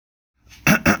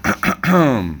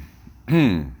All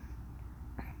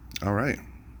right.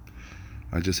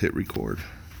 I just hit record.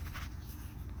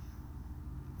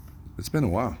 It's been a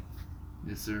while.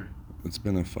 Yes, sir. It's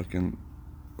been a fucking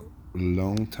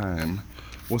long time.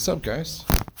 What's up, guys?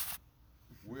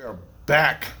 We are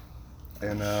back.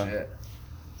 And Shit.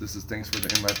 this is Thanks for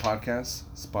the Invite podcast.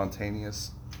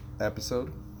 Spontaneous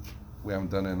episode. We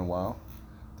haven't done it in a while.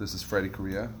 This is Freddie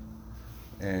Correa.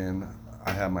 And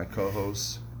I have my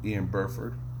co-host, Ian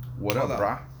Burford. What up,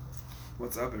 brah?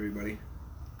 What's up, everybody?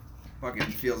 Fucking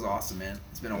feels awesome, man.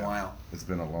 It's been a while. It's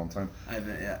been a long time.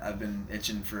 I've been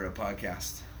itching for a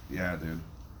podcast. Yeah, dude.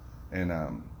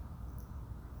 And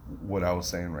what I was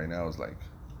saying right now is like,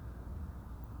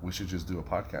 we should just do a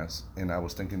podcast. And I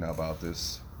was thinking about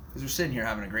this. Because we're sitting here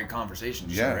having a great conversation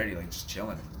just already, like just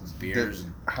chilling with beers.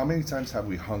 How many times have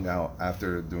we hung out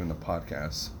after doing the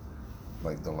podcast?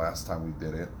 Like the last time we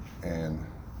did it, and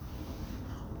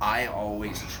I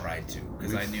always tried to,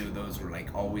 because I knew those were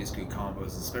like always good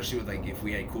combos, especially with like if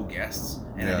we had cool guests,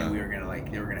 and I knew we were gonna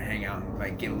like they were gonna hang out and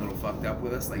like get a little fucked up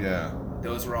with us. Like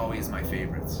those were always my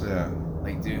favorites. Yeah.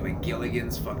 Like dude, like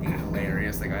Gilligan's fucking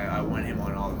hilarious. Like I want him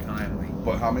on all the time. Like.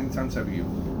 But how many times have you?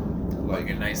 Like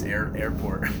a nice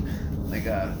airport, like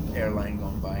a airline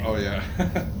going by. Oh yeah.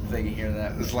 If they can hear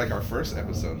that. It's like our first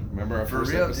episode. Remember our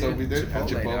first episode we did at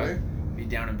Chipotle? Be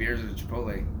down in beers at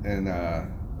Chipotle. And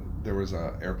there was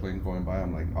a airplane going by.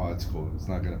 I'm like, oh, it's cool. It's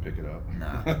not gonna pick it up.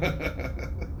 Nah.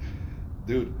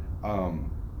 Dude,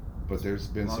 but there's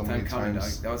been so many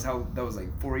times. That was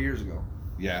like 4 years ago.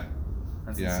 Yeah.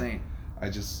 That's insane. I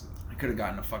could have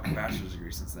gotten a fucking bachelor's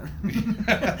degree since then.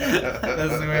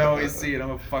 That's the way I always see it.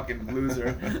 I'm a fucking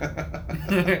loser.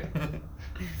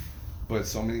 But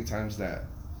so many times that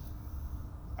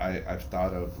I've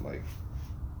thought of, like,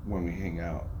 when we hang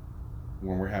out,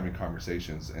 when we're having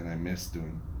conversations, and I miss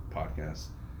doing podcasts,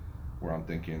 where I'm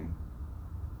thinking,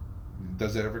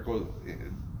 does it ever go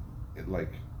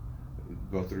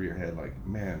through your head like,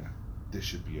 man, this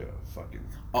should be a fucking...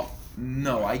 Oh,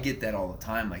 no, I get that all the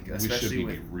time. Like, especially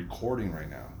we should be recording right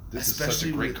now. This is such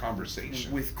a great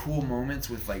conversation. With cool moments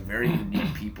with, like, very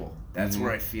unique people. That's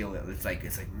where I feel it. It's like,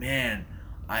 man,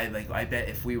 I bet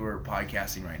if we were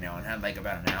podcasting right now and had, like,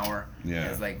 about an hour,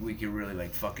 it's like, we could really,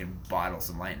 like, fucking bottle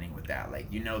some lightning with that.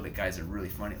 Like, the guys are really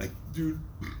funny. Like, dude,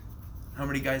 how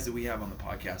many guys do we have on the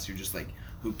podcast who just, like,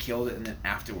 who killed it, and then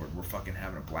afterward we're fucking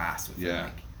having a blast with them?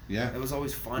 Like, yeah. It was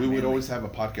always fun. We would always have a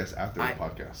podcast after the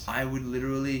podcast. I would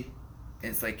literally,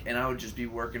 it's like, and I would just be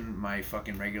working my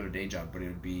fucking regular day job, but it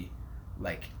would be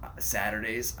like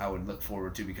Saturdays I would look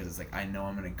forward to, because it's like, I know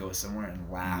I'm going to go somewhere and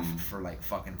laugh for like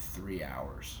fucking 3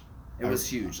 hours. It was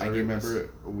huge. Like, I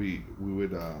remember we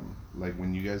would, like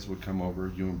when you guys would come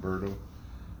over, you and Berto,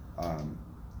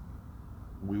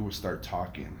 we would start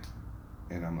talking.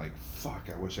 And I'm like, fuck,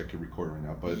 I wish I could record right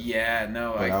now. But yeah,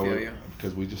 no, I feel you.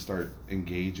 Because we just start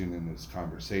engaging in this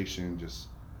conversation,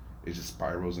 it just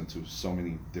spirals into so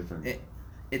many different...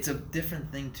 It's a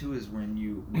different thing, too, is when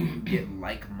you get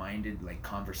like-minded, like,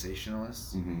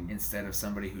 conversationalists, instead of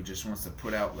somebody who just wants to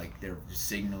put out, like, they're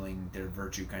signaling their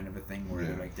virtue kind of a thing, where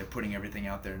they're putting everything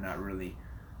out there, not really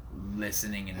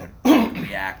listening and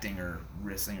reacting or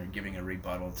listening or giving a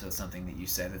rebuttal to something that you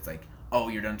said. It's like, oh,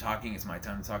 you're done talking, it's my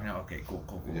time to talk now? Okay, cool.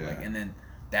 Yeah. Like, and then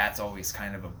that's always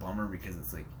kind of a bummer, because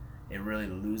it's like, it really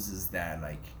loses that,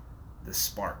 like, the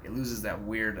spark. It loses that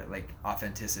weird, like,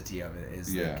 authenticity of it.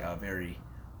 Is like a very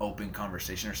open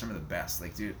conversation, or some of the best.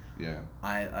 Like, dude,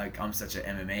 I'm such an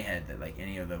MMA head that, like,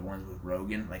 any of the ones with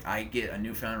Rogan, like, I get a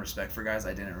newfound respect for guys.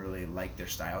 I didn't really like their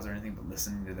styles or anything, but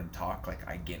listening to them talk, like,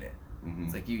 I get it.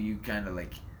 It's like you kind of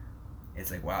like,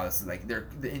 it's like, wow, this is like, they're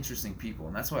the interesting people,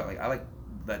 and that's why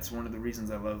that's one of the reasons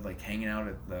I love, like, hanging out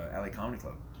at the LA Comedy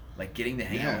Club, like, getting to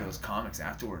hang out with those comics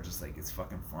afterwards. Just like, it's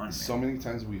fucking fun, man. So many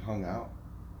times we hung out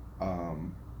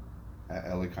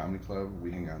at LA Comedy Club.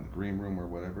 We hang out in the green room or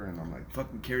whatever, and I'm like,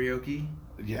 fucking karaoke.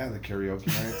 Yeah, the karaoke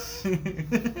nights.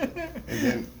 And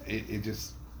then it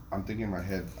just, I'm thinking in my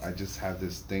head, I just have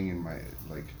this thing in my,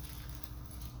 like,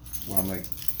 well, I'm like,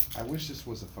 I wish this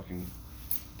was a fucking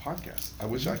podcast. I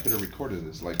wish I could have recorded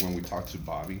this, like when we talked to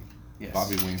Bobby. Yes.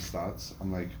 Bobby Wayne Stotts.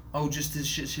 I'm like, oh, just him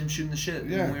shooting the shit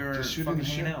when we were just fucking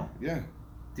hanging out. Yeah.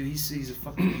 Dude, he's a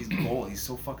fucking, he's gold. He's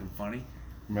so fucking funny.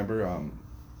 Remember,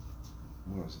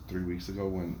 what was it, 3 weeks ago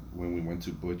when we went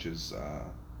to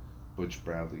Butch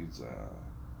Bradley's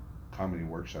comedy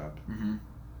workshop?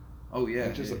 Oh yeah.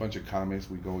 And just a bunch of comics.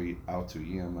 We go out to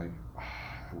eat. I'm like,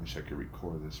 I wish I could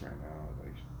record this right now.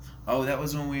 Like, oh, that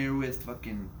was when we were with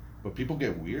fucking But people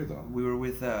get weird though. We were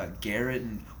with Garrett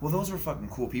and those were fucking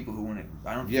cool people who wouldn't.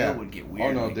 I don't feel would get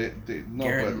weird. Oh no, like, they no.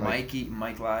 Garrett but and like,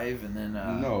 Mike Live and then.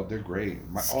 No, they're great.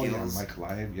 Skills. Mike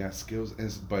Live, yeah, Skills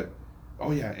is, but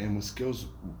and with Skills,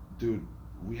 dude,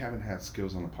 we haven't had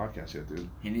Skills on the podcast yet, dude.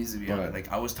 He needs to be on.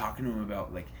 Like I was talking to him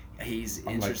about like he's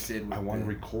interested. I want to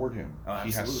record him.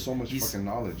 He has so much fucking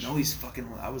knowledge. No, he's fucking.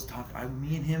 I was talking.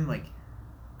 Me and him like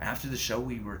after the show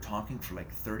we were talking for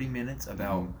like 30 minutes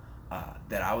about.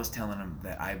 That I was telling him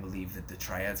that I believe that the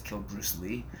Triads killed Bruce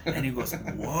Lee, and he goes,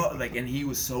 "What?" Like, and he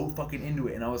was so fucking into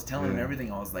it, and I was telling him everything.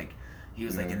 I was like, he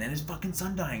was like, and then his fucking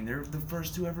son dying. They're the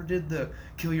first who ever did the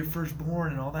kill your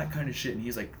firstborn and all that kind of shit. And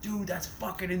he's like, dude, that's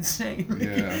fucking insane.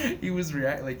 Like, he was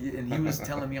and he was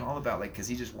telling me all about like, cause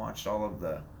he just watched all of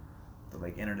the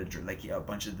like entered like a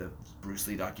bunch of the Bruce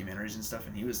Lee documentaries and stuff,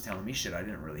 and he was telling me shit I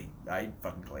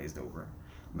fucking glazed over.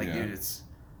 Like, dude,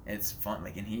 it's fun.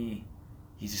 Like, and he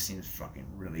just seems fucking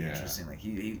really interesting. Like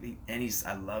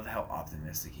I love how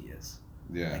optimistic he is.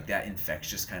 Yeah. Like that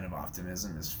infectious kind of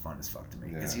optimism is fun as fuck to me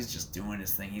because he's just doing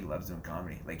his thing. He loves doing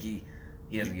comedy. Like he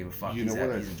doesn't give a fuck. He's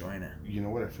enjoying it. You know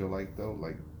what I feel like though?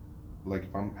 Like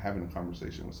if I'm having a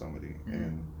conversation with somebody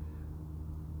and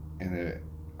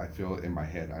I feel in my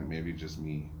head, maybe just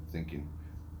me thinking,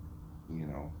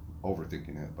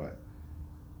 overthinking it, but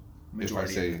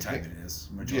majority if I say, of the time it is.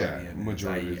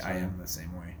 Majority of the time. I am the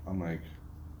same way. I'm like,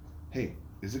 hey,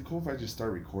 is it cool if I just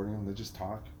start recording and they just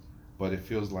talk? But it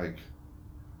feels like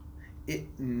it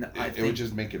would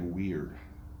just make it weird.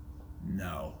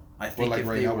 No. I think like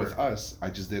right now with us, I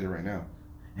just did it right now.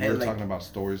 We're talking about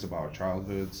stories about our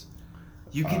childhoods.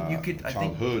 You could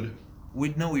childhood.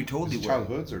 We totally were.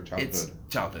 Childhoods or childhood? It's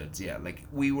childhoods, yeah. Like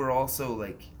we were also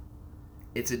like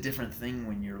it's a different thing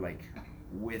when you're like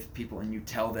with people and you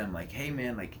tell them like, hey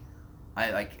man, like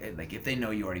I like if they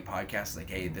know you already podcast, like,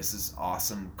 hey, this is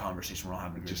awesome conversation, we're all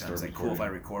having a good time. It's like cool if I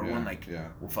record one, like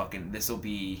well fucking this'll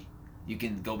be you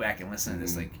can go back and listen to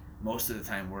this. Like most of the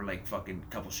time we're like fucking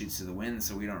couple sheets to the wind,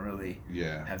 so we don't really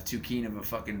have too keen of a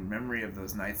fucking memory of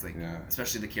those nights, like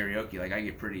especially the karaoke. Like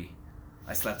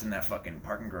I slept in that fucking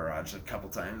parking garage a couple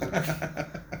times.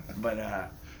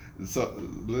 But so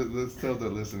let's tell the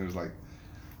listeners, like,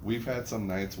 we've had some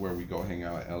nights where we go hang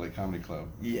out at LA Comedy Club.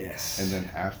 Yes. And then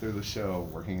after the show,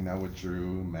 we're hanging out with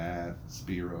Drew, Matt,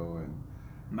 Spiro, and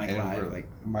Mike Live.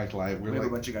 Mike Live. We have a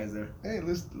bunch of guys there. Hey,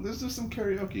 let's do some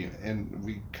karaoke, and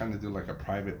we kind of do like a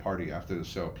private party after the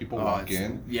show. People walk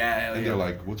in, and they're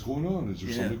like, "What's going on? Is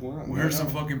there something going on?" We heard some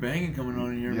fucking banging coming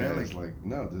on in here, man. It's like,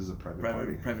 no, this is a private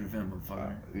party. Private event,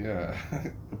 motherfucker. Yeah,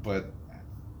 but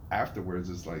afterwards,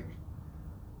 it's like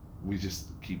we just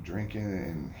keep drinking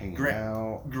and hanging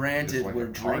out. Granted, like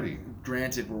we're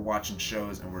watching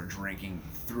shows and we're drinking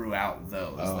throughout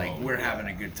those. Like we're having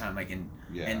a good time. Like and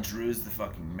Drew's the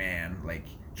fucking man. Like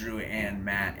Drew and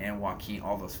Matt and Joaquin,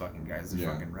 all those fucking guys are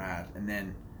fucking rad. And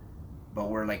then, but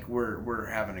we're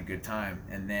having a good time.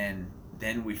 And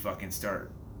then we fucking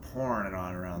start pouring it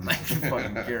on around like the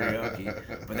fucking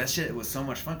karaoke. But that shit, it was so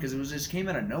much fun because it just came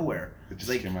out of nowhere. It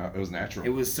just came out. It was natural. It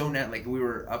was so like we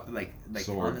were up like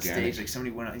so on organic. The stage. Like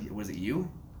somebody went up. Was it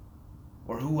you?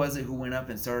 Or who was it who went up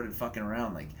and started fucking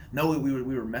around? Like no, we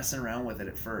were messing around with it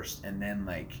at first, and then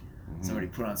like somebody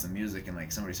put on some music and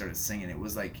like somebody started singing. It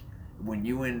was like when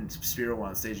you and Spiro were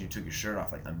on stage and you took your shirt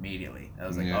off like immediately. I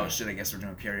was like, oh shit, I guess we're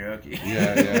doing karaoke.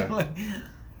 Yeah.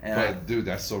 But dude,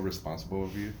 that's so responsible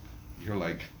of you. You're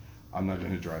like, I'm not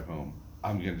gonna drive home.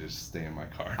 I'm gonna just stay in my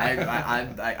car.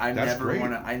 I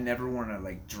never wanna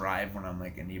like drive when I'm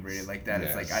like inebriated like that.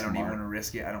 It's like I don't even wanna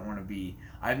risk it. I don't wanna be.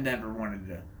 I've never wanted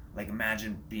to like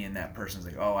imagine being that person's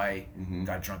like, oh, I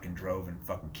got drunk and drove and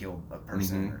fucking killed a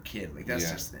person or kid. Like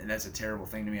that's a terrible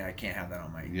thing to me. I can't have that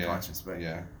on my conscience. But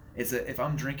it's if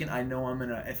I'm drinking, I know I'm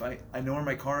gonna I know where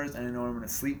my car is and I know I'm gonna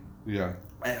sleep. Yeah.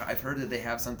 I've heard that they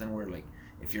have something where like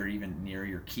if you're even near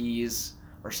your keys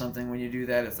or something when you do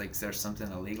that, it's like there's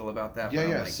something illegal about that.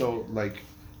 Yeah. Like, so like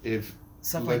if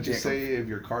let's just say if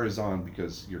your car is on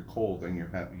because you're cold and you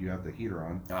have the heater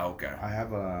on. Oh, okay. I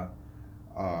have a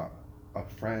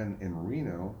friend in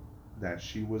Reno that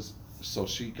she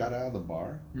got out of the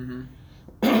bar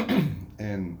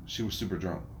and she was super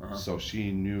drunk. So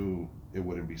she knew it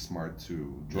wouldn't be smart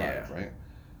to drive, right?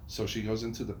 So she goes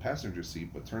into the passenger seat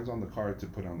but turns on the car to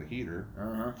put on the heater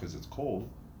because it's cold.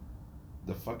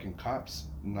 The fucking cops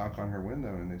knock on her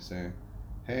window and they say,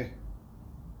 hey,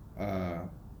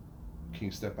 can you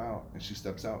step out? And she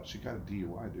steps out. She got a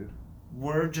DUI, dude.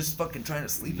 We're just fucking trying to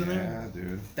sleep in there? Yeah,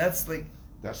 dude. That's like...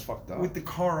 That's fucked up. With the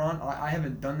car on, I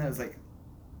haven't done that. It's like...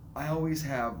 I always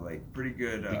have like pretty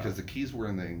good. Because the keys were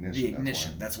in the ignition. The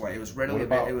ignition. That's why it was readily.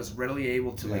 It was readily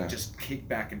able to like just kick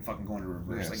back and fucking go into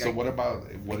reverse. Yeah. Like, so what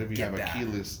if you have a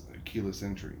keyless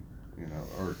entry,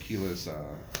 or keyless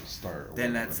start?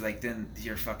 Then that's like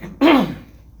you're fucking.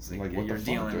 It's like what you're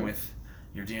dealing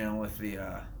with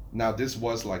the. Now this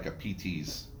was like a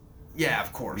PT's. Yeah,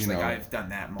 of course. Like I've done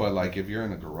that. But like if you're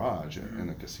in a garage in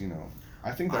a casino,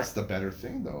 I think that's the better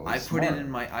thing though. I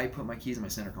put my keys in my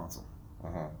center console.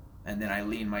 And then I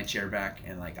lean my chair back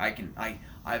and like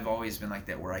I've always been like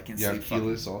that where I can sleep. You have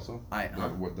keyless also?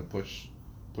 What the push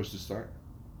to start?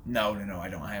 No, I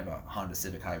don't. I have a Honda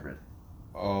Civic Hybrid.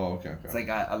 Oh, okay. It's like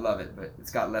I love it, but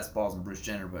it's got less balls than Bruce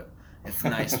Jenner, but it's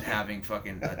nice having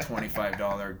fucking a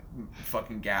 $25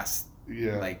 fucking gas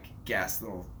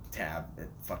little tab at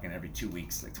fucking every 2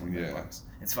 weeks, like $25.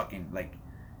 It's fucking like.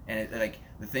 And it, like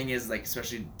the thing is, like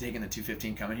especially taking the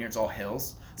 215 coming here, it's all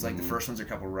hills. So like the first ones are a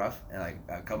couple rough, and like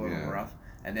a couple of them are rough.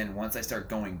 And then once I start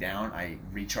going down, I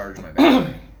recharge my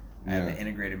battery. I have the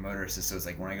integrated motor assist, so it's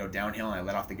like when I go downhill and I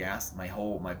let off the gas,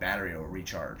 my battery will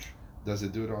recharge. Does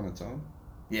it do it on its own?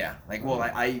 Yeah, like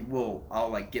I'll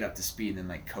like get up to speed and then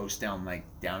like coast down like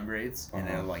downgrades, and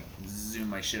it'll like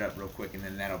zoom my shit up real quick, and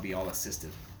then that'll be all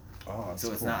assisted. Oh, that's so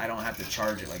it's cool. not. I don't have to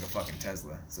charge it like a fucking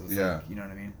Tesla. So it's like, you know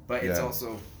what I mean. But it's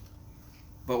also.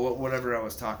 But whatever I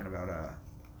was talking about.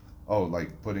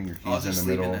 Like putting your keys in the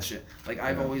middle. That shit. Like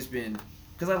I've always been,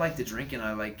 because I like to drink and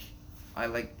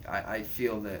I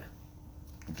feel that.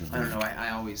 I don't know. I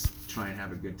always try and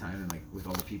have a good time and like with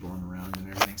all the people I'm around and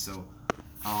everything. So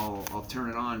I'll turn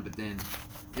it on, but then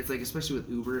it's like especially with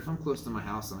Uber. If I'm close to my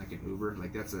house and I can Uber,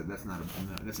 like that's a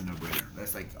no-brainer.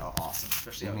 That's like awesome,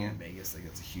 especially out here in Vegas. Like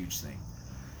that's a huge thing.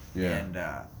 Yeah. And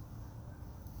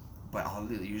but I'll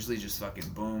usually just fucking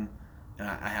boom. And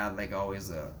I have like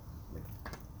always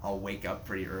I'll wake up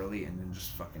pretty early and then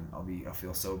just fucking I'll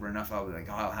feel sober enough. I'll be like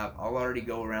I'll already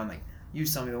go around like you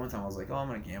saw me the one time I was like I'm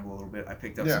gonna gamble a little bit. I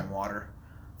picked up some water,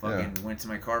 fucking went to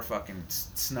my car, fucking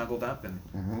snuggled up, and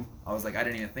I was like I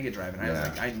didn't even think of driving. I was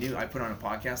like I put on a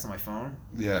podcast on my phone.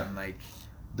 Yeah. And like,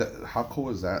 how cool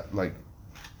is that? Like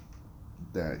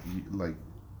that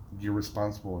you're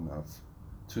responsible enough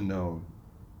to know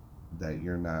that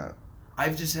you're not.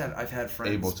 I've had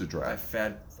friends able to drive.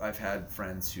 I've had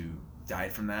friends who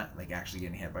died from that, like actually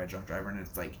getting hit by a drunk driver, and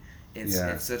it's like it's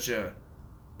such a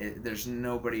there's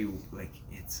nobody like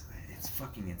it's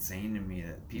fucking insane to me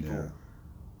that people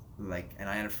like. And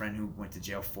I had a friend who went to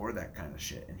jail for that kind of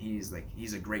shit, and he's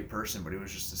a great person, but it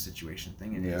was just a situation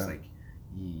thing, and he was like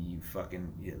you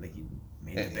fucking like you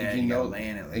made the bed, you gotta lay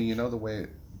in it, like, and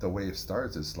the way it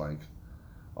starts is like,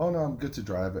 oh no, I'm good to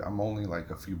drive it, I'm only like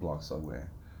a few blocks away.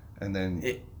 And then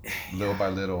little by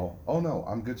little, oh no,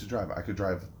 I'm good to drive. I could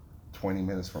drive 20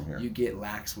 minutes from here. You get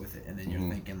lax with it, and then you're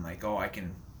thinking like, oh, I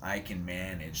can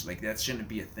manage. Like that shouldn't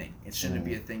be a thing. It shouldn't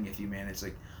be a thing if you manage.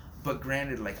 Like, but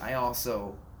granted, like I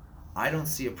don't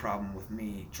see a problem with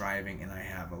me driving, and I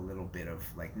have a little bit of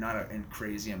like not a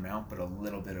crazy amount, but a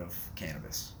little bit of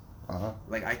cannabis.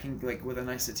 Like I can like with a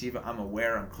nice sativa, I'm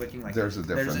aware I'm clicking. Like there's a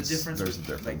difference. There's a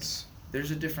difference. There's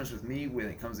a difference with me when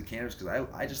it comes to cannabis because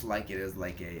I just like it as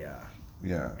like a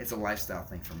it's a lifestyle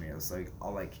thing for me. It's like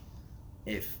I'll like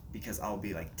because I'll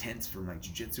be like tense from like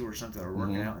jiu-jitsu or something or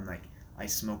working out, and like I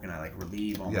smoke and I like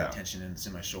relieve all my tension and it's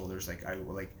in my shoulders. Like I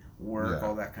will like work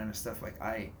all that kind of stuff. Like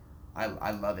I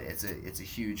love it. It's a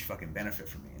huge fucking benefit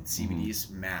for me. And CBD's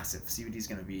massive. CBD's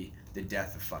gonna be the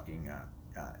death of fucking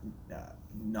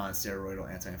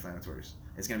non-steroidal anti-inflammatories.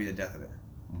 It's gonna be the death of it.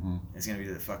 It's gonna be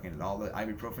the fucking all the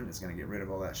ibuprofen. It's gonna get rid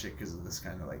of all that shit because of this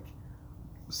kind of like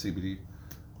CBD.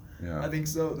 Yeah, I think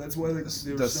so. That's why like,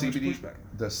 there was so much pushback.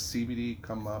 Does CBD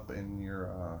come up in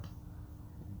your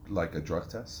like a drug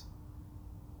test?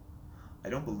 I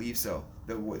don't believe so.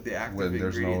 The active when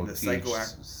ingredient, no the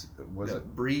psychoactive,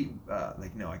 breed.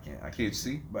 Like no, I can't.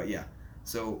 THC. But yeah,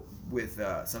 so with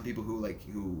some people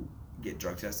who get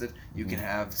drug tested, you can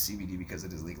have CBD because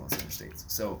it is legal in certain states.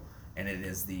 So. And it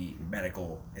is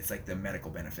it's like the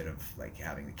medical benefit of like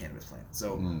having the cannabis plant.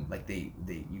 So like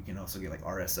you can also get like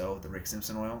RSO, the Rick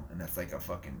Simpson oil, and that's like a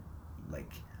fucking like.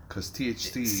 Because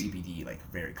THC. CBD like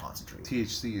very concentrated.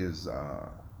 THC is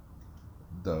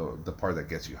the part that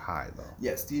gets you high though.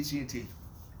 Yes, THC and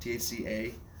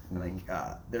THCA, like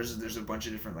there's a bunch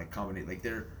of different like combination like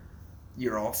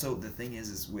you're also the thing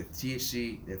is with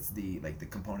THC it's the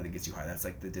component that gets you high. That's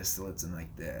like the distillates and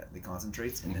like the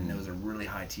concentrates, and then those are really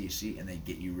high THC and they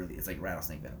get you really, it's like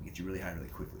rattlesnake venom, get you really high really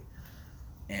quickly.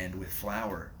 And with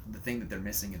flower, the thing that they're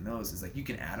missing in those is like you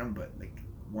can add them, but like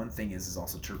one thing is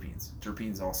also terpenes.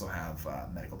 Terpenes also have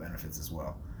medical benefits as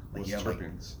well. Like what's you have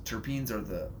terpenes? Terpenes are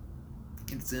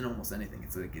It's in almost anything.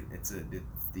 It's like it's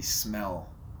the smell,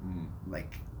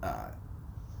 like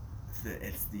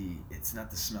it's not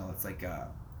the smell. It's like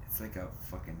a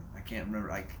fucking, I can't remember.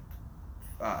 Like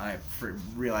for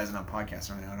realizing I'm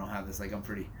podcasting right now, I don't have this. Like I'm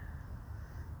pretty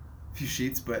few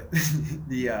sheets, but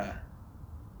the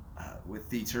with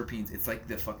the terpenes, it's like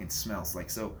the fucking smells. Like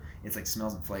so, it's like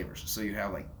smells and flavors. So you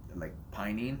have like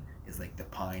pinene is like the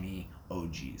piney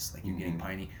OGs. Like you're getting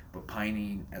piney, but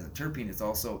pinene as a terpene, it's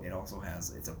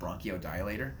a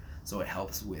bronchodilator, so it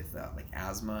helps with like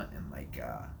asthma and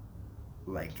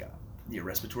like your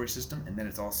respiratory system, and then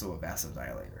it's also a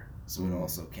vasodilator. So it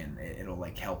also it'll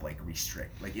like help like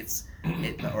restrict, like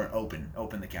or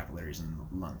open the capillaries in the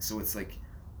lungs. So it's like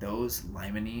those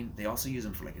limonene. They also use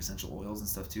them for like essential oils and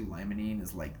stuff too. Limonene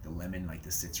is like the lemon, like the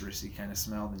citrusy kind of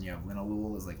smell. Then you have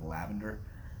linalool is like lavender,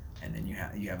 and then you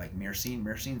have like myrcene.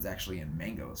 Myrcene's actually in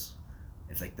mangoes.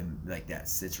 It's like that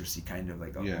citrusy kind of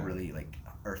like really like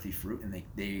earthy fruit. And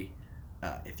they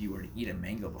if you were to eat a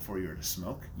mango before you were to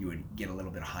smoke, you would get a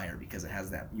little bit higher because it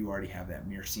has that. You already have that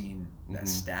myrcene, that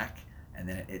stack, and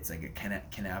then it's like a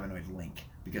cannabinoid link.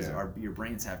 Because your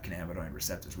brains have cannabinoid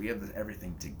receptors. We have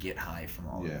everything to get high from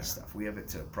all of this stuff. We have it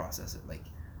to process it. Like,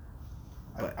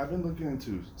 but I've been looking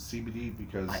into CBD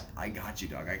because I got you,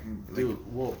 dog. I can, like, dude.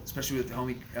 Well, especially with the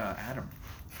homie Adam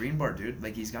Greenbar, dude.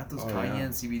 Like he's got those cayenne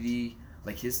CBD.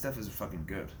 Like his stuff is fucking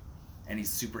good, and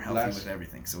he's super healthy with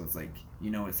everything. So it's like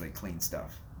it's like clean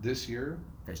stuff. This year,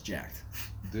 guy's jacked.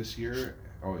 This year,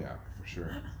 oh yeah, for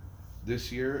sure.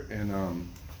 This year and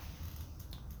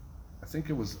I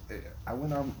think I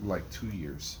went on like 2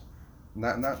 years,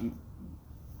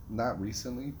 not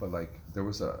recently, but like there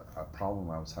was a problem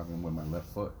I was having with my left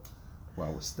foot while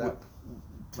I was step.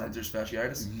 Plantar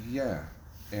fasciitis. Yeah,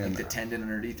 and like the tendon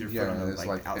underneath your foot on the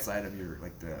like outside of your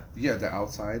like the. Yeah, the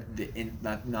outside.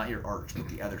 Not your arch, but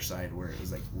the other side where it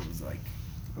was like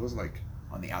It was like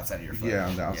on the outside of your foot. Yeah,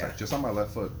 on the outside, just on my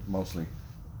left foot mostly.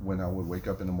 When I would wake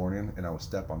up in the morning and I would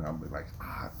step on it, I'd be like,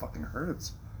 it fucking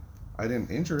hurts. I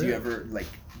didn't injure it. Do you ever like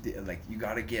you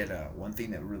gotta get one thing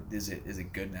that is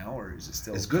it good now or is it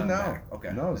still? It's good now. Back?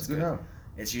 Okay. No, it's good now.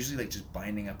 It's usually like just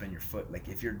binding up in your foot. Like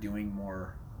if you're doing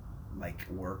more like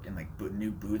work and like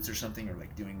new boots or something, or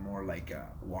like doing more like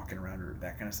walking around or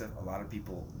that kind of stuff. A lot of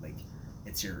people like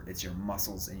it's your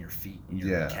muscles in your feet and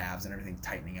your calves and everything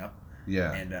tightening up.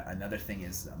 Yeah. And another thing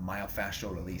is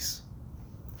myofascial release.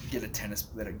 Get a tennis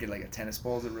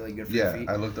ball is really good for your feet.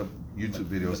 I looked up YouTube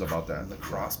videos about that.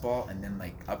 Lacrosse ball, and then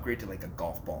like upgrade to like a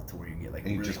golf ball to where you get like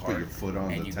and you really just hard. Put your foot on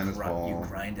the tennis ball. You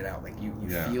grind it out, like you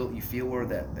feel where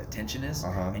that tension is,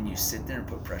 and you sit there and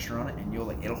put pressure on it, and you'll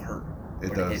like it'll hurt.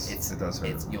 It does. It does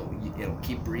hurt. It'll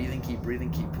keep breathing, keep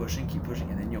pushing,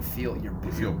 and then you'll feel you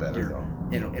feel better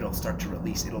though. It'll start to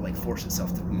release. It'll like force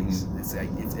itself to release. It's like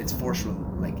it's force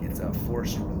it's a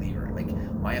force reliever. Like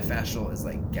myofascial is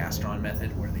like Gastron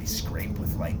method where they scrape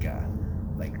with like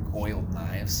oiled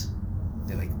knives.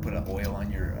 They like put an oil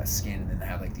on your skin and then they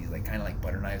have like these like kind of like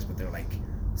butter knives, but they're like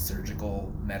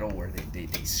surgical metal where they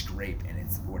scrape, and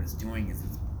what it's doing is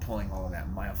it's pulling all of that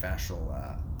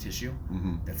myofascial tissue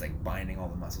that's like binding all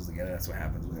the muscles together. That's what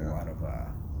happens with a lot of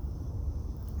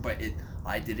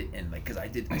I did it and like because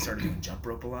I started doing jump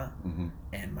rope a lot,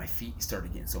 and my feet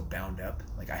started getting so bound up.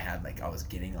 Like I was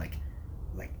getting like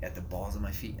at the balls of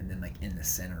my feet, and then like in the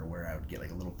center where I would get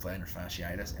like a little plantar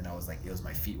fasciitis, and I was like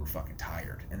my feet were fucking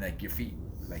tired, and like your feet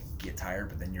like get tired,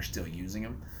 but then you're still using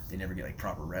them. They never get like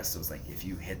proper rest. So it's like if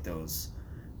you hit those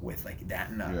with like that,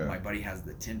 and my buddy has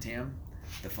the Tim Tam,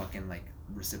 the fucking like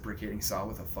reciprocating saw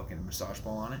with a fucking massage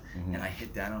ball on it, and I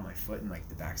hit that on my foot and like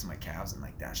the backs of my calves, and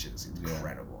like that shit is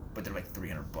incredible. But they're like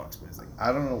 $300, but it's like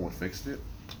I don't know what fixed it.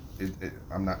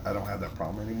 I don't have that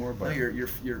problem anymore. But no, your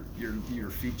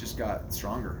feet just got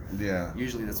stronger. Yeah.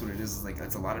 Usually that's what it is. Like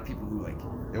it's a lot of people who like.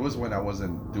 It was when I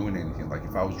wasn't doing anything. Like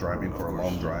if I was driving for a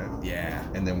long drive. Yeah.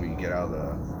 And then when you get out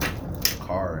of the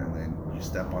car and then you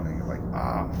step on it, you're like,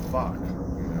 fuck.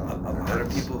 You know. A lot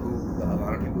of people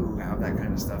who have that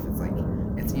kind of stuff, it's like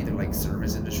it's either like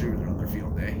service industry where they're on their feet all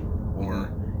day,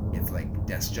 or it's like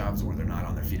desk jobs where they're not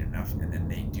on their feet enough, and then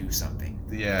they do something.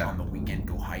 Yeah. On the weekend,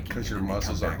 go hiking. Because your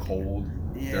muscles are cold.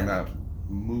 Yeah. They're not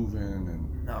moving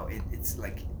and. No, it's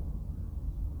like.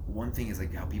 One thing is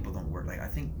like how people don't work. Like I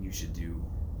think you should do.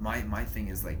 My thing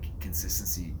is like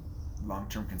consistency.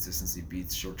 Long-term consistency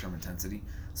beats short-term intensity.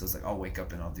 So it's like I'll wake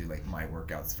up and I'll do like my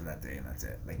workouts for that day, and that's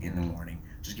it. Like in the morning,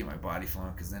 just get my body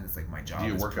flowing, because then it's like my job. Do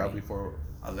you work out before?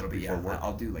 A little bit, yeah.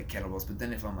 I'll do like kettlebells, but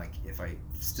then if I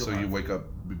still. So you wake up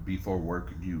before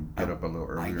work, you get up a little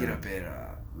earlier. I get up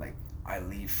at like I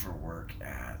leave for work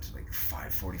at like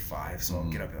 5:45, so I'll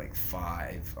get up at like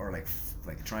 5 or like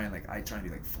try and I try and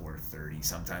do like 4:30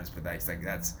 sometimes, but that's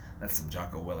some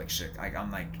Jocko Willink shit.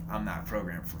 I'm not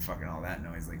programmed for fucking all that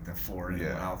noise like the 4, and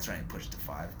I'll try and push it to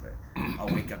 5, but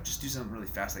I'll wake up, just do something really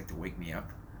fast like to wake me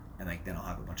up, and like then I'll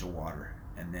have a bunch of water,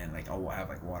 and then like I'll have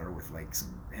like water with like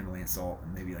some Himalayan salt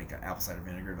and maybe like apple cider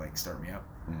vinegar to like start me up,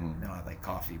 and then I'll have like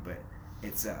coffee, but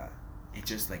it's it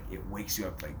just like it wakes you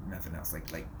up like nothing else.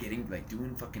 Like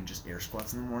doing fucking just air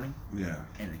squats in the morning. Yeah.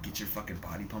 And it gets your fucking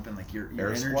body pumping, like your air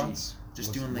energy. Squats?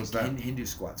 Just doing like Hindu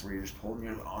squats where you're just holding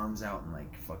your arms out and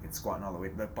like fucking squatting all the way,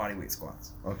 but body weight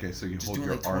squats. Okay, so you just hold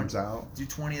your like arms out. Do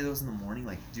 20 of those in the morning,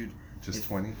 like dude. Just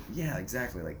 20. Yeah,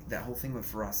 exactly. Like that whole thing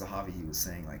with Firas Zahavi, he was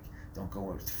saying like don't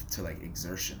go to like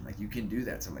exertion. Like you can do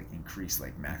that to like increase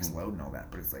like max load and all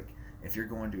that, but it's like if you're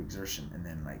going to exertion and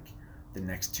then like the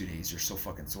next 2 days you're so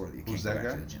fucking sore that you can't go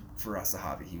back to the gym. Firas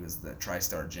Zahavi, he was the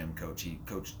TriStar gym coach. He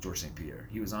coached George St. Pierre.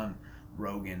 He was on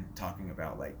Rogan talking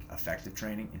about like effective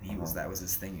training, and he was that was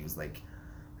his thing. He was like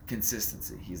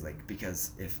consistency. He's like,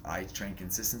 because if I train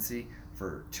consistency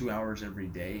for 2 hours every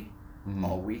day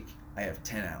all week, I have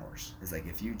 10 hours. It's like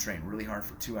if you train really hard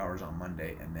for 2 hours on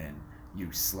Monday and then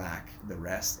you slack the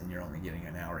rest and you're only getting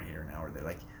an hour here, an hour there,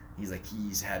 like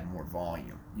he's had more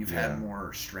volume. You've had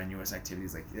more strenuous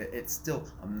activities. Like it's still,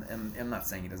 I'm not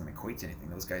saying it doesn't equate to anything.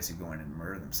 Those guys who go in and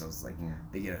murder themselves, like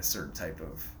they get a certain type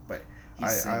of, but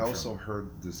I also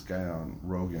heard this guy on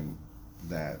Rogan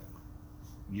that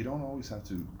you don't always have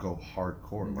to go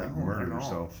hardcore, like murder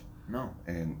yourself. No.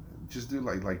 And just do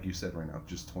like you said right now,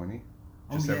 just 20.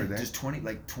 Just every day? Just 20,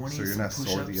 like 20. So you're not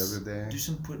sore the other day? Do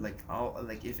some I'll,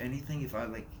 like, if anything, if I,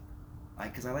 like,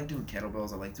 because I like doing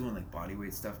kettlebells, I like doing, like, body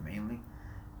weight stuff mainly,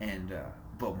 and,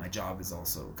 but my job is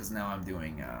also, because now I'm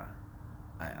doing,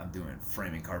 I'm doing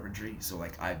framing carpentry, so,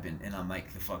 like, I'm, like,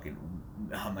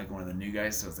 I'm, like, one of the new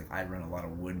guys, so it's, like, I run a lot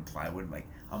of wood and plywood, like,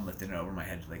 I'm lifting it over my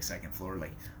head to, like, second floor,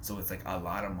 like, so it's, like, a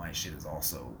lot of my shit is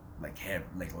also, like,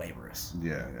 laborious.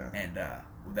 Yeah. And,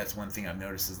 that's one thing I've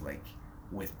noticed is, like,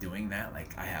 with doing that,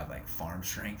 like I have like farm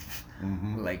strength,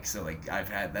 like so like I've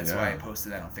had, that's why I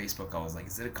posted that on Facebook. I was like,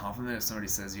 is it a compliment if somebody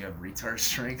says you have retard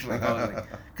strength? Like, I was like,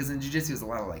 because in jiu-jitsu is a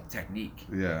lot of like technique,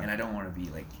 and I don't want to be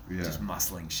like just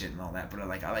muscling shit and all that, but I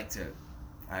like to,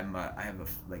 I have a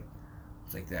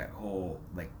like that whole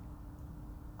like,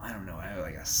 I don't know, I have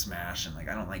like a smash, and like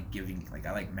I don't like giving, like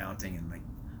I like mounting, and like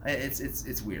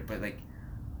it's weird, but like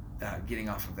getting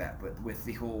off of that, but with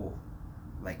the whole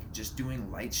like just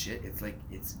doing light shit, it's like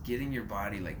it's getting your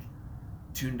body like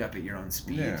tuned up at your own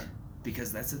speed,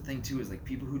 because that's the thing too, is like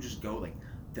people who just go like,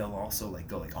 they'll also like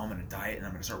go like, oh, I'm gonna diet and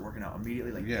I'm gonna start working out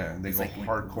immediately, like and they go like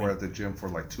hardcore at the gym for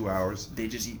like 2 hours. They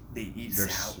just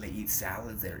eat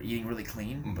salads, they're eating really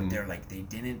clean, but they're like, they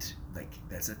didn't like,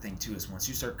 that's the thing too, is once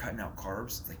you start cutting out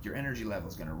carbs, like your energy level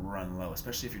is gonna run low,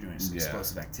 especially if you're doing some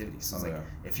explosive activities. So it's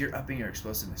if you're upping your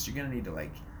explosiveness, you're gonna need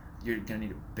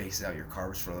to base out your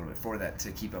carbs for a little bit for that, to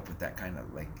keep up with that kind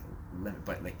of like limit.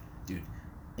 But like, dude,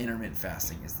 intermittent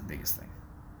fasting is the biggest thing.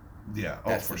 Yeah,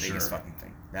 that's the biggest fucking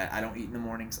thing. That I don't eat in the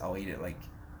mornings. I'll eat it like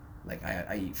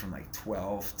I eat from like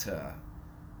 12 to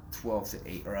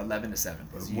 8 or 11 to 7.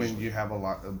 When you have a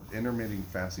lot of intermittent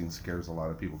fasting, scares a lot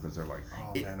of people, because they're like,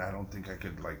 oh man, I don't think I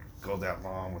could like go that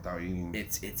long without eating.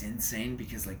 It's insane,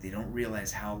 because like they don't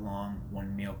realize how long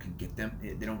one meal can get them.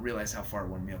 They don't realize how far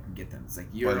one meal can get them. It's like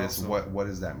what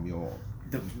is that meal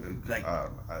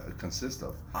consist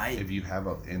of? If you have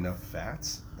enough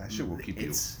fats, that shit will keep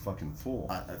you fucking full.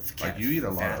 Like you eat a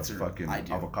lot of fucking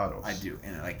avocados. I do,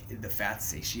 and like the fats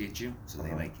satiate you, so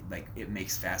they like it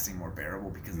makes fasting more bearable,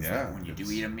 because it's like when you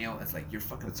do eat a meal, it's like you're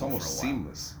fucking. It's full almost for a while.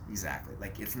 seamless. Exactly,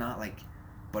 like it's not like,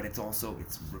 but it's also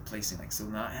it's replacing, like, so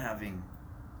not having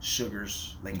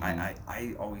sugars, like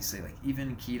I always say, like even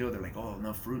in keto they're like, oh,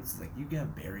 no fruits, it's like you can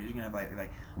have berries, you can have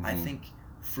like I think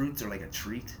fruits are like a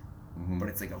treat. But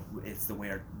it's like it's the way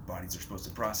our bodies are supposed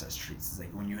to process treats. It's like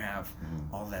when you have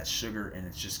all that sugar and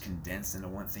it's just condensed into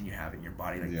one thing, you have it in your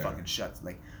body, like fucking shuts.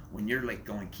 Like when you're like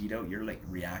going keto, you're like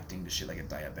reacting to shit like a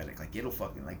diabetic. Like it'll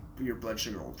fucking, like your blood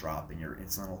sugar will drop and your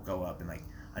insulin will go up. And like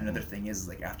another thing is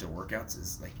like after workouts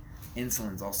is like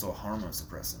insulin's also a hormone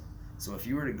suppressant. So if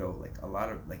you were to go like a lot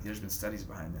of like, there's been studies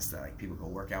behind this that like people go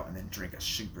work out and then drink a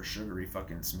super sugary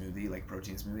fucking smoothie, like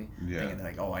protein smoothie, thinking they're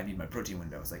like, oh, I need my protein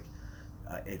window. It's like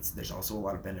there's also a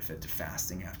lot of benefit to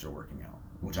fasting after working out,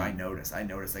 which I notice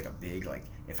like a big, like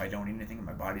if I don't eat anything,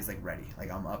 my body's like ready, like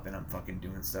I'm up and I'm fucking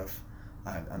doing stuff.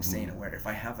 I'm staying aware. If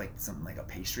I have like something like a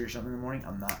pastry or something in the morning,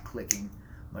 I'm not clicking.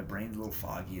 My brain's a little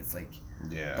foggy. It's like,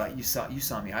 but you saw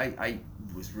me. I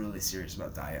was really serious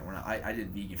about diet when I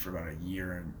did vegan for about a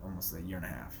year and almost a year and a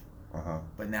half.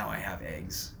 But now I have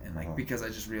eggs, and like because I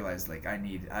just realized like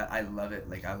I love it.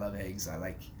 Like I love eggs. I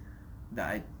like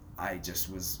that. I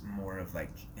just was more of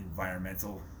like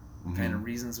environmental kind of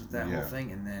reasons with that whole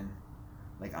thing, and then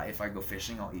like if I go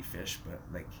fishing, I'll eat fish, but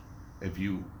like if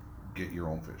you get your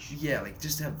own fish, like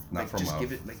just have not like from just a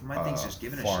give it like my thing's just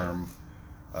giving farm,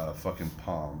 a shit. fucking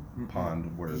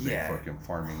pond where they fucking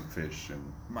farming fish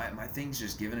and my thing's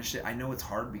just giving a shit. I know it's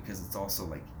hard because it's also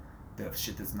like the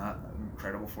shit that's not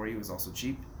incredible for you is also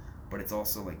cheap, but it's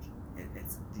also like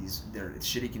it's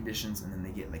shitty conditions, and then they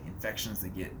get like infections, they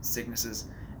get sicknesses,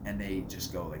 and they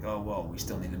just go like, oh well, we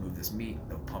still need to move this meat.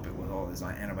 They'll pump it with all these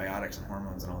antibiotics and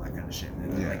hormones and all that kind of shit,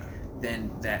 and then, like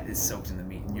then that is soaked in the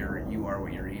meat, and you are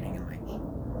what you're eating, and like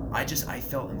I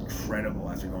felt incredible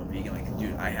after going vegan. Like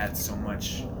dude, I had so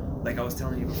much, like I was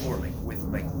telling you before, like with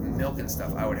like milk and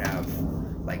stuff, I would have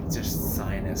like just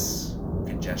sinus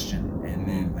congestion, and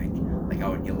then like I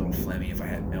would get a little phlegmy if I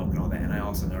had milk and all that, and I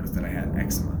also noticed that I had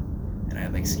eczema, and I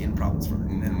had like skin problems from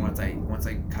it. And then once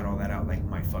I cut all that out, like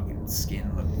my fucking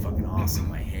skin looked fucking awesome,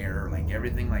 my hair, like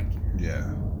everything, like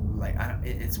like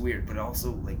it's weird, but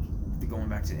also like going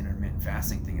back to the intermittent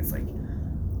fasting thing, it's like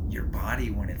your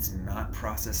body, when it's not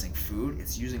processing food,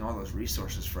 it's using all those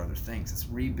resources for other things. It's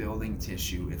rebuilding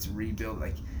tissue. It's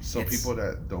like. So people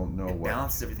that don't know what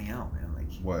balanced everything out, man.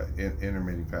 Like what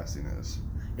intermittent fasting is.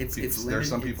 It's there's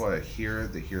some people that hear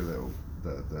the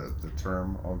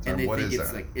term all the time. And they what think is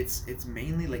it's that? like it's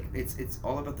mainly like it's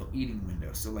all about the eating window.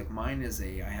 So like mine is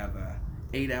I have a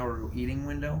 8-hour eating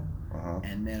window,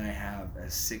 and then I have a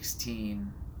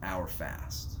 16-hour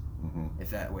fast. If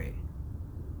that way.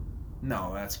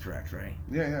 No, that's correct, right?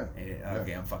 Yeah.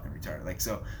 Okay, I'm fucking retarded. Like,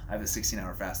 so I have a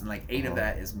 16-hour fast, and like 8 of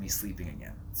that is me sleeping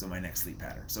again. So my next sleep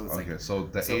pattern. So it's okay. So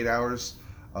the 8 hours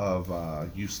of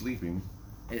you sleeping,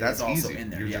 that's also easy. in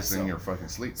there. You're just in your fucking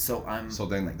sleep. So So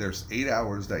then like, there's 8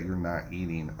 hours that you're not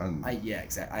eating.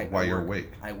 Exactly. While you're awake.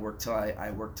 I work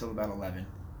till about 11.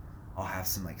 I'll have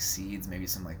some like seeds, maybe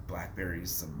some like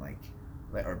blackberries, some like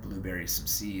or blueberries, some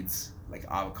seeds, like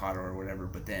avocado or whatever.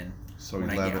 But then when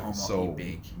 11, I get home, I'll eat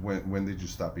big. When did you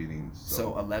stop eating?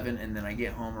 So 11, and then I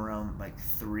get home around like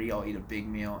 3. I'll eat a big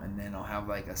meal, and then I'll have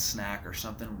like a snack or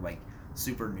something like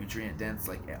super nutrient dense,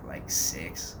 like at like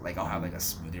 6. Like I'll have like a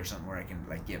smoothie or something where I can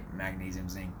like get magnesium,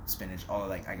 zinc, spinach, all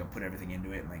like I can put everything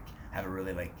into it and like have a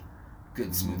really like good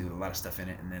smoothie with a lot of stuff in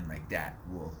it, and then like that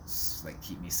will like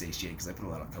keep me satiated because I put a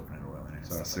lot of coconut oil in it and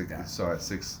stuff like that. So at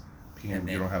 6 p.m.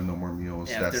 Then, you don't have no more meals.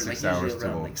 That's 6 like hours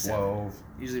till like 12. 7.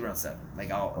 Usually around 7.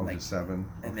 Like I'll like 7.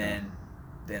 And then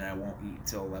I won't eat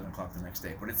until 11 o'clock the next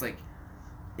day. But it's like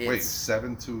wait,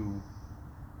 7 to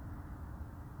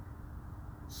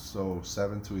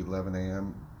 11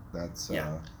 a.m. That's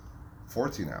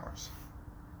 14 hours,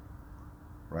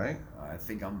 right? I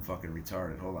think I'm fucking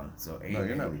retarded. Hold on. So 8. No,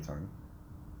 you're not retarded.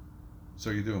 So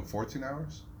you're doing 14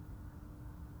 hours?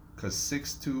 Because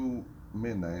 6 to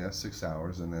midnight, that's 6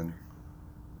 hours, and then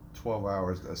 12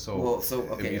 hours. So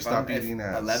okay, if you stop eating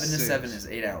at 11 to 6, 7 is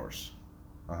 8 hours.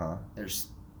 There's,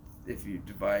 if you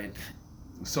divide.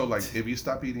 So like, if you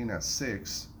stop eating at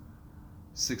 6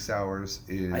 hours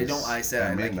is. I said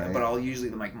at I midnight. like, but I'll usually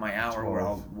like my hour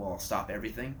 12. where I'll stop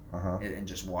everything and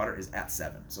just water is at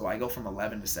 7. So I go from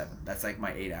 11 to 7. That's like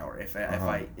my 8 hour.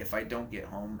 If I don't get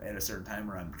home at a certain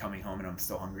time, or I'm coming home and I'm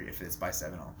still hungry, if it's by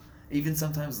 7, I'll. Even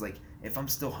sometimes, like, if I'm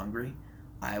still hungry,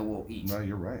 I will eat. No,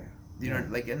 you're right. You know,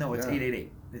 like, no, it's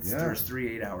 888. There's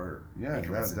 3 8-hour.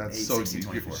 That's 8, so 16,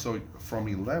 24. So from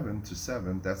 11 to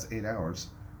 7, that's 8 hours.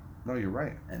 No, you're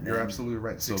right. And you're absolutely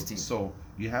right. 16. So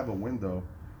you have a window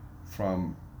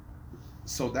from.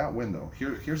 So that window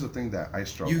here's the thing that I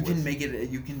struggle with. You can make it.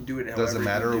 You can do it. However Does it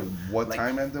matter you do. what like,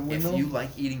 time at the window? If you like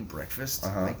eating breakfast,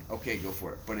 like okay, go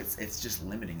for it. But it's just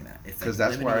limiting that. It's because like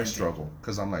that's where I struggle.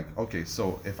 Because I'm like, okay,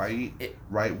 so if I eat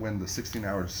right when the 16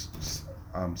 hours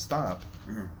stop,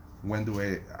 when do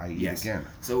I eat again?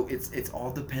 So it's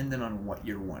all dependent on what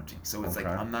you're wanting. So it's like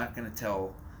I'm not gonna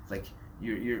tell like.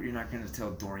 You're not going to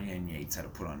tell Dorian Yates how to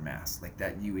put on mass like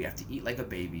that. You have to eat like a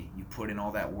baby. You put in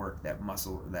all that work, that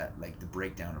muscle, that like the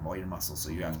breakdown of all your muscles. So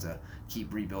you have to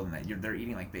keep rebuilding that. They're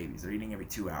eating like babies. They're eating every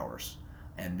 2 hours,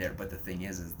 but the thing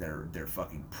is they're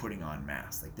fucking putting on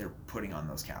mass. Like they're putting on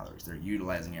those calories. They're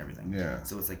utilizing everything. Yeah.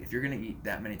 So it's like if you're going to eat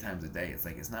that many times a day, it's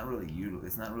like it's not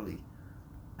really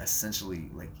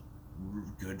essentially like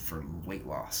good for weight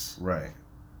loss. Right.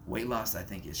 Weight loss, I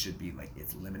think it should be like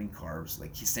it's limiting carbs.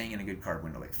 Like he's staying in a good carb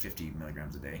window, like 50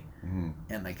 milligrams a day,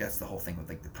 and like that's the whole thing with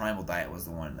like the Primal Diet was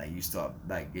the one that you still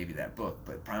like gave you that book,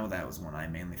 but Primal Diet was the one I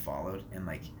mainly followed, and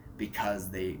like because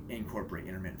they incorporate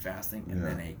intermittent fasting and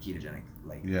then a ketogenic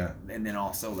and then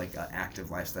also like an active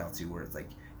lifestyle too, where it's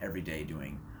like every day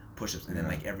push-ups, and then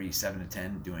like every 7 to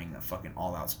 10 doing a fucking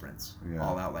all-out sprints,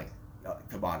 all-out like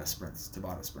Tabata sprints.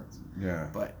 Yeah.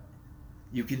 But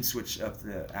you can switch up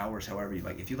the hours however you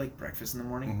like. If you like breakfast in the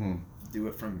morning, do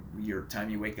it from your time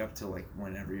you wake up till like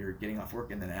whenever you're getting off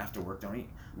work, and then after work don't eat.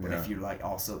 But if you like,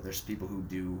 also there's people who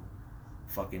do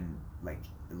fucking like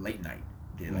late night.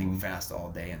 They like fast all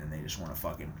day, and then they just want to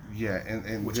fucking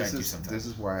and which I do sometimes. This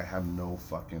is why I have no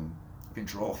fucking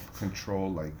control,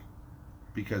 like,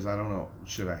 because I don't know,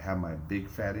 should I have my big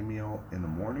fatty meal in the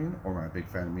morning or my big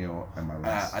fatty meal at my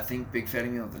last? I think big fatty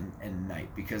meal at night,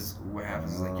 because what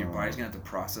happens is like your body's gonna have to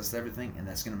process everything, and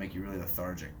that's gonna make you really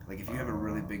lethargic. Like if you have a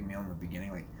really big meal in the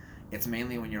beginning, like it's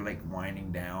mainly when you're like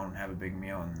winding down, have a big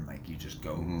meal, and like you just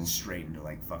go straight into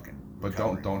like fucking. But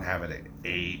don't have it at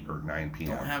 8 or 9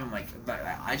 p.m. Don't have them like.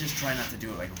 I just try not to do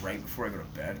it like right before I go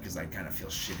to bed, because I kind of feel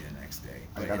shitty the next day.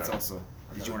 But it's also.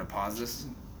 Did you want to pause this?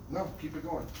 No, keep it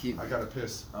going. I gotta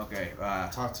piss. Okay.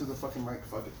 Talk to the fucking mic.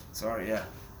 Fuck it. Sorry. Yeah.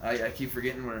 I keep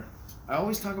forgetting where. I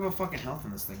always talk about fucking health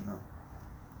in this thing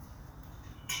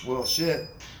though. Well, shit.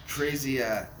 Crazy.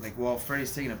 Like while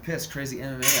Freddie's taking a piss, crazy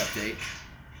MMA update.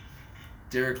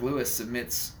 Derek Lewis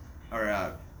submits,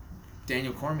 or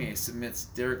Daniel Cormier submits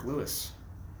Derek Lewis,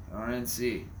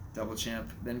 RNC, double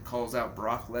champ, then calls out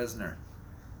Brock Lesnar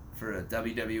for a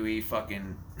WWE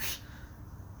fucking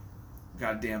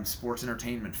goddamn sports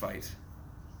entertainment fight,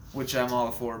 which I'm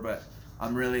all for, but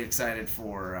I'm really excited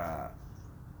for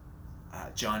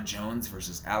John Jones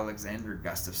versus Alexander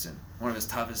Gustafsson, one of his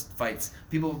toughest fights.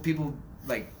 People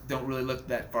like don't really look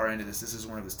that far into this. This is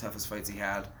one of his toughest fights he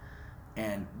had.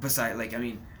 And besides, like, I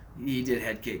mean, he did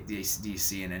head kick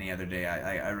DC, and any other day,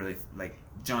 I really, like,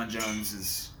 John Jones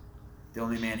is the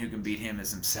only man who can beat him is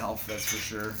himself, that's for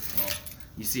sure. Well,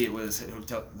 you see it with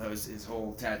his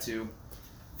whole tattoo,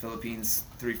 Philippines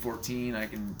 314, I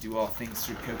can do all things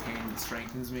through cocaine that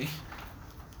strengthens me.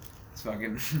 It's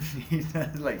fucking,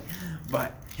 like,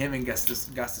 but him and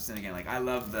Gustafsson again, like, I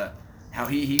love how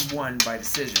he won by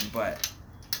decision, but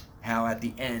how at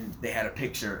the end they had a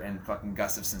picture and fucking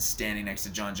Gustafsson standing next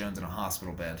to John Jones in a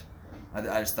hospital bed.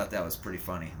 I just thought that was pretty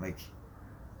funny. Like,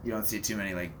 you don't see too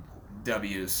many like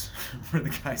W's where the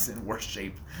guy's in worse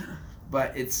shape,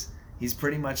 but he's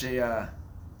pretty much another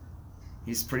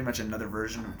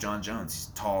version of John Jones. He's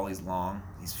tall, he's long,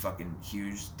 he's fucking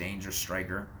huge, dangerous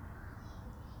striker,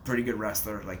 pretty good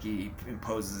wrestler. Like he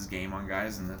imposes his game on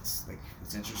guys, and that's like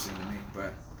it's interesting to me,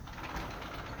 but.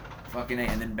 Fucking A.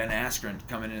 And then Ben Askren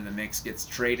coming into the mix gets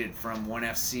traded from ONE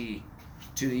FC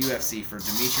to the UFC for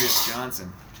Demetrius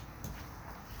Johnson,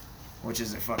 which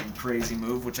is a fucking crazy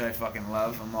move, which I fucking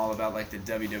love. I'm all about like the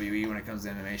WWE when it comes to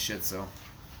MMA shit, so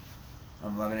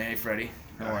I'm loving it. Hey, Freddie,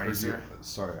 how are you, sir?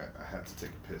 Sorry, I had to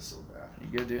take a piss so bad. You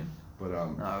good, dude? But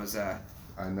no, I was I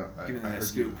know. giving I that heard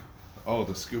scoop. You. Oh,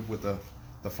 the scoop with the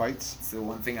fights? It's the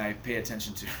one thing I pay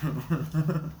attention to.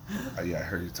 Yeah, I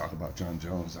heard you talk about John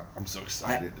Jones. I'm so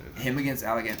excited, dude. Him against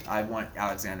I want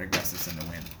Alexander Gustafsson to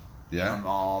win. Yeah? I'm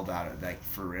all about it, like,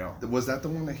 for real. Was that the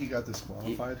one that he got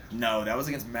disqualified? No, that was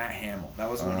against Matt Hamill. That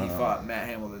was when he fought Matt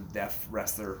Hamill, the deaf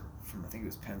wrestler from, I think it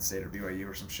was Penn State or BYU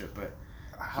or some shit, but...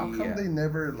 How come they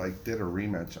never, like, did a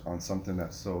rematch on something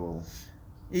that's so...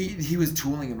 He was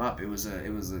tooling him up. It was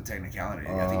a technicality.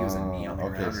 I think it was a knee on the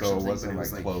ground or something. Okay, so it wasn't,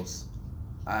 like, close.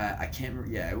 I can't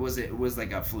remember. Yeah, it was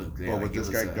like a fluke. Well, with this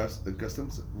guy,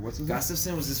 Gustafsson, what's his name?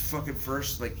 Gustafsson was his fucking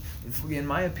first, like, in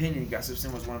my opinion,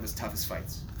 Gustafsson was one of his toughest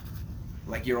fights.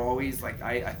 Like, you're always, like,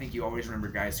 I think you always remember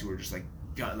guys who were just, like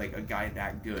a guy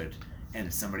that good,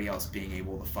 and somebody else being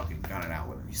able to fucking gun it out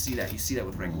with him. You see that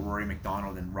with, like, Rory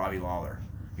McDonald and Robbie Lawler.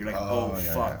 You're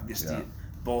like, dude,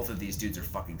 both of these dudes are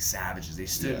fucking savages. They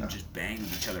stood and just banged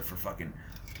with each other for fucking,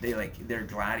 they're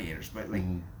gladiators, but, like,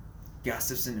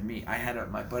 Gustafsson to me, I had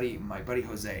my buddy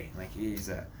Jose, like he's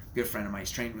a good friend of mine.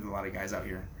 He's trained with a lot of guys out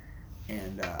here,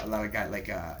 and a lot of guys like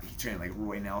he trained like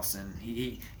Roy Nelson.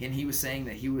 He was saying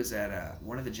that he was at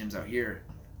one of the gyms out here,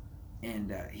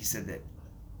 and he said that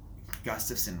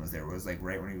Gustafsson was there. It was like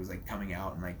right when he was like coming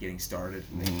out and like getting started,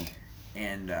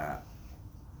 and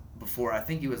before I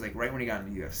think he was like right when he got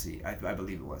into the UFC. I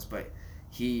believe it was, but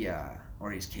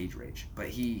or he's Cage Rage, but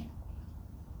he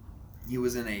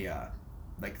was in a.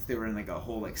 Like they were in like a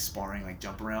whole like sparring like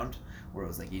jump around where it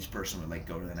was like each person would like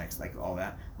go to the next like all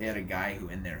that. They had a guy who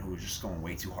was just going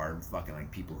way too hard with fucking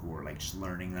like people who were like just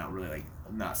learning, not really like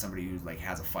not somebody who like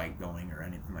has a fight going or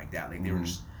anything like that. Like they were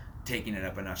just taking it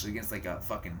up a notch against like a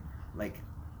fucking like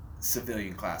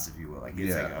civilian class, if you will. Like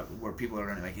it's like where people are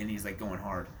learning like, and he's like going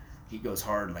hard. He goes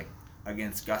hard like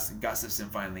against Gustafsson.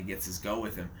 Finally gets his go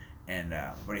with him, and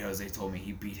buddy Jose told me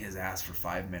he beat his ass for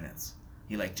 5 minutes.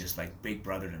 He like just like big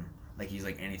brothered him. Like he's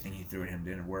like anything he threw at him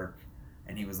didn't work,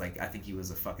 and he was like, I think he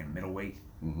was a fucking middleweight,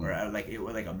 Mm-hmm. or like it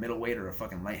was like a middleweight or a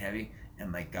fucking light heavy,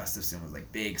 and like Gustafsson was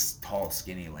like big, tall,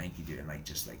 skinny, lanky dude, and like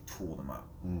just like tooled him up.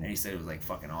 And he said it was like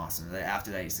fucking awesome. And after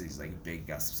that, he said he's like a big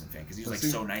Gustafsson fan because he was like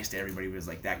so nice to everybody. He was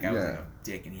like, that guy was like a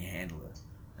dick, and he handled it.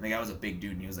 And the guy was a big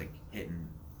dude, and he was like hitting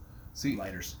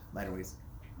lighter weights.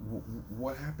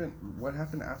 What happened? What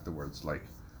happened afterwards? Like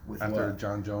With after what?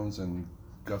 John Jones and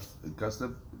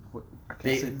Gustav. I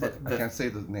can't say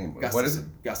the name. Gustafsson, what is it?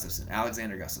 Gustafsson.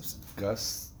 Alexander Gustafsson.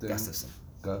 Gustafsson.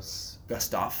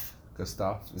 Gustafsson.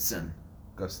 Gustafsson.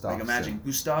 Like imagine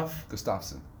Gustav.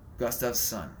 Gustafsson. Gustav's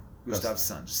son.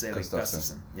 Just say it like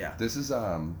Gustafsson. Yeah. This is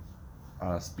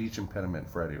speech impediment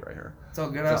Freddy right here. It's all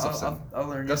good. I'll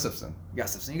learn. Gustafsson.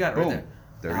 Gustafsson. You got it Boom. right there.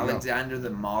 There Alexander the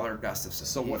Mauler Gustafsson.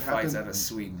 So he what fights happened? out of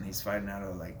Sweden. He's fighting out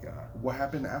of like. What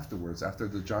happened afterwards? After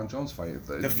the John Jones fight,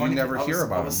 You never hear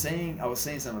about him. I was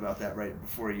saying something about that right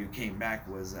before you came back.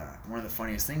 Was one of the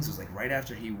funniest things was like right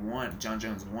after he won, John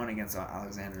Jones won against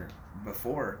Alexander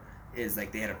before. Is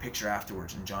like they had a picture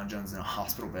afterwards and John Jones in a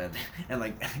hospital bed and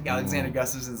like Alexander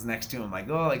Gustafsson's next to him like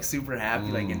like super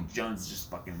happy like and Jones just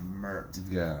fucking murked.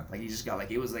 Yeah. Like he just got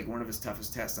like it was like one of his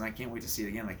toughest tests and I can't wait to see it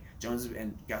again. Like Jones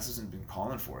and Gustafsson been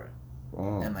calling for it.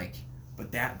 Oh. And like but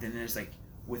then there's like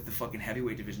with the fucking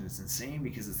heavyweight division it's insane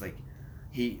because it's like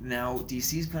he now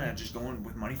DC's kind of just going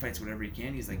with money fights whatever he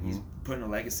can. He's like he's putting a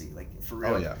legacy like for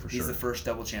real. Oh yeah, for he's sure. the first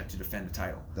double champ to defend a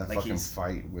title. That like fucking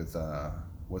fight with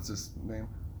what's his name?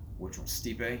 Which one?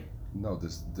 Stipe? No,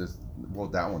 this well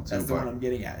that one too. That's the one I'm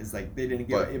getting at. Is like they didn't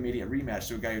give an immediate rematch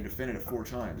to a guy who defended it 4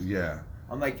 times. Yeah.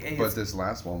 I'm like, hey, but this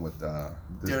last one with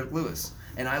Derek Lewis,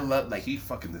 and I love like he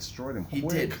fucking destroyed him. He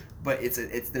quick. did, but it's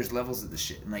there's levels of the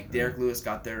shit, and like Derek Lewis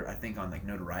got there, I think on like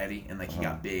notoriety, and like he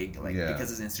got big, like because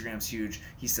his Instagram's huge.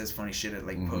 He says funny shit at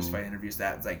like post fight interviews.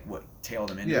 That's like what tailed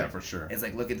him into. Yeah, for sure. It's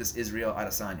like look at this Israel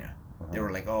Adesanya. They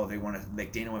were like, oh, they want to,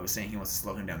 like Dana White was saying he wants to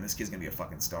slow him down. This kid's going to be a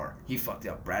fucking star. He fucked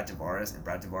up Brad Tavares, and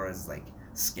Brad Tavares is like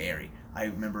scary. I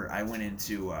remember I went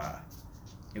into,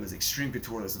 it was Extreme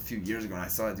Couture, this was a few years ago, and I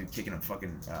saw that dude kicking a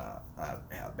fucking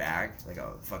a bag, like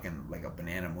a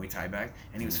banana Muay Thai bag,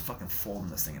 and he was fucking folding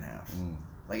this thing in half.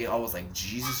 Like, I was like,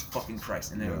 Jesus fucking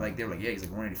Christ. And they were like, yeah, he's like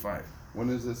 185. When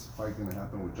is this fight going to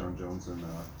happen with John Jones and...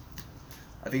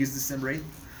 I think it's December 8th.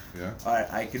 Yeah.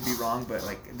 I could be wrong, but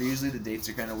like usually the dates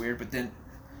are kind of weird. But then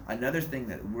another thing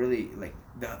that really like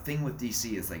the thing with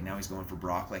DC is like now he's going for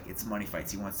Brock. Like it's money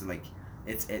fights. He wants to like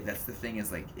that's the thing is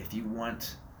like if you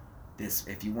want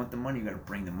the money, you got to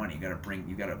bring the money. You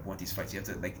got to want these fights. You have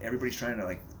to like everybody's trying to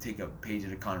like take a page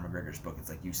out of Conor McGregor's book. It's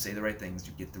like you say the right things,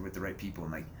 you get with the right people,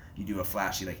 and like you do a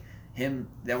flashy like him.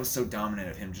 That was so dominant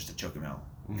of him just to choke him out.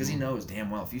 Because he knows damn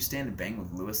well if you stand and bang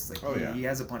with Lewis, it's like he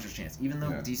has a puncher's chance. Even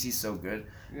though DC's so good,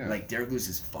 like Derek Lewis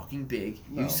is fucking big.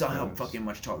 You saw how fucking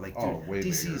much tall. Like dude,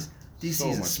 DC's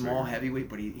a small heavyweight,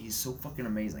 but he's so fucking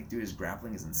amazing. Like dude, his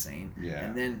grappling is insane. Yeah.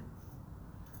 And then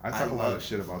I talk a lot of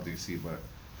shit about DC, but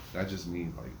that's just me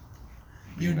like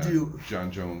you do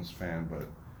John Jones fan, but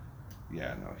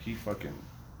yeah, no, he fucking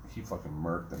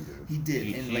murked him, dude. He did.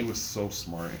 He was so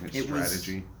smart in his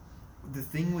strategy. The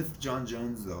thing with John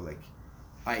Jones though, like.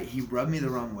 He rubbed me the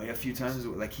wrong way a few times.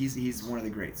 Like he's one of the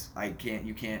greats.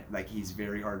 You can't like he's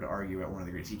very hard to argue at one of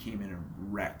the greats. He came in and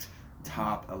wrecked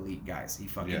top elite guys. He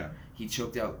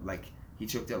choked out Lyoto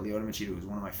Machida, who was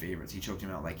one of my favorites. He choked him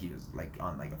out like he was like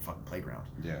on like a fucking playground.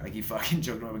 Yeah. Like he fucking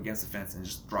choked him up against the fence and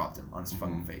just dropped him on his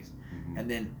fucking face. And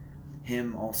then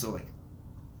him also like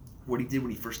what he did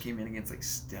when he first came in against like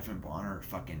Stephan Bonner,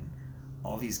 fucking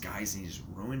all these guys, and he just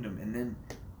ruined them. And then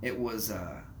it was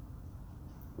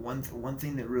one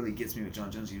thing that really gets me with John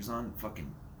Jones, he was on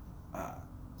fucking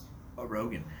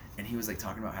Rogan, and he was like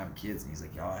talking about having kids, and he's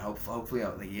like, hopefully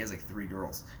like he has like 3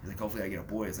 girls. He's like, hopefully I get a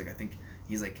boy. It's like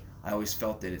he's like, I always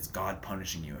felt that it's God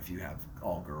punishing you if you have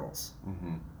all girls.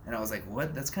 And I was like,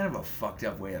 what? That's kind of a fucked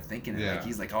up way of thinking. Yeah. Like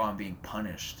he's like, oh, I'm being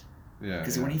punished. Yeah.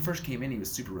 Because when he first came in, he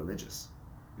was super religious.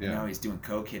 Yeah. And now he's doing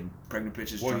coke, hitting pregnant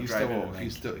bitches, drunk driving.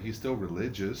 He's still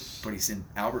religious. But he's in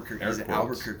Albuquerque. He's in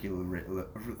Albuquerque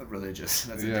religious.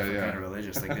 That's a different kind of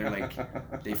religious. Like they're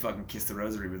like they fucking kiss the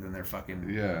rosary, but then they're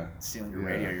fucking stealing your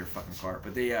radio, your fucking car.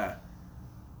 But they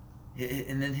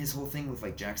and then his whole thing with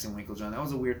like Jackson Winklejohn, that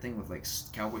was a weird thing with like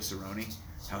Cowboy Cerrone,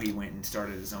 how he went and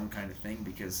started his own kind of thing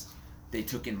because they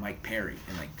took in Mike Perry,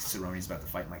 and like Cerrone's about to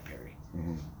fight Mike Perry,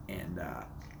 and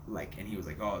and he was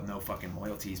like, oh, no fucking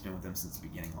loyalty. He's been with them since the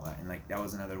beginning, all that. And like that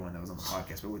was another one that was on the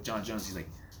podcast. But with John Jones, he's like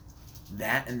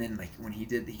that, and then like when he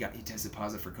tested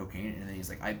positive for cocaine, and then he's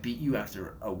like, I beat you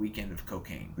after a weekend of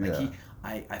cocaine. Like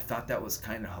I thought that was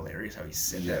kind of hilarious how he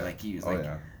said that. Like he was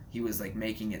he was like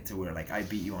making it to where like I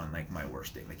beat you on like my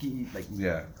worst day. Like he like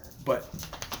but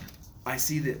I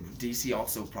see that DC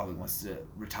also probably wants to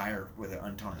retire with an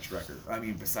untarnished record. I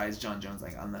mean, besides John Jones,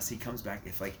 like unless he comes back,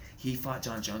 if like he fought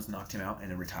John Jones, knocked him out,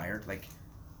 and then retired, like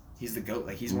he's the GOAT.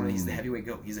 Like he's he's the heavyweight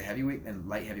GOAT. He's a heavyweight and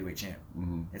light heavyweight champ.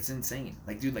 It's insane.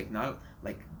 Like dude, like not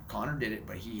like Conor did it,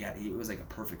 but it was like a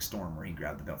perfect storm where he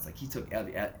grabbed the belts. Like he took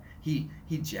he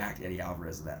jacked Eddie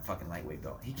Alvarez of that fucking lightweight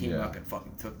belt. He came up and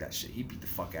fucking took that shit. He beat the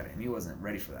fuck out of him. He wasn't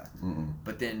ready for that.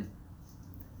 But then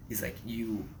he's like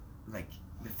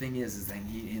the thing is then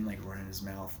him like running his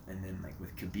mouth, and then like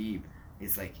with Khabib,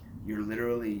 it's like you're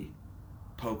literally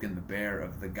poking the bear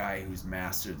of the guy who's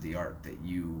mastered the art that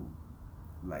you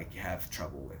like have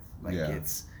trouble with. Like he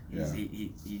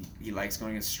likes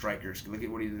going against strikers. Look at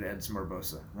what he did to Edson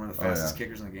Barbosa, one of the fastest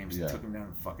kickers in the game. Just took him down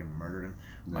and fucking murdered him.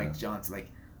 Mike Johnson,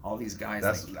 like all these guys.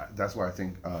 That's why I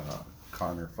think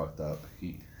Conor fucked up.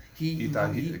 He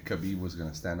thought Khabib was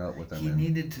gonna stand up with him. He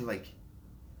needed to like.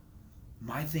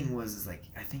 My thing was like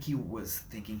I think he was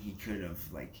thinking he could have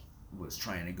like was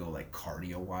trying to go like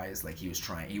cardio wise, like he was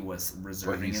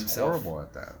reserving himself. He's horrible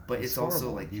at that. But it's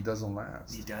also like he doesn't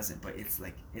last. He doesn't, but it's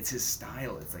like it's his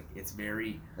style. It's like it's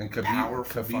very Khabib,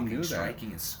 powerful. Khabib knew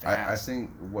striking is fast. I think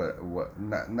what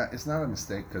not it's not a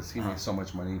mistake because he makes so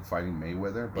much money fighting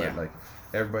Mayweather, but like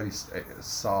everybody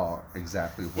saw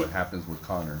exactly what happens with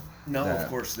Conor. No, of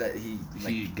course that he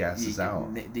gasses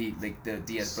out. The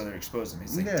Diaz brother exposed him.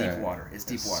 It's like deep water. It's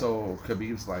deep water. So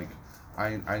Khabib's like,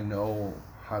 I know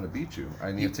how to beat you.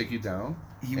 I need to take you down.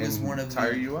 He was one of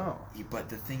tire you out. But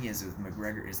the thing is with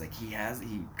McGregor is like he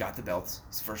got the belts.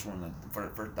 His first one,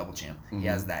 first double champ. He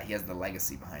has that. He has the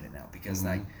legacy behind it now because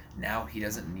like now he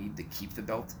doesn't need to keep the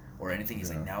belt or anything. He's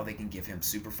like now they can give him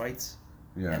super fights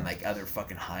and like other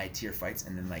fucking high tier fights,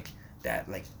 and then like that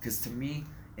like because to me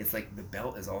it's like the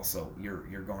belt is also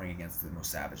you're going against the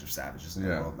most savage of savages in the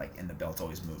world, like, and the belt's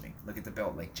always moving. Look at the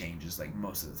belt, like changes like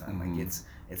most of the time, like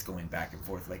it's going back and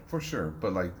forth, like for sure.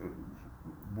 But like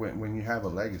when you have a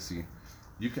legacy,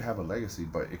 you could have a legacy,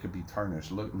 but it could be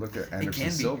tarnished. Look at Anderson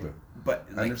Silva. But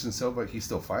like, Anderson Silva, he's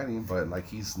still fighting, but like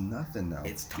he's nothing now.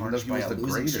 It's tarnished by a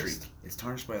losing streak. It's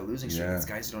tarnished by a losing streak. It's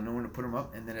guys who don't know when to put him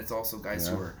up, and then it's also guys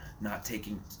who are not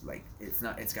taking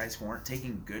it's guys who aren't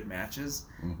taking good matches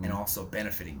and also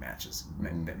benefiting matches.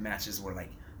 Matches where like,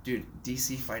 dude,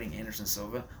 DC fighting Anderson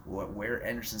Silva, where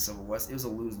Anderson Silva was, it was a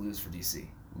lose-lose for DC.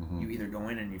 You either go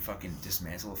in and you fucking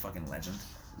dismantle a fucking legend.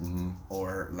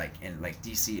 Or like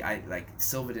DC,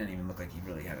 Silva didn't even look like he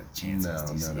really had a chance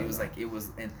against DC. It was like it was,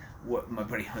 and what my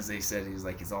buddy Jose said, he was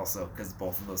like, it's also because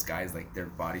both of those guys, like their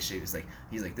body shape is like,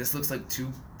 he's like, this looks like two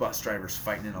bus drivers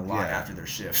fighting in a lot after their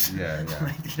shift.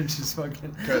 Like they're just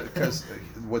fucking. Because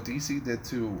what DC did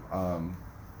to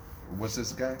what's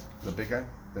this guy, the big guy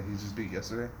that he just beat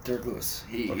yesterday? Derek Lewis.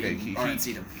 He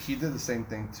did the same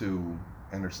thing to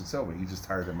Anderson Silva. He just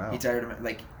tired him out. He tired him out,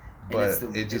 like. But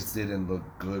it just didn't look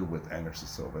good with Anderson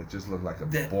Silva. It just looked like a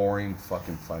boring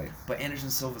fucking fight. But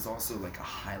Anderson Silva's also like a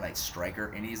highlight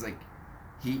striker, and he's like,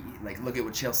 look at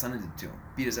what Chael Sonnen did to him.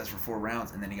 Beat his ass for 4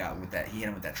 rounds, and then he hit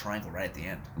him with that triangle right at the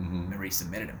end. Remember, he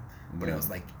submitted him. But it was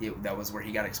like that was where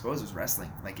he got exposed. It was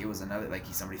wrestling. Like it was another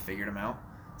somebody figured him out.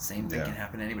 Same thing can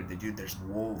happen to anybody. Dude, there's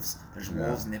wolves. There's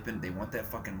wolves nipping. They want that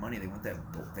fucking money. They want the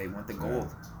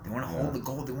gold. They want to hold the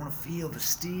gold. They want to feel the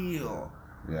steel.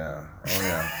 Yeah. Oh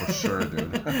yeah, for sure,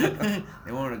 dude.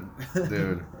 They want to.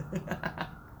 Dude.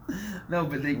 No,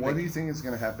 but they. What do you think is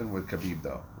gonna happen with Khabib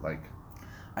though? Like,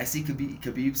 I see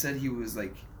Khabib said he was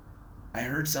like, I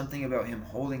heard something about him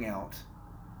holding out.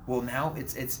 Well, now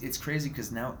it's crazy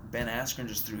because now Ben Askren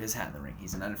just threw his hat in the ring.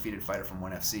 He's an undefeated fighter from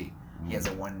ONE FC. He has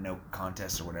a 1-0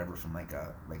 contest or whatever from like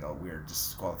a weird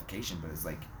disqualification, but it's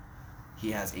like he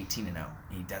has 18-0.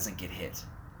 He doesn't get hit.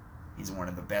 He's one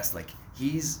of the best. Like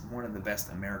he's one of the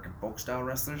best American folk style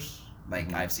wrestlers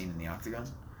like I've seen in the octagon.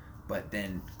 But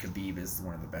then Khabib is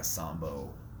one of the best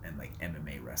sambo and like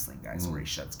MMA wrestling guys where he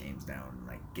shuts games down and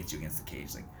like gets you against the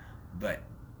cage. Like, but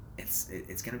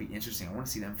it's gonna be interesting. I want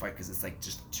to see them fight because it's like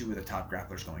just two of the top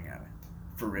grapplers going at it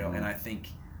for real. And I think,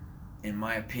 in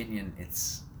my opinion,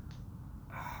 it's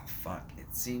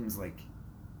it seems like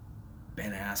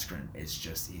Ben Askren is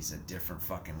he's a different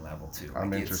fucking level too.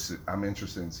 I'm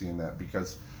interested in seeing that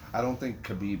because I don't think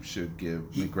Khabib should give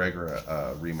McGregor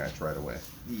a rematch right away.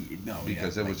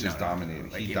 Because it was just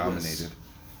dominated. He dominated.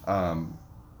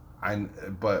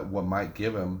 But what might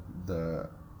give him the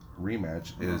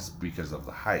rematch is because of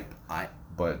the hype.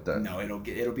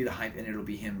 It'll be the hype and it'll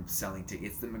be him selling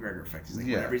tickets. It's the McGregor effect. He's like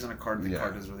whenever he's on a card, the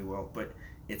card does really well. But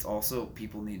it's also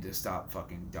people need to stop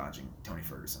fucking dodging Tony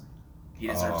Ferguson. He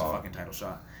deserves a fucking title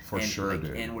shot. For sure,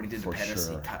 dude. And what he did to Pettis,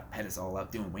 he cut Pettis all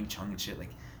up doing Wing Chun and shit. Like,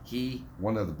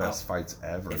 one of the best fights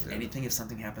ever. If anything, if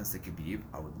something happens to Khabib,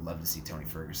 I would love to see Tony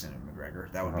Ferguson and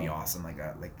McGregor. That would be awesome. Like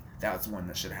that's one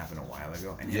that should have happened a while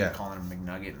ago. And him calling him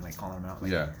McNugget and like calling him out.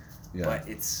 Like, yeah. But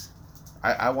it's.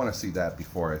 I want to see that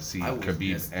before I see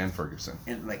Khabib and Ferguson.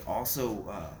 And like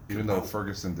also. Even though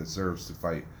Ferguson deserves to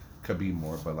fight Khabib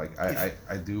more, but like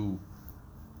I do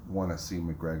want to see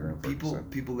McGregor and Ferguson.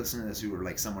 People listening to this who are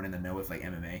like someone in the know with like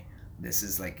MMA. This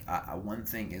is like one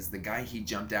thing is the guy he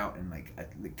jumped out and like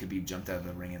Khabib jumped out of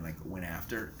the ring and like went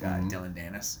after Dylan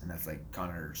Dennis, and that's like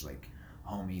Connor's like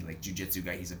homie, like jiu-jitsu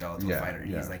guy. He's a Bellator fighter.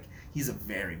 And he's a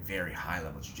very, very high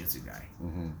level jiu-jitsu guy.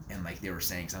 And like they were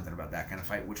saying something about that kind of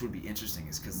fight, which would be interesting,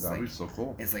 is because that'd be so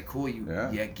cool. It's like cool.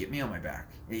 Get me on my back.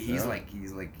 He's like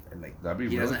that'd be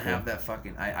he really doesn't cool. have that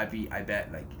fucking. I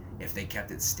bet like if they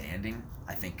kept it standing,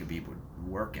 I think Khabib would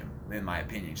work him, in my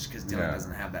opinion, just because Dylan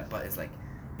doesn't have that. But it's like.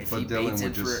 If he baits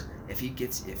him if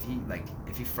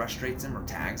he frustrates him or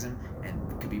tags him and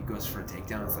Khabib goes for a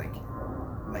takedown, it's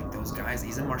like those guys.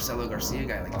 He's a Marcelo Garcia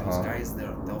guy. Like those guys,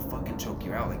 they'll fucking choke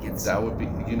you out. Like it's. That would be.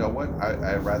 You know what?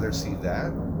 I'd rather see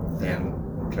that than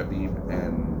Khabib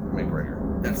and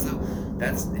McGregor.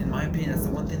 That's in my opinion. That's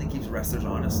the one thing that keeps wrestlers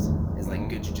honest. Is like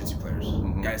good jiu-jitsu players,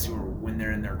 guys who are when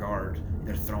they're in their guard,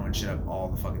 they're throwing shit up all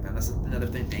the fucking time. That's another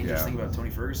thing. Dangerous thing about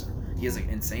Tony Ferguson. He has like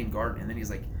insane guard, and then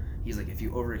he's like, if you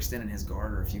overextend in his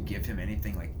guard, or if you give him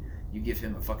anything, like you give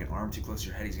him a fucking arm too close to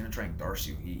your head, he's gonna try and darce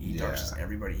you. He darces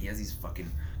everybody. He has these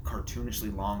fucking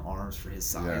cartoonishly long arms for his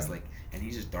size, like, and he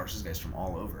just darces guys from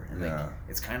all over. And like,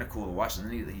 it's kind of cool to watch. And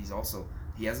then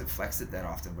he hasn't flexed it that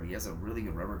often, but he has a really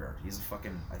good rubber guard. He's I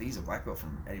think he's a black belt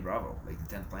from Eddie Bravo, like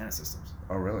the 10th Planet Systems.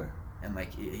 Oh really? And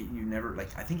like you never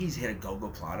like, I think he's hit a Gogo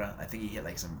Plata. I think he hit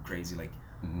like some crazy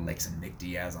like some Nick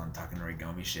Diaz on Takanori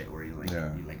Gomi shit where he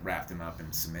wrapped him up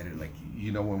and submitted like.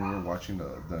 You know, when we were watching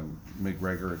the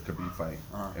McGregor Khabib fight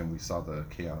and we saw the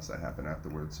chaos that happened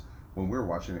afterwards, when we were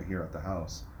watching it here at the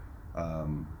house,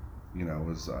 you know, it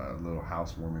was a little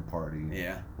housewarming party.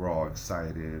 Yeah. We're all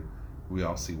excited. We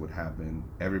all see what happened.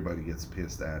 Everybody gets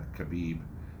pissed at Khabib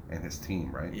and his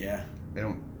team, right? Yeah.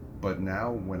 But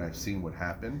now when I've seen what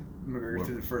happened, McGregor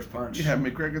threw the first punch. Yeah,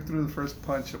 McGregor threw the first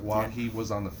punch while he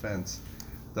was on the fence.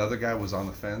 The other guy was on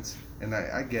the fence, and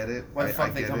I get it. Why the fuck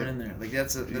are they coming in there? Like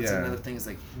that's another thing. It's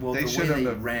like, well, the way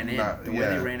they ran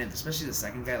in, especially the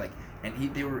second guy, like, and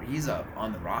he's up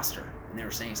on the roster, and they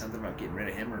were saying something about getting rid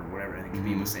of him or whatever, and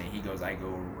Khabib was saying he goes, I go,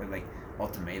 or like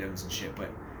ultimatums and shit, but.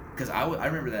 Because I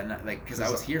remember that, like, because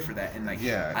I was here for that, and like,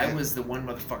 I was the one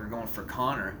motherfucker going for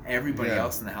Connor. Everybody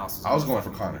else in the house was. I was going for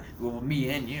Connor. Well, me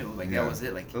and you, like that was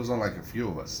it. Like it was on like a few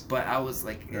of us. But I was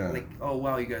like, oh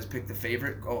wow, you guys picked the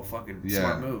favorite. Oh fucking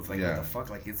smart move. Like what the fuck?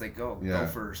 Like it's like go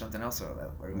for something else out of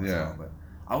that. But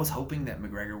I was hoping that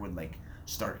McGregor would like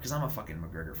start, because I'm a fucking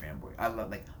McGregor fanboy. I love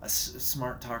like a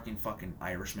smart talking fucking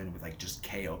Irishman with like just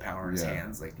KO power in his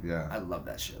hands. Like I love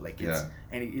that shit. Like it's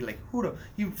and he like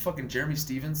he fucking Jeremy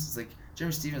Stevens. It's like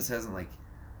Jeremy Stevens hasn't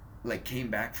like came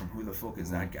back from who the fuck is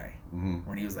that guy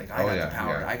when he was like I got the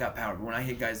power. I got power. But when I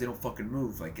hit guys, they don't fucking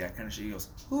move, like that kind of shit. He goes,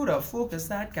 who the fuck is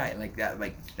that guy? Like that,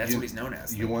 like that's what he's known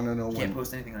as. You want to know? Can't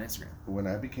post anything on Instagram. When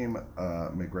I became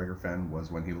a McGregor fan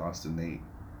was when he lost to Nate.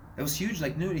 It was huge.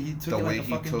 Like, dude, he took it like a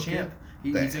fucking champ.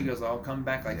 He took it, goes, I'll come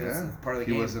back like this. Part of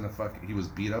the game. He was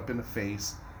beat up in the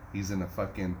face. He's in a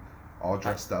fucking all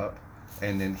dressed up,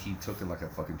 and then he took it like a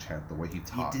fucking champ. The way he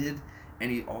talked. He did, and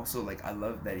he also like, I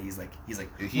love that he's like he when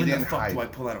didn't the fuck hide. do I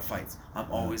pull out of fights? I'm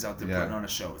always out there putting on a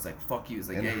show. It's like fuck you. It's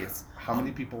like it's. How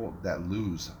many people that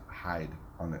lose hide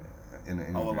on it?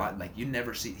 A lot. Like you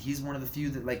never see. He's one of the few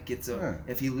that like gets a.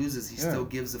 If he loses, he still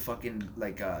gives a fucking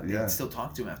like. They still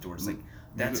talk to him afterwards. Like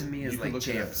that to me is like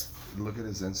champs. Look at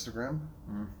his Instagram.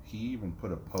 He even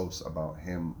put a post about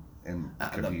him and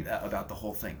Khabib. About the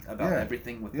whole thing, about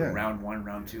everything with the round 1,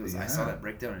 round 2. I saw that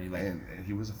breakdown, and he like. And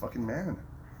he was a fucking man.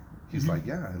 He's like,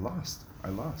 I lost.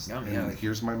 And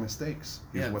here's my mistakes.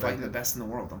 I'm fighting the best in the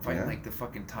world. I'm fighting like the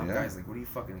fucking top guys. Like, what do you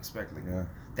fucking expect? Like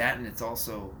that, and it's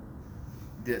also.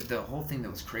 The whole thing that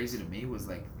was crazy to me was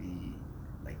like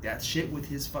that shit with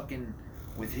his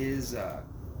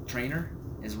trainer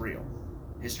is real.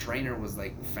 His trainer was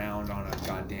like found on a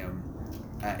goddamn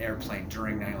airplane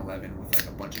during 9/11 with like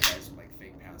a bunch of guys with like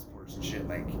fake passports and shit.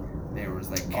 Like there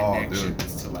was like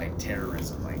connections to like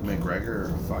terrorism. Like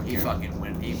McGregor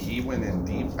went. He went in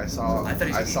deep. I saw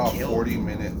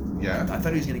 40-minute. Yeah. I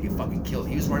thought he was gonna get fucking killed.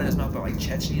 He was running his mouth about like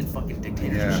Chechnyan fucking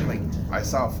dictators and shit. Like I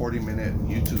saw a 40-minute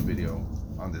YouTube video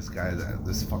on this guy,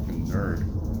 this fucking nerd,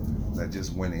 that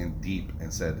just went in deep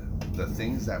and said the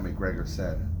things that McGregor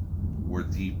said were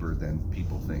deeper than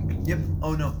people think. Yep.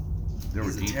 Oh no.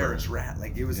 he's a terrorist rat.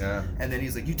 Like it was, and then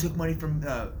he's like, you took money from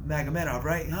Magomedov,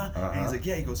 right? Huh? And he's like,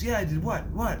 yeah. He goes, yeah, I did. What?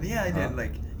 Yeah, I did.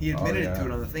 Like he admitted to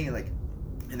it on the thing, and like,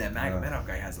 and that Magomedov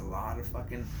guy has a lot of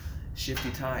fucking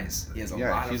shifty ties. He has a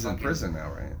lot of. He's in prison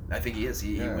now, right? I think he is.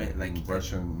 He went like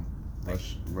Russian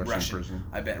prison.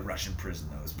 I bet Russian prison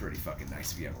though is pretty fucking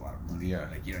nice if you have a lot of money. Yeah.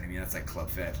 Like you know what I mean? That's like Club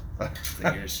Fed. It's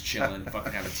like you're just chilling,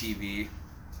 fucking have a TV.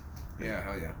 Yeah,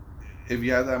 hell yeah. If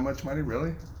you have that much money,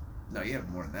 really? No, you have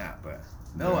more than that, but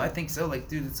no, I think so. Like,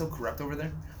 dude, it's so corrupt over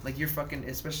there. Like, you're fucking,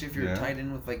 especially if you're tied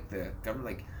in with like the government.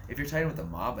 Like, if you're tied in with the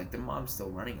mob, like the mob's still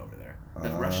running over there. The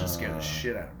Russians scare the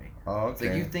shit out of me. Oh, okay. It's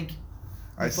like you think.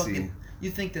 See. You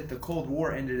think that the Cold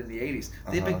War ended in the 80s.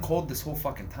 They've been cold this whole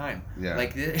fucking time. Yeah.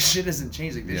 Like, this shit hasn't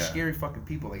changed. Like, they're scary fucking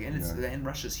people. Like, and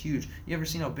Russia's huge. You ever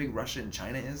seen how big Russia and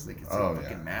China is? Like, it's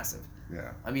fucking massive.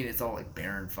 Yeah. I mean, it's all like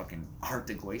barren fucking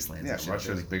Arctic wastelands. Yeah, and shit.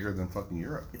 Russia's bigger than fucking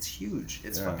Europe. It's huge.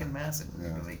 It's fucking massive.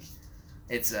 Yeah. Like,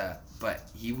 it's but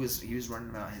he was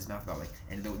running his mouth about like,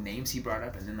 and the names he brought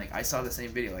up, and then like I saw the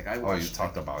same video. Like I watched. He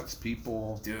talked about his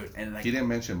people, dude, and like he didn't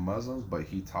mention Muslims, but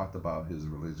he talked about his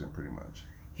religion pretty much.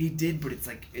 He did, but it's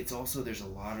like it's also there's a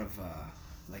lot of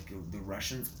like the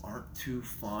Russians aren't too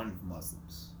fond of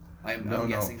Muslims. I'm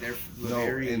guessing they're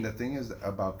very. And the thing is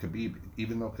about Khabib,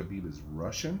 even though Khabib is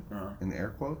Russian in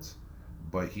air quotes,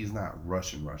 but he's not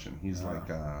Russian. He's like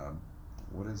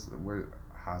where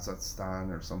Kazakhstan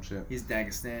or some shit. He's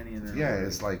Dagestani.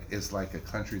 It's like a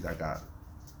country that got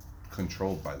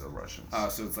controlled by the Russians. Oh,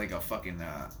 so it's like a fucking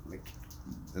like.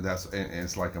 And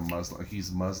it's like a Muslim.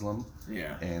 He's Muslim.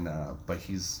 Yeah. And but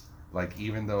he's like,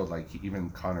 even though like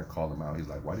even Conor called him out. He's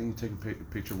like, why didn't you take a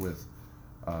picture with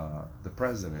the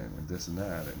president and this and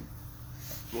that? And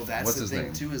well, that's the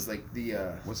thing too. Is like the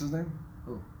what's his name?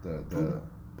 Who? The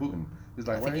Putin. He's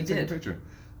like, why didn't you take a picture?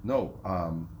 No,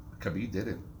 Khabib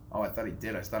didn't. Oh, I thought he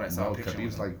did. I thought I saw a picture.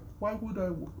 Khabib's like, why would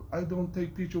I don't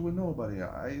take picture with nobody.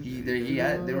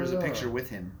 There was a picture with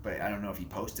him, but I don't know if he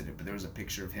posted it. But there was a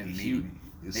picture of him meeting.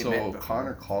 So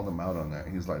Conor called him out on that.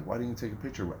 He's like, why didn't you take a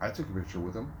picture? I took a picture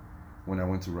with him when I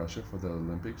went to Russia for the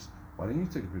Olympics. Why didn't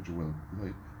you take a picture with him? He's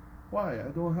like, why? I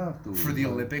don't have to. For the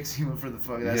Olympics, he went for the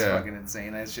fuck. That's fucking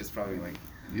insane. That's just probably like.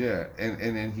 Yeah, and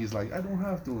then he's like, I don't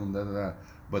have to, and da da da.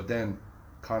 But then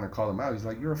Conor called him out. He's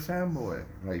like, you're a fanboy,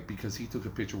 like, because he took a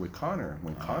picture with Conor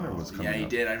when Conor was coming. Yeah, he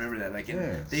did. I remember that. Like,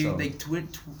 they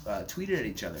tweeted at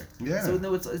each other. Yeah. So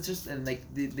no, it's just, and like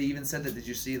they even said that. Did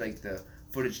you see like the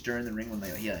footage during the ring when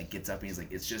like he like gets up and he's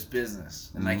like, it's just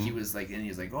business, and like he was like, and he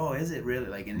was like, oh, is it really?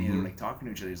 Like, and they were like talking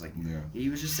to each other. He's like, he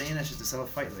was just saying that shit to sell a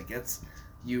fight. Like, that's.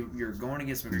 You're going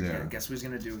against McGregor. Guess what he's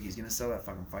gonna do? He's gonna sell that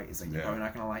fucking fight. He's like, you're probably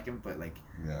not gonna like him, but like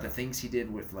the things he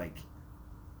did with like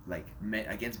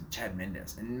against Chad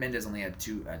Mendes, and Mendes only had a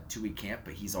 2-week camp,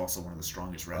 but he's also one of the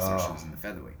strongest wrestlers who was in the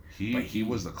featherweight. He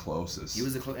was the closest. He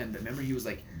was the and remember he was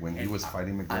like when he was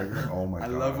fighting McGregor. Oh my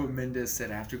god! I love what Mendes said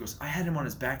after. He goes, I had him on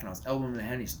his back and I was elbowing him in the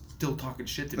head. And he's still talking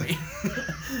shit to me.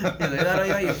 He's like,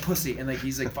 oh, you pussy, and like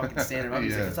he's like fucking standing up.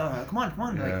 He's like, come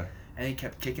on, like. And he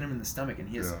kept kicking him in the stomach, and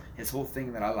his whole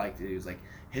thing that I liked, he was like,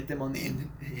 hit them on the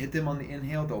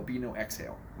inhale, there'll be no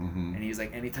exhale. And he's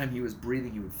like, anytime he was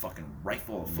breathing, he would fucking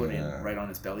rifle a foot in right on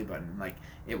his belly button, and like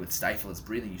it would stifle his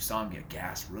breathing. You saw him get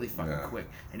gassed really fucking quick,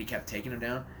 and he kept taking him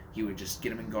down. He would just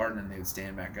get him in guard, and then they would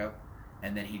stand back up,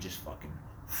 and then he just fucking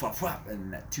flop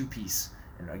and that 2-piece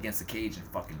and against the cage and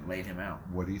fucking laid him out.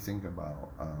 What do you think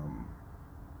about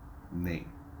Nate?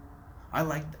 I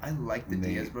like the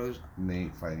Diaz brothers.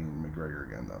 Nate fighting McGregor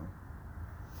again, though.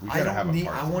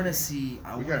 I want to see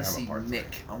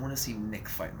Nick. I want to see Nick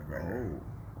fight McGregor.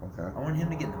 Oh, okay. I want him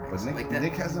to get in the mix. But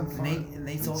Nick hasn't fought.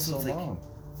 Nate's also so like long.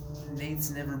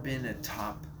 Nate's never been a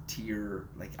top tier.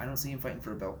 Like, I don't see him fighting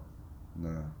for a belt.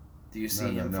 No. Do you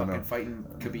see him fighting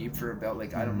Khabib for a belt?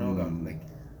 Like, I don't know about like.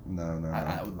 No.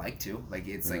 I would like to. Like,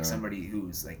 it's like somebody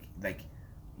who's like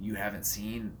you haven't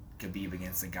seen Khabib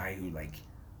against a guy who like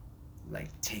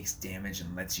takes damage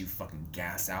and lets you fucking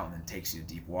gas out and then takes you to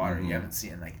deep water. You haven't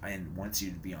seen and wants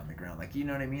you to be on the ground. Like, you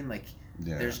know what I mean? Like,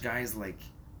 there's guys like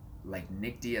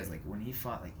Nick Diaz. Like, when he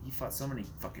fought so many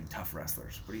fucking tough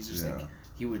wrestlers, but he's just like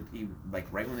he like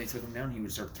right when they took him down, he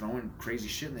would start throwing crazy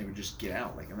shit and they would just get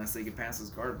out, like, unless they could pass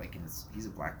his guard. Like, and he's a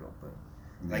black belt, but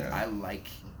like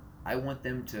I want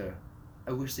them to.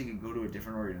 I wish they could go to a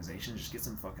different organization, just get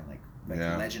some fucking like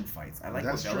legend fights. I like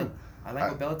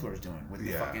what Bellator's doing with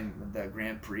the fucking the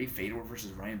Grand Prix, Fedor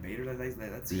versus Ryan Bader.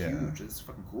 That's huge. That's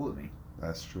fucking cool to me.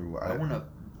 That's true. I want a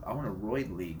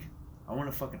roid league. I want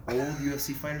a fucking old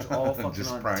UFC fighters all fucking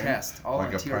on prime, test, all like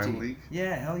on TRT. Prime league?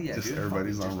 Yeah, hell yeah, just dude.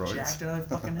 Everybody's on roids. Jacked out of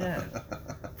their fucking head,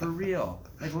 for real.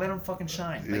 Like, let them fucking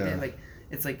shine. Like,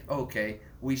 it's like, okay,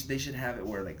 they should have it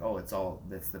where like, oh,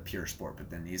 that's the pure sport, but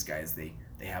then these guys they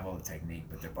have all the technique,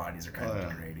 but their bodies are kind of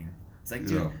degrading. It's like,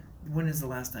 dude, when is the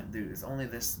last time, dude? It's only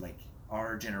this like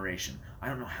our generation. I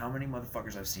don't know how many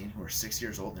motherfuckers I've seen who are 6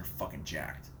 years old and they're fucking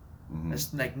jacked.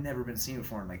 That's like never been seen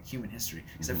before in like human history,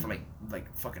 except for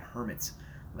like fucking hermits,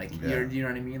 like you know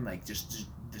what I mean, like just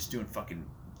doing fucking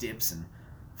dips and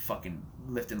fucking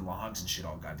lifting logs and shit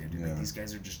all goddamn dude. Like these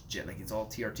guys are just like it's all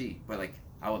TRT. But like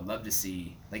I would love to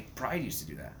see, like Pride used to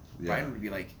do that. Pride would be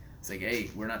like, it's like, hey,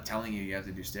 we're not telling you have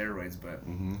to do steroids, but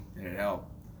it'd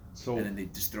help. So and then they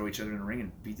just throw each other in the ring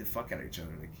and beat the fuck out of each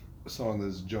other. Like so on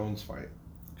this Jones fight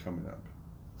coming up,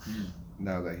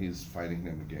 now that he's fighting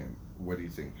him again, what do you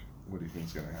think? What do you think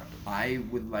is gonna happen? I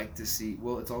would like to see.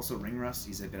 Well, it's also ring rust.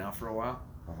 He's been out for a while,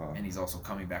 and he's also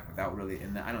coming back without really.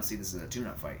 And I don't see this as a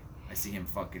tune-up fight. I see him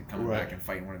fucking coming back and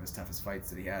fighting one of his toughest fights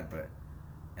that he had. But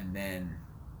and then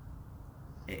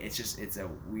it's a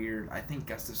weird. I think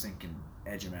Gustafsson can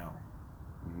edge him out.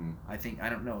 I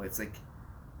don't know. It's like,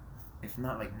 if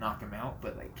not like knock him out,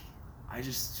 but like I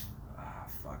just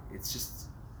fuck. It's just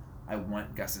I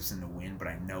want Gustafsson to win, but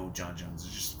I know John Jones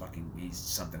is just fucking. He's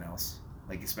something else.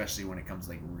 Like, especially when it comes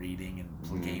to, like, reading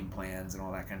and game plans and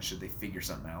all that kind of shit. They figure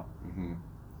something out.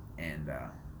 And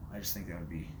I just think that would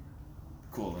be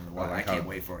cool. And I can't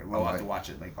wait for it. We'll have to watch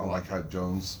it. Like, I like how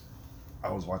Jones...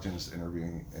 I was watching this interview,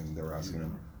 and they were asking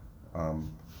him...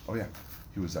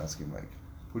 he was asking, like,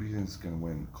 who do you think is going to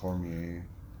win? Cormier?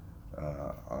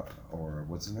 Or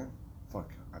what's his name?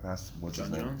 Fuck. I've asked... What's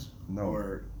John his name? Jones? No.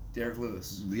 Or Derek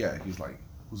Lewis? Yeah, he's like,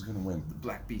 who's going to win? The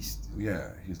Black Beast. Yeah,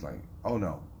 he's like, oh,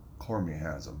 no. Cormier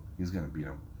has him. He's gonna beat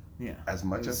him. Yeah. As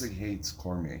much as he hates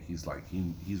Cormier, he's like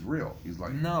he's real. He's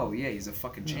like he's a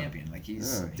fucking champion. Like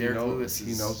he's Derek Lewis.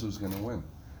 He knows who's gonna win,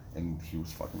 and he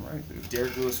was fucking right, dude.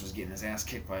 Derek Lewis was getting his ass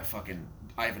kicked by a fucking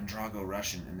Ivan Drago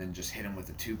Russian, and then just hit him with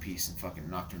a 2-piece and fucking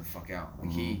knocked him the fuck out.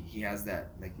 Like he has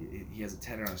that, like he has a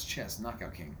tattoo on his chest,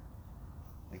 Knockout King.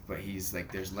 Like, but he's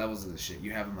like, there's levels of this shit.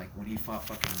 You have him like when he fought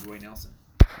fucking Roy Nelson.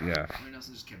 Yeah. Roy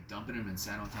Nelson just kept dumping him and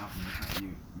sat on top of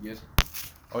him. You good?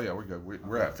 Oh yeah, we're good.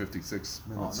 We're at 56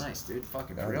 minutes. Oh, nice, dude.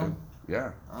 Fucking for real?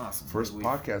 Yeah. Awesome. First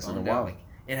podcast in a while. Like,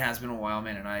 it has been a while,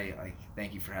 man, and I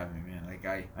thank you for having me, man. Like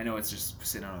I know it's just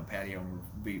sitting on a patio, and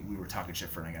we were talking shit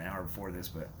for like an hour before this,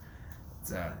 but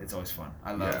it's always fun.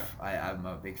 I'm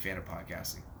a big fan of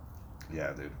podcasting.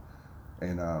 Yeah, dude.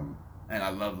 And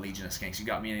I love Legion of Skanks. You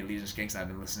got me into Legion of Skanks, and I've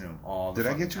been listening to them all the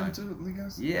time. Did I get you into Legion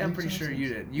of Skanks? Yeah, I'm pretty sure you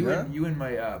did. You and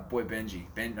my boy Benji.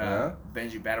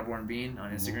 Benji Battleborn Bean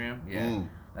on Instagram. Yeah.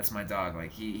 That's my dog.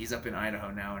 Like he's up in Idaho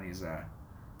now, and he's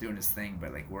doing his thing.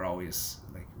 But like we always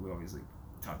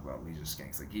talk about Legion of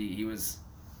Skanks. Like he was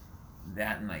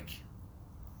that, and like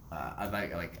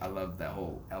I love that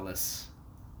whole Ellis.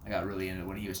 I got really into it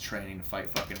when he was training to fight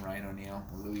fucking Ryan O'Neal,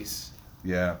 Luis.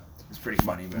 Yeah. It's pretty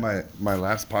funny. But my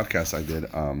last podcast I did,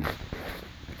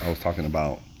 I was talking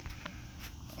about.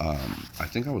 I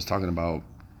think I was talking about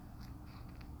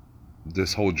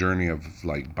this whole journey of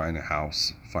like buying a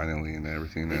house finally and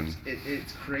everything, and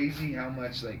it's crazy how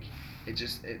much like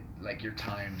like your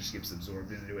time just gets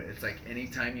absorbed into it. It's like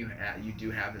anytime you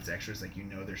do have this extras, like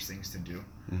there's things to do,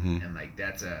 and like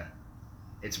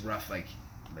it's rough like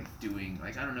doing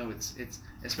like I don't know, it's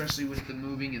especially with the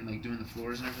moving and like doing the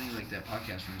floors and everything, like that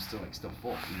podcast room is still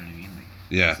full, you know what I mean?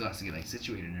 Like still has to get like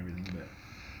situated and everything, but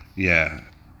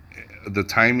the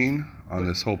timing on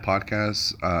this whole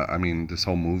podcast, this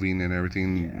whole moving and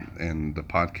everything, and the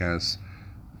podcast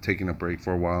taking a break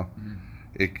for a while,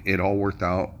 it all worked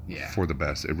out for the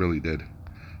best. It really did,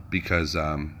 because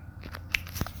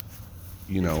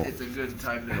it's a good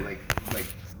time to like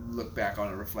look back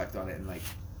on it, reflect on it, and like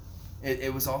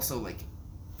it was also like,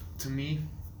 to me,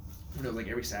 like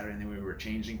every Saturday and then we were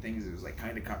changing things, it was like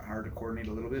kind of hard to coordinate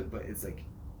a little bit, but it's like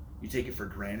you take it for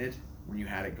granted when you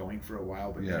had it going for a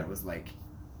while, but then it was like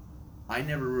I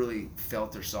never really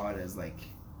felt or saw it as like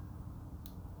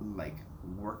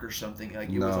work or something. Like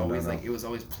it was always like, it was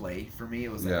always play for me.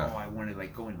 It was like, I wanted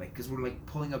like going like, because we're like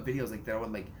pulling up videos like that. I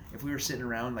would like, if we were sitting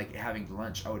around like having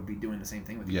lunch, I would be doing the same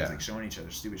thing with you guys, like showing each other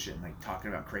stupid shit and like talking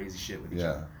about crazy shit with each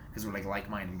other, because we're like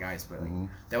like-minded guys. But like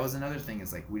that was another thing,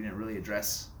 is like we didn't really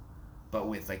address, but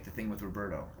with like the thing with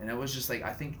Roberto, and it was just like,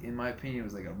 I think in my opinion it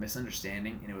was like a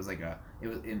misunderstanding, and it was like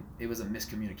it was a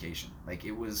miscommunication. Like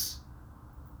it was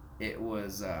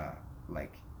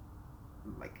like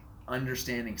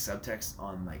understanding subtext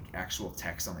on like actual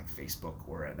text on like Facebook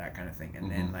or that kind of thing,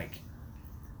 and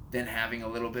then having a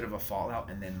little bit of a fallout,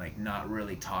 and then like not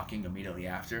really talking immediately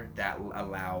after that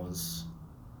allows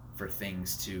for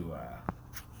things to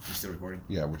you still recording?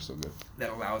 Yeah, we're still good. That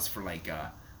allows for like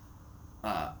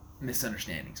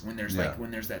misunderstandings, when there's like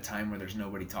when there's that time where there's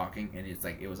nobody talking, and it's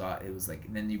like it was like,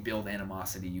 and then you build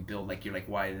animosity, you build like, you're like,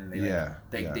 why didn't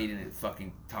they they didn't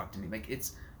fucking talk to me, like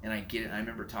it's. And I get it. I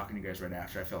remember talking to you guys right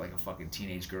after. I felt like a fucking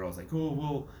teenage girl. I was like, oh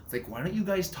well, it's like, why don't you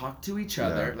guys talk to each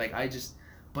other? Like I just,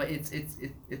 but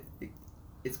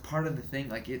it's part of the thing.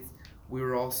 Like we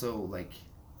were also like,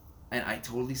 and I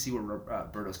totally see where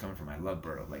Berto's coming from. I love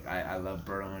Berto. Like I love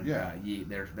Berto and Yi.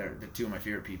 They're two of my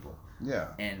favorite people. Yeah.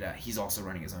 And he's also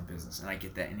running his own business, and I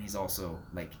get that. And he's also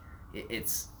like,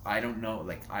 it's, I don't know,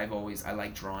 like I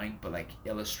like drawing, but like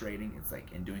illustrating, it's like,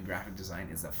 and doing graphic design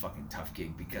is a fucking tough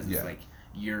gig, because it's like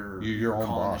you're your own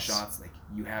calling boss. The shots, like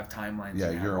you have timelines.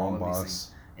 Yeah, you have your all own of boss. These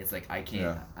things. It's like I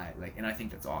can't. I like, and I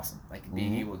think that's awesome. Like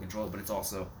being able to control it, but it's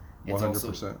also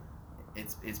 100%.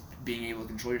 It's being able to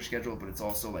control your schedule, but it's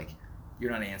also like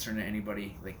you're not answering to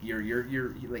anybody. Like you're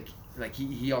like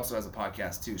he also has a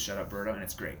podcast too, Shut Up Berto, and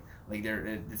it's great. Like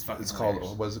it's fucking. It's hilarious.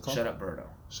 called, what is it called? Shut Up Berto.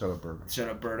 Shut Up Berto. Shut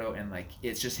Up Berto, and like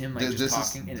it's just him like just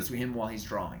talking, and it's him while he's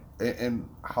drawing. And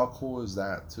how cool is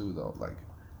that too, though? Like,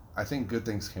 I think good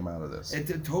things came out of this.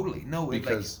 It totally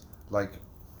because like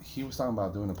he was talking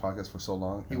about doing a podcast for so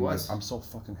long. He was. Like, I'm so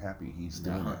fucking happy he's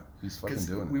doing it. He's fucking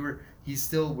doing it.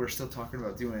 We're still talking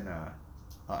about doing.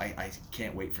 I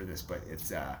can't wait for this, but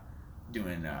it's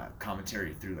doing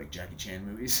commentary through like Jackie Chan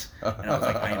movies, and I was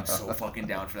like, I am so fucking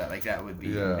down for that. Like that would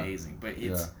be amazing. But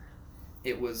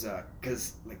it was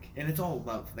cause like, and it's all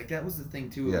love. Like that was the thing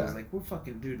too. It was like, we're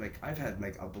fucking, dude. Like I've had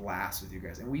like a blast with you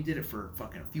guys, and we did it for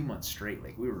fucking a few months straight.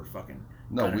 Like we were fucking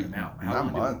not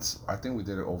months. I think we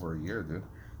did it over a year, dude.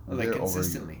 Like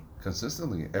consistently.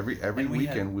 Consistently, every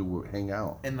weekend we would hang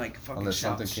out. And like fucking unless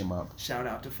something came up. Shout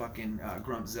out to fucking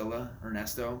Grumpzilla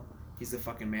Ernesto. He's the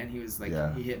fucking man. He was like,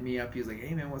 he hit me up. He was like,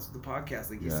 hey man, what's with the podcast?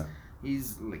 Like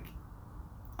he's like,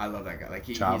 I love that guy. Like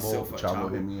he's so fun.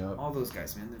 Chavo hit me up. All those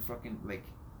guys, man, they're fucking like.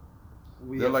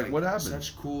 They're like, what happened?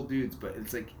 Such cool dudes, but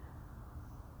it's like.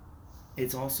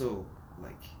 It's also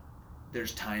like,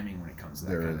 there's timing when it comes to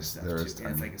that kind of stuff too.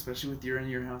 And it's like, especially with in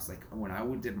your house, like when I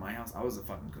did my house, I was a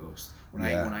fucking ghost. When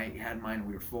I had mine,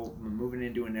 we were moving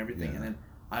in, doing everything, and then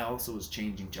I also was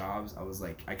changing jobs. I was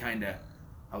like,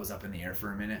 I was up in the air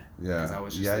for a minute. Yeah. I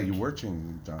was just like, you were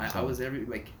changing jobs. I was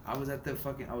I was at the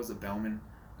fucking, I was a bellman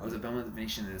at the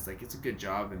Venetian, and it's like, it's a good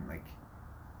job, and like,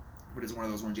 but it's one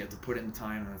of those ones you have to put in the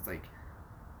time, and it's like,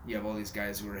 you have all these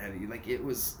guys who are ahead of you. Like it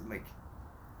was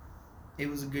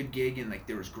a good gig, and like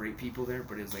there was great people there,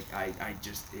 but it was like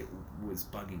it was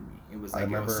bugging me. It was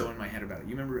like I was so in my head about it.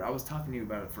 You remember I was talking to you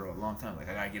about it for a long time. Like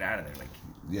I gotta get out of there. Like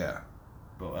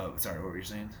But sorry, what were you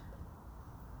saying?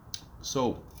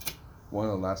 So, one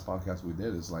of the last podcasts we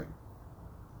did is like,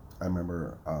 I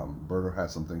remember Berto had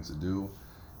some things to do,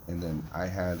 and then I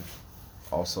had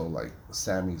also like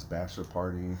Sammy's bachelor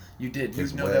party. You did. You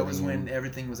know that was when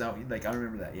everything was out. Like I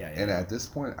remember that. Yeah. And at this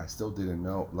point, I still didn't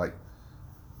know. Like,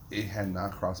 it had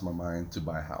not crossed my mind to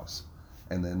buy a house,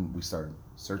 and then we started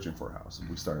searching for a house, and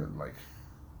we started like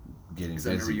getting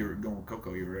busy. Because I remember you were going with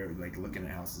Coco. You were like looking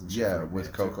at houses and shit. Yeah,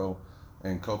 with Coco,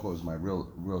 and Coco is my real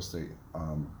estate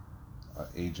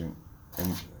agent,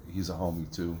 and he's a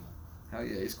homie too. Hell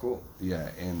yeah, he's cool. Yeah,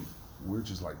 and we're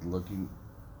just like looking.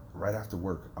 Right after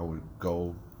work, I would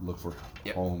go look for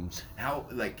homes. How,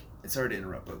 like, sorry to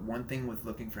interrupt, but one thing with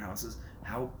looking for houses,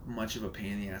 how much of a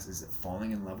pain in the ass is it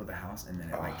falling in love with a house and then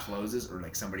it like closes, or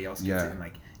like somebody else gets it and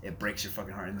like it breaks your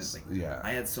fucking heart, and it's like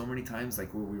I had so many times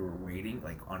like where we were waiting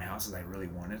like on houses I really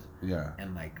wanted,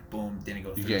 and like boom, didn't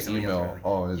go through. You get email,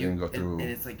 it didn't go through, and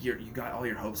it's like you got all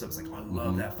your hopes up. It's like, oh, I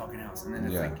love that fucking house, and then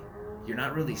it's like you're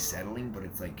not really settling, but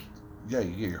it's like you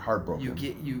get your heart broken.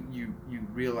 You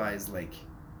realize like,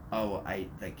 oh,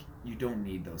 you don't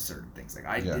need those certain things. Like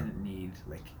I didn't need,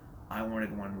 like, I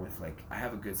wanted one with like, I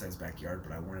have a good sized backyard,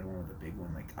 but I wanted one with a big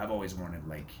one. Like I've always wanted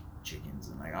like chickens,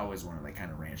 and like I always wanted like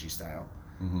kind of ranchy style.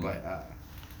 But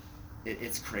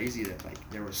it's crazy that like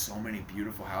there were so many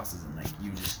beautiful houses, and like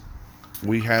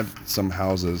we had some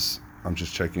houses. I'm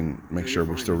just checking, make sure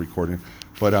we're still recording.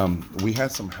 But we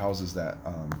had some houses that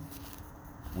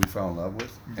we fell in love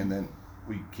with, and then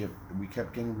we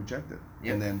kept getting rejected.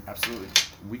 Yeah, and then absolutely.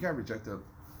 We got rejected,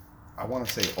 I want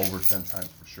to say over 10 times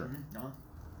for sure.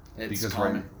 It's because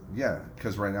common.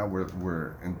 Because right now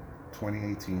we're in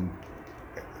 2018.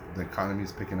 The economy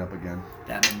is picking up again.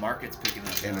 Yeah, the market's picking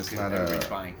up. And it's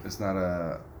not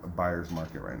a buyer's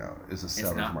market right now. It's a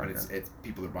seller's market. But it's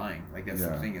people are buying. Like that's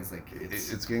the thing. Is like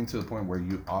it's getting to the point where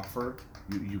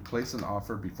you place an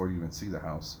offer before you even see the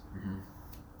house.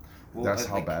 Well, that's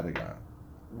how bad it got.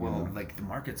 Well, like the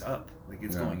market's up, like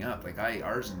it's going up. Like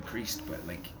ours increased, but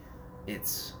like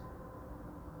it's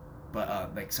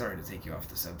But like, sorry to take you off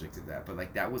the subject of that, but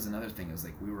like that was another thing. It was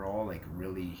like we were all like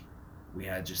really, we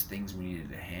had just things we needed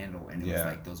to handle, and it was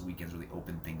like those weekends really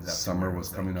opened things up. Summer was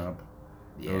coming up.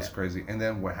 Yeah. It was crazy. And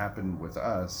then what happened with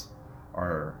us,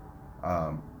 our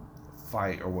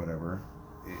fight or whatever,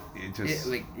 it just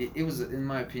it was, in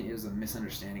my opinion, it was a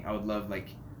misunderstanding. I would love like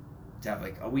to have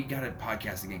like, oh, we got a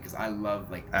podcast again, because I love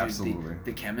like absolutely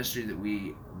the chemistry that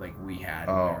we had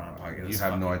when we were on a podcast. You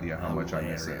have no idea how much I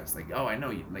miss it. Like, oh, I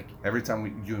know you, like every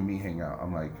time you and me hang out,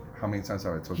 I'm like, how many times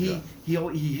have I told you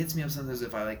that? He hits me up sometimes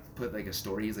if I like put like a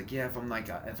story. He's like, yeah, if I'm like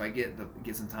if I get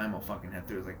some time, I'll fucking head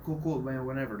through. It's like, cool man,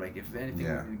 whatever. Like, if anything, we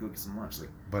can go get some lunch. Like,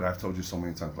 but I've told you so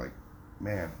many times, like,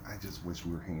 man, I just wish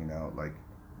we were hanging out, like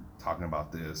talking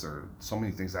about this, or so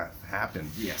many things that have happened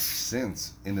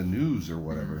since in the news or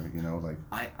whatever, you know, like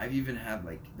I've even had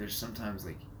like, there's sometimes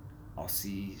like I'll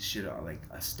see shit like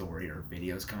a story or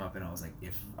videos come up, and I was like,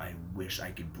 if I wish I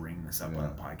could bring this up on a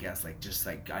podcast, like just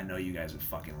like I know you guys would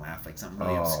fucking laugh, like something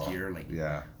really obscure, like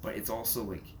but it's also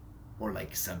like, or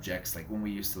like subjects like when we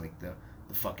used to like the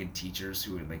fucking teachers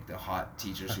who were like the hot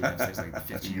teachers who would have sex, like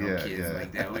the 15-year-old kids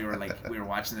like that. We were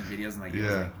watching the videos, and like it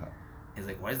was like, he's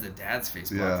like, why is the dad's face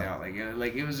blocked out?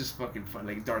 Like it was just fucking fun.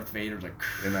 Like Darth Vader's like.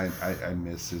 And I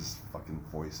miss his fucking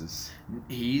voices.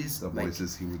 He's the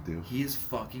voices he would do. He is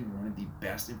fucking one of the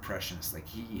best impressionists. Like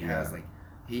he has like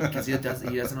because he does it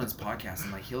on his podcast,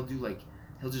 and like he'll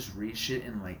just read shit,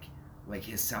 and like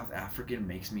his South African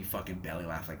makes me fucking belly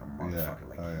laugh like a motherfucker.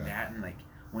 Like that, and like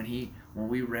when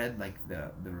we read like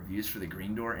the reviews for the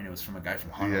Green Door, and it was from a guy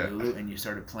from Honolulu, and you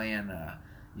started playing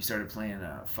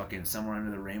fucking Somewhere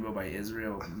Under the Rainbow by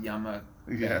Israel Yama,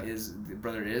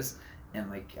 brother is, and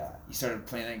like he started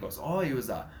playing that, and goes, oh, he was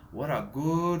what a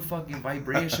good fucking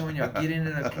vibration when you get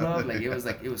into the club. Like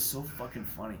it was so fucking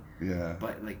funny. Yeah.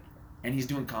 But like, and he's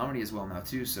doing comedy as well now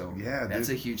too, so that's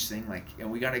a huge thing. Like, and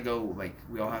we gotta go, like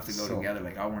we all have to go together.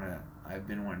 Like I've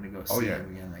been wanting to go see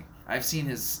him again. Like I've seen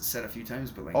his set a few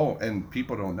times, but like and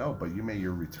people don't know, but you made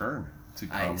your return to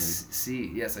comedy.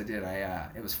 Yes, I did.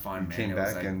 It was fun, man. Came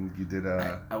back and you did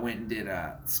I went and did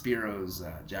Spiro's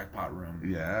Jackpot Room.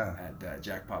 Yeah. At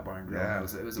Jackpot Bar and Grill. Yeah. It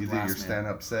was a blast, you did your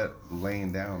stand-up set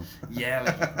laying down. Yeah,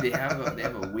 like they have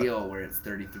a wheel where it's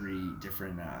 33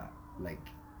 different like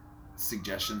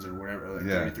suggestions or whatever, like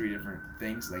 33 different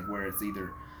things, like where it's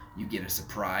either you get a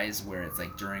surprise where it's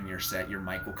like during your set your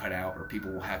mic will cut out or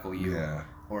people will heckle you,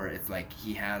 or it's like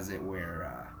he has it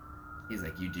where he's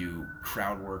like, you do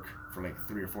crowd work for like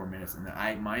 3 or 4 minutes, and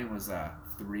then mine was a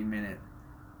 3-minute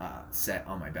set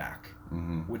on my back,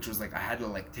 which was like I had to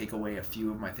like take away a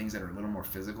few of my things that are a little more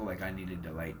physical, like I needed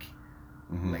to like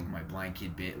like my blind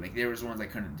kid bit, like there was ones I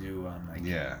couldn't do, like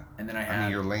and then I mean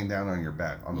you're laying down on your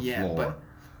back on the floor.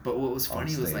 But what was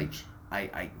funny was like I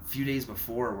a few days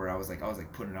before where I was like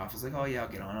putting it off. I was like, oh yeah, I'll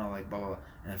get on. I'll like blah blah blah.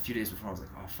 And a few days before I was like,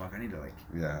 oh fuck, I need to like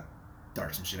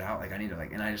dart some shit out. Like I need to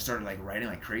like, and I just started like writing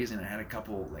like crazy. And I had a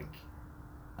couple like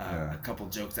a couple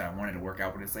jokes that I wanted to work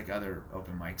out, but it's like other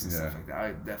open mics and stuff like that.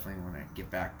 I definitely want to get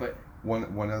back. But one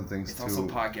of the things it's also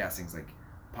podcasting's like.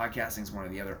 Podcasting's one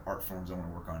of the other art forms I want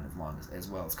to work on as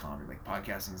well as comedy. Like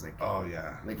podcasting's like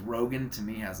like Rogan to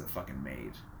me has it fucking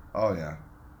made. Oh yeah.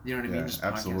 You know what I mean? Just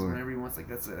podcast whenever he wants. Like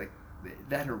that's like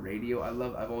that or radio.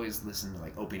 I've always listened to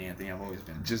like Opie and Anthony. I've always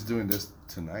been just doing this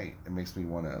tonight. It makes me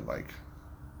want to like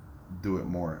do it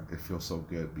more. It feels so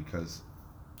good because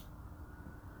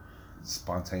it's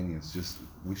spontaneous. Just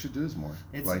we should do this more.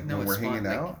 It's like when we're hanging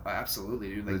out.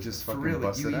 Absolutely, dude. Like just fucking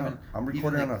bust it out. I'm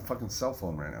recording on a fucking cell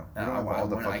phone right now. We don't have all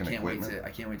the fucking equipment.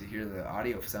 I can't wait to hear the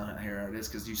audio sound here. How it is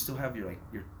because you still have your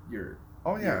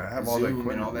I have all the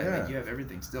equipment and all that. Like, you have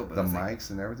everything still, but the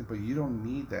mics and everything, but you don't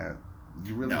need that.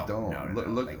 You really don't. No,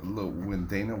 look, when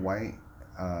Dana White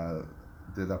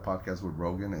did that podcast with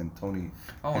Rogan and Tony.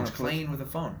 Oh, on a plane with a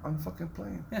phone. On a fucking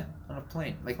plane. Yeah, on a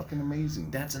plane. Like fucking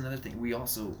amazing. That's another thing. We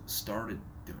also started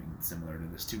doing similar to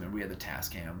this too. Remember, we had the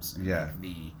Tascams. And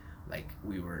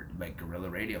we were like guerrilla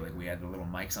radio. Like we had the little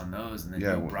mics on those, and then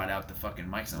you brought out the fucking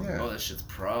mics. And I was like, oh, this shit's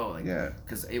pro. Like,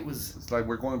 because it's like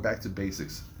we're going back to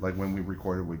basics. Like when we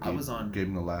recorded with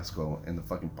Gabe Nolasco in the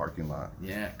fucking parking lot.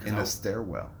 Yeah. In the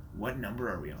stairwell. What number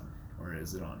are we on, or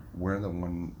is it on? We're in the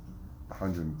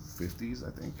 150s,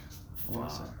 I think.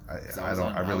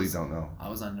 I really don't know. I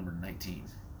was on number 19.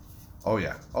 Oh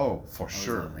yeah. Oh, for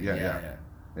sure. Yeah.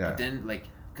 But then like,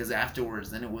 because afterwards,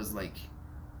 then it was like.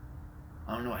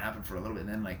 I don't know what happened for a little bit, and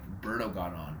then like Berto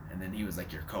got on, and then he was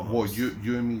like your co-host. Well,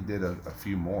 you and me did a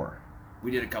few more.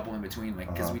 We did a couple in between, like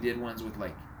because we did ones with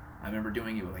like, I remember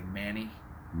doing it with like Manny,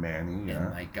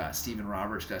 and like Stephen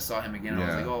Roberts. Cause I saw him again, I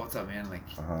was like, oh, what's up, man? Like,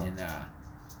 and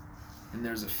and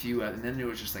there's a few, and then it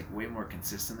was just like way more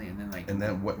consistently, and then like. And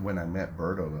then when I met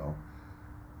Berto though,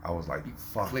 I was like,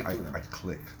 fuck, I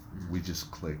click. Mm-hmm. We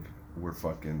just click. We're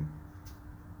fucking.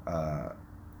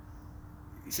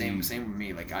 Same with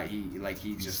me. Like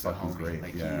he's just a homie. Great.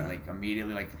 Like yeah. he like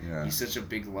immediately like he's such a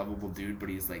big lovable dude, but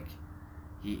he's like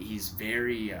he's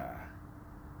very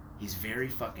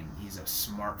fucking, he's a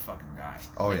smart fucking guy.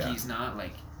 Oh like, yeah. He's not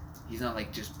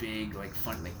like just big like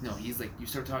funny, like no, he's like, you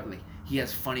start talking like he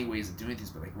has funny ways of doing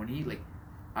things, but like when he like,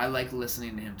 I like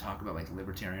listening to him talk about like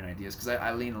libertarian ideas because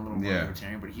I lean a little more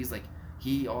libertarian, but he's like,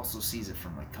 he also sees it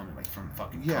from like coming like from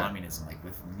fucking communism, like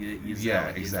with like,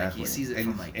 exactly. Like, he sees it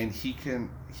from like, and he can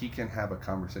have a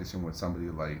conversation with somebody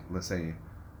like, let's say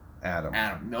Adam.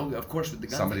 No, of course, with the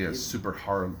guns. Somebody like, that's super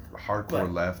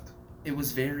hardcore left. It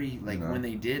was very like, you know?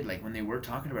 when they were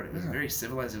talking about it, it was very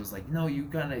civilized. It was like, no,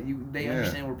 they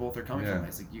understand where both are coming from.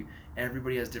 It's like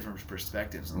everybody has different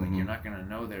perspectives, and like you're not gonna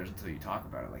know theirs until you talk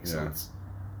about it. Like so,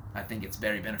 I think it's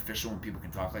very beneficial when people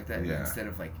can talk like that instead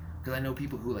of like. Because I know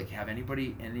people who like have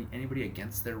anybody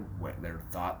against their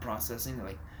thought processing,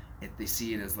 like if they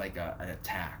see it as like an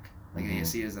attack, like they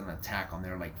see it as an attack on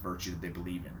their like virtue that they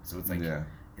believe in. So it's like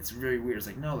it's very weird. It's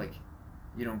like, no, like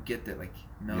you don't get that. Like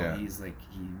no, he's like,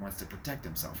 he wants to protect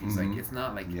himself. He's like, it's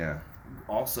not like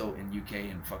also in UK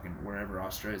and fucking wherever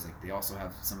Australia's like, they also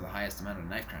have some of the highest amount of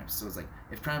knife crimes. So it's like,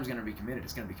 if crime's gonna be committed,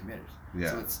 it's gonna be committed.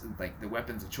 So it's like the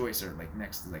weapons of choice are like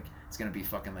next to like, it's gonna be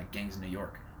fucking like gangs in New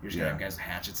York. You're just gonna have guys with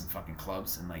hatchets and fucking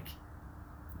clubs, and like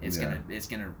it's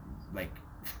gonna like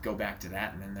go back to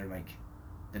that, and then they're like,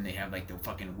 then they have like the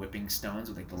fucking whipping stones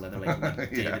with like the leather like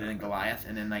David and Goliath,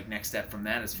 and then like next step from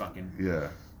that is fucking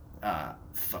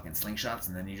fucking slingshots,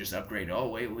 and then you just upgrade. Oh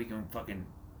wait, we can fucking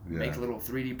make little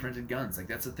 3D printed guns. Like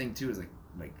that's the thing too, is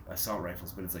like assault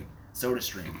rifles, but it's like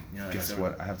SodaStream. You know, like guess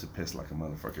what? I have to piss like a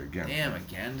motherfucker again. Damn,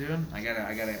 again, dude. I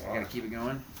gotta keep it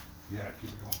going. Yeah, keep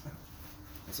it going.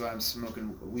 That's why I'm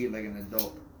smoking weed like an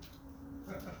adult.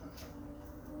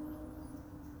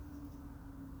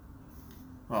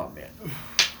 Oh man,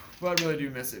 well, I really do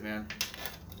miss it, man.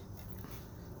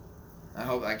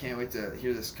 I can't wait to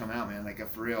hear this come out, man. Like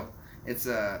for real, it's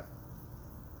a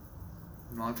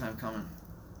long time coming.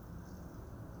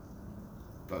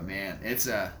 But man, it's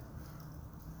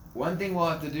one thing we'll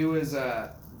have to do is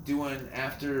doing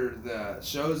after the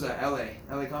shows at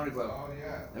LA Comedy Club. Oh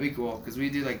yeah, that'd be cool because we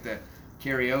do like the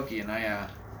karaoke, and I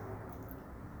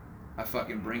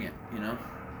fucking bring it, you know.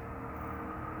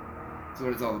 That's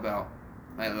what it's all about.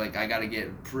 I gotta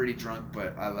get pretty drunk,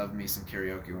 but I love me some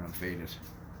karaoke when I'm faded.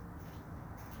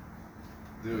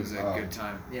 Dude, it was a good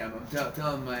time. Yeah, I'm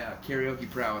telling my karaoke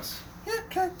prowess.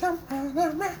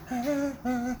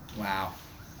 Wow.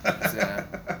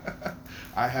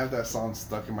 I have that song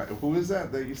stuck in my. Who is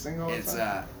that you sing all the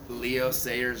time? It's Leo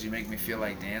Sayers. You Make Me Feel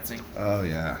Like Dancing. Oh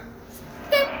yeah.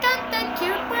 That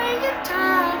cute way you're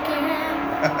talking.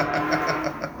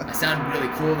 I sound really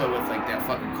cool though with like that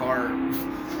fucking car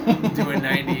doing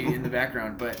 90 in the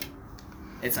background, but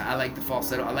I like the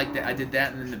falsetto. I like that. I did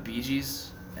that, and then the Bee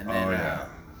Gees, and then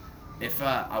if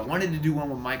I wanted to do one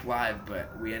with Mike Live,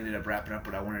 but we ended up wrapping up.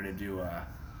 But I wanted to do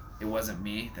It Wasn't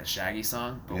Me, that Shaggy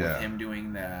song, but with him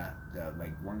doing the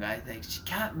like one guy like, she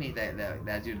got me, that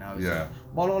dude, and I was like,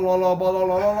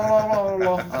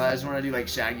 I just want to do like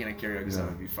Shaggy in a karaoke song.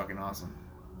 It'd be fucking awesome.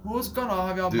 Who's gonna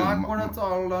have your back when it's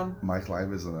all done? Mike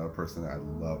Live is another person that I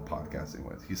love podcasting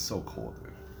with. He's so cool,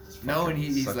 dude. No, and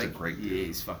he's such like, a great dude. Yeah,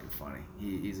 he's fucking funny.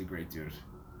 He's a great dude.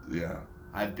 Yeah.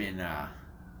 I've been that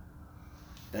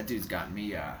dude's gotten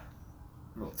me a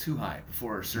little too high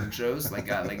before certain shows. Like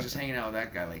just hanging out with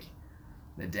that guy, like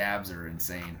the dabs are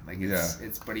insane. Like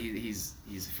it's but he's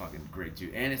a fucking great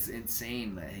dude, and it's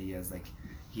insane that he has like,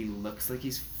 he looks like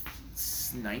he's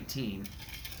 19,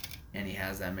 and he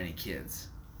has that many kids.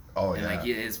 Oh and like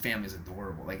his family's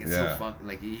adorable. Like it's so fun.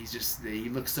 Like he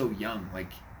looks so young.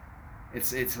 Like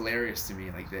it's hilarious to me.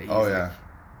 Like that. He's I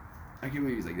can't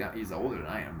believe he's like that. He's older than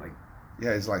I am. Like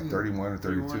he's like 31 or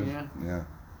 32. 31, yeah.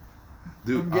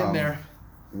 Dude, I'm getting there.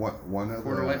 One other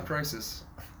quarter life crisis.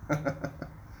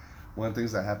 One of the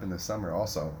things that happened this summer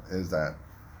also is that,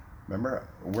 remember,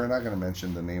 we're not going to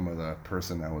mention the name of the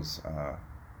person that was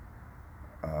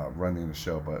running the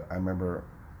show, but I remember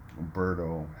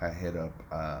Berto had hit up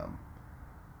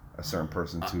a certain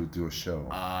person to do a show.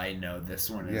 I know this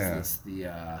one. Is this the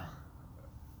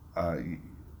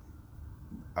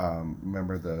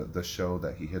remember the show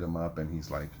that he hit him up and he's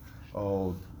like,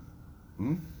 oh,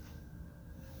 No,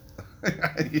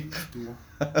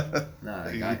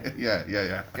 that guy.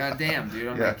 Yeah. God damn, dude!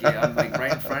 I'm like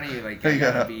right in front of you. Like I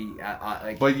gotta be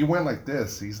like. But you went like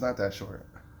this. He's not that short.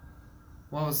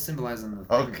 Well, it's symbolizing the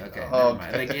thing. Okay. Okay. Oh, Never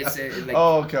mind. Like it's like.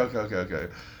 Oh, okay.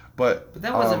 But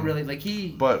that wasn't really like he.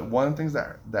 But one of the things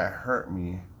that hurt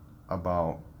me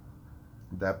about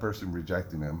that person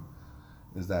rejecting him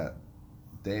is that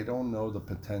they don't know the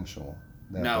potential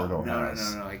that Berto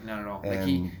has. No, like not at all.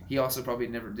 And like he also probably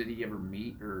never did he ever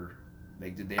meet or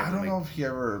like did they ever I don't know if he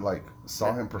ever like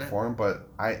saw him perform, but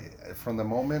from the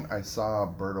moment I saw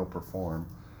Berto perform,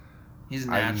 he's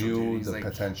natural, I knew dude. He's the like,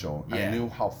 potential. yeah. I knew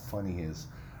how funny he is.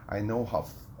 I know how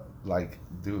like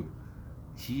dude,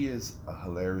 he is a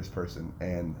hilarious person,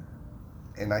 and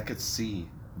I could see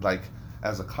like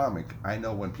as a comic, I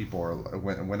know when people are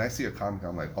when I see a comic,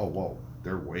 I'm like, oh whoa,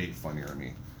 they're way funnier than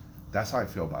me. That's how I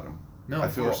feel about him. No, I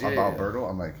of feel course, about Berto.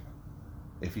 I'm like,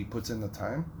 if he puts in the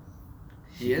time,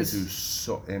 he is. Could do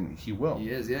so, and he will.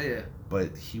 He is, yeah.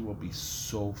 But he will be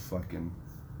so fucking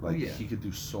like he could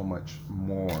do so much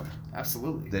more.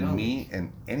 Absolutely. Than me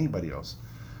and anybody else.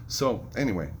 So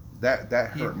anyway, that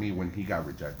hurt me when he got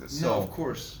rejected. So no, of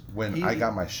course. When I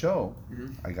got my show,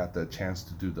 I got the chance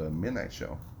to do the midnight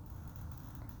show.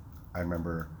 I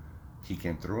remember he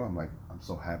came through. I'm like, I'm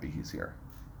so happy he's here.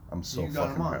 I'm so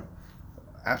fucking happy.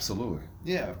 Absolutely.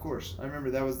 Yeah, of course. I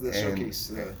remember that was the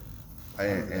showcase.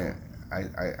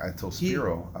 I told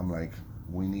Spiro, I'm like,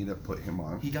 we need to put him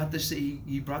on. He got this.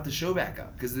 He brought the show back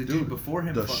up because the dude before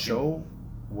him. The show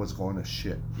was going to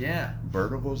shit. Yeah.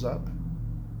 Berto goes up,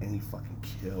 and he fucking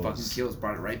kills.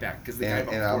 Brought it right back because the guy.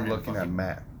 And I'm looking at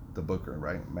Matt, the booker,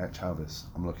 right? Matt Chavez.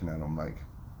 I'm looking at him like,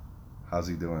 how's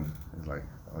he doing? He's like,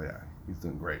 oh yeah, he's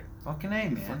doing great. Fucking A,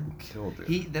 man. He fucking killed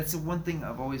it. That's the one thing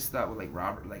I've always thought with like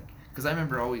Robert, like, because I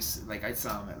remember always like I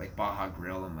saw him at like Baja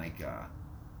Grill and like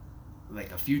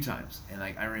a few times, and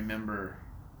like I remember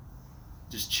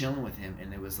just chilling with him,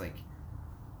 and it was like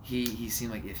he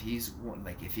seemed like if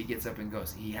he gets up and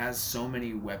goes, he has so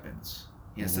many weapons.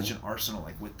 He has such an arsenal,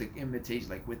 like with the imitation,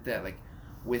 like with that, like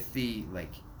with the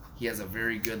like he has a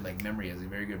very good like memory, he has a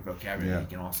very good vocabulary. He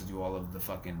can also do all of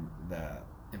the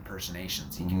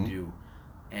impersonations he can do,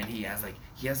 and he has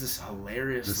this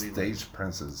hilariously the stage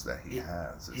presence that he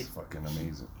has is fucking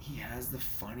amazing. He has the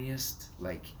funniest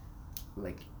like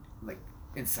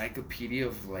encyclopedia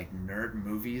of like nerd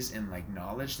movies and like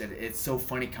knowledge that it's so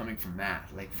funny coming from that,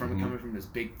 like coming from this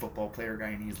big football player guy,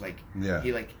 and he's like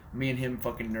he like me and him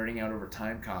fucking nerding out over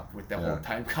Time Cop with that whole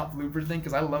Time Cop looper thing,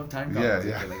 because I love Time Cop.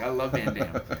 Like I love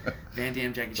Van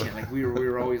Damme, Jackie Chan, like we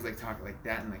were always like talking like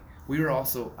that, and like we were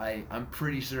also I'm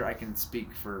pretty sure I can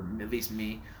speak for at least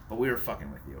me, but we were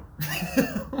fucking with you.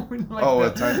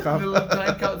 Like Time Cop?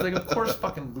 Time Cop, like of course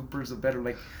fucking Looper's a better,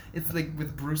 like it's like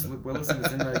with Bruce Willis and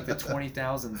it's in like the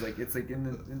 20,000s, like it's like in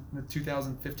the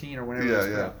 2015 or whenever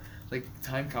it was. Like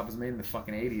Time Cop was made in the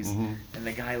fucking 80s, and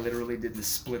the guy literally did the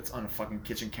splits on a fucking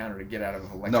kitchen counter to get out of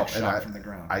an electric shock from the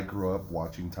ground. I grew up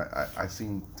watching I've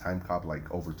seen Time Cop like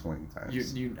over 20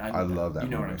 times. I love that. You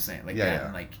know movie. what I'm saying? Like that,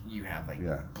 and like you have like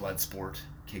Bloodsport,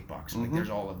 Kickboxer. Like there's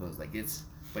all of those. Like it's,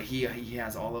 but he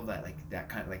has all of that, like that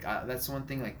kind of like that's one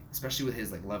thing, like especially with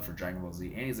his like love for Dragon Ball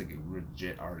Z, and he's like a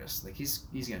legit artist. Like he's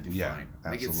gonna do fine.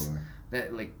 Like absolutely.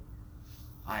 That like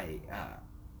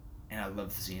and I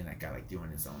love seeing that guy like doing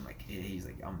his own, like he's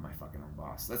like, I'm my fucking own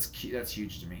boss. That's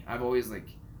huge to me. I've always like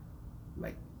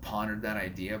pondered that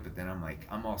idea, but then I'm like,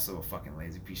 I'm also a fucking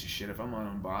lazy piece of shit. If I'm my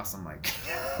own boss, I'm like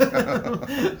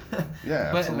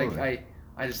yeah, but absolutely. like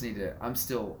I just need to, I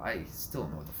still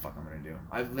don't know what the fuck I'm gonna do.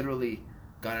 I've literally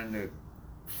got into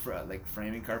like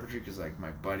framing carpentry because like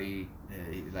my buddy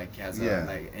like has a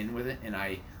like in with it, and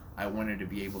I wanted to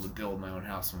be able to build my own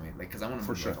house when we like, because I want to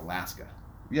move to like Alaska.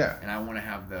 Yeah. And I want to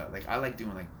have the like, I like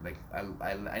doing like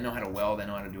I know how to weld. I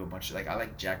know how to do a bunch of like, I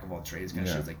like jack of all trades kind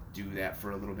of shit. Like do that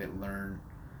for a little bit, learn.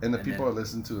 And the people that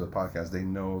listen to the podcast, they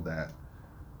know that,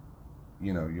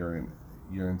 you know, you're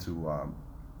into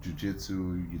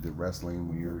jiu-jitsu, you did wrestling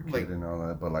when you were a kid and all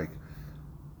that. But like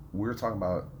we were talking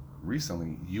about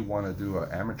recently, you want to do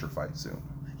an amateur fight soon.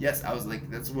 Yes, I was like,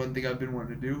 that's one thing I've been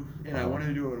wanting to do, and I wanted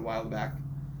to do it a while back,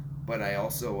 but I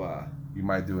also you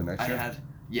might do it next year.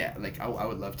 Yeah, like I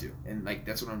would love to, and like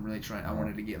that's what I'm really trying. I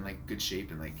wanted to get in like good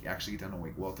shape and like actually get down to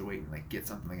like welterweight and like get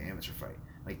something like an amateur fight,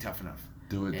 like tough enough.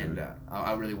 Do it, and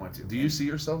I really want to. Do you see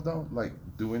yourself though, like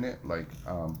doing it? Like,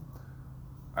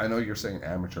 I know you're saying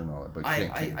amateur and all that, but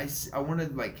I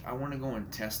want to go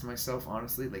and test myself.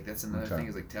 Honestly, like that's another thing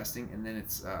is like testing, and then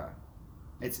it's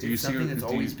something that's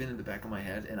always been in the back of my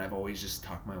head, and I've always just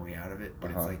talked my way out of it.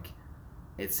 But it's like,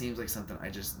 it seems like something I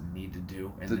just need to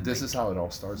do. And this then, is how it all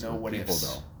starts with people,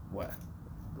 though. What?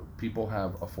 People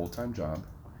have a full-time job.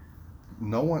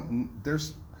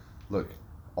 Look,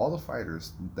 all the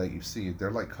fighters that you see,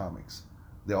 they're like comics.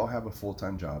 They all have a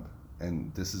full-time job,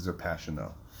 and this is their passion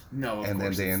though. No, and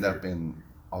then they end up in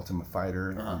Ultimate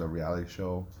Fighter Uh-huh. on the reality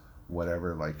show,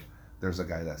 whatever. Like, there's a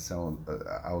guy that's selling.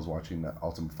 I was watching the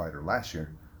Ultimate Fighter last year,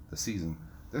 the season.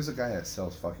 There's a guy that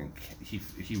sells fucking. He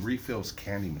refills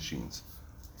candy machines,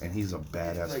 and he's a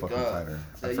badass like, fucking fighter.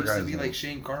 I That used forgot to his be name. like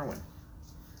Shane Carwin.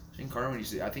 Shane Carwin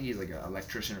used to. I think he's like an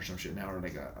electrician or some shit now, or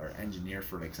like or engineer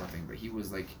for like something. But he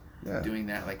was like Yeah. doing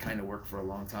that like kind of work for a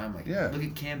long time. Like, Yeah. look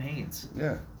at Cam Haynes.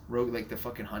 Yeah. Rogue, like the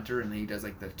fucking hunter, and then he does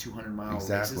like the 200-mile races.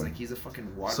 Exactly. Like, he's a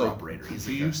fucking water So, operator. He's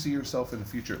do like you see yourself in the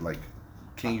future? Like,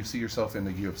 can you see yourself in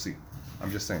the UFC?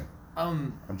 I'm just saying.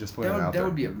 I'm just putting that it out would, there. that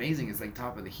would be amazing. It's like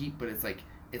top of the heap, but it's like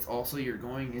it's also you're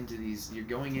going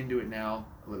into it now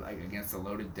with, like, against a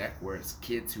loaded deck where it's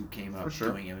kids who came up For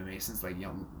sure. doing MMA since like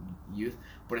young youth.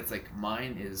 But it's like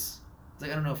mine is. It's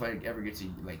like I don't know if I ever get to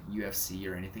like UFC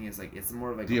or anything. It's like it's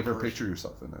more of like. Do you a ever person. picture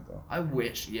yourself in it though? I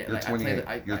wish, yeah. You're Like 28. I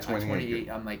play You're I'm 28.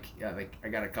 I'm like I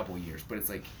got a couple years, but it's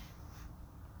like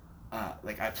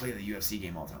I play the UFC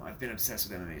game all the time. I've been obsessed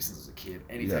with MMA since I was a kid.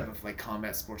 Any Yeah. type of like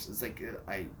combat sports, it's like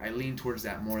I lean towards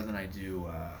that more than I do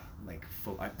like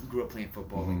I grew up playing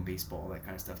football, like Mhm. baseball, that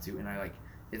kind of stuff too. And I like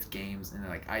it's games, and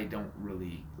like I don't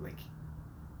really like.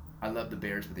 I love the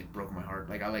Bears, but they broke my heart.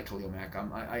 Like I like Khalil Mack.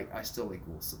 I still like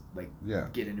will like Yeah.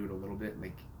 get into it a little bit,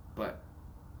 like, but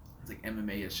it's like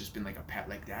MMA has just been like a pat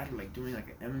like that, or like doing like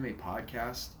an MMA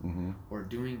podcast Mm-hmm. or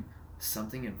doing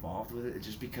something involved with it,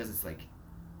 just because it's like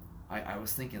I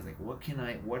was thinking, it's like,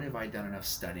 what have I done enough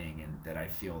studying and that I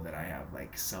feel that I have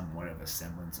like somewhat of a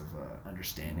semblance of a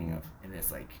understanding Mhm. of. And it's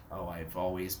like, oh, I've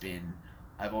always just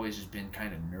been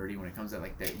kind of nerdy when it comes to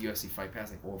like that UFC Fight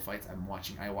Pass, like old fights. I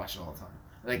watch it all the time,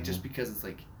 like just because it's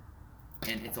like,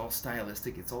 and it's all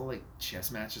stylistic, it's all like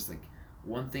chess matches. Like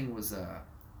one thing was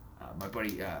my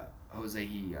buddy Jose,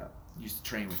 he used to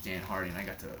train with Dan Hardy, and I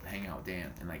got to hang out with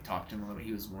Dan and like talk to him a little bit.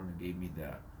 He was the one who gave me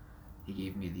the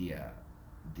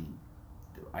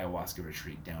ayahuasca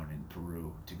retreat down in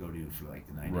Peru to go to for like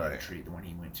the 9-day Right. retreat, the one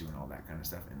he went to and all that kind of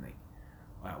stuff. And like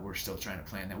we're still trying to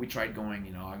plan that. We tried going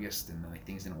in August, and like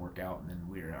things didn't work out, and then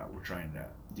we're trying to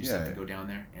do something, go down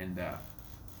there. And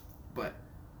but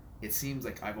it seems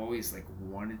like I've always like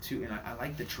wanted to, and I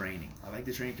like the training. I like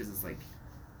the training because it's like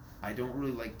I don't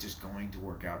really like just going to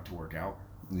work out.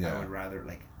 Yeah. I would rather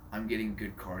like I'm getting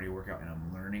good cardio workout, and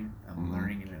I'm learning,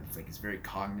 Mhm. and it's like it's very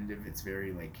cognitive. It's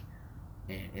very like,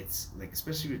 and it's like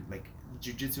especially with like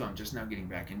jiu-jitsu, I'm just now getting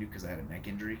back into because I had a neck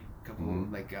injury a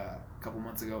couple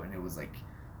months ago, and it was like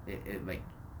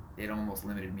it almost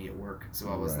limited me at work. So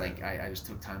I was Right. like I just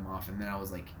took time off, and then I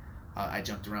was like I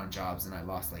jumped around jobs, and I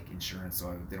lost like insurance,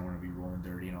 so I didn't want to be rolling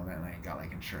dirty and all that, and I got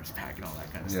like insurance back and all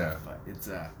that kind of Yeah. stuff. But it's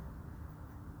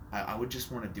I would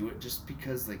just want to do it just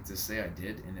because like to say I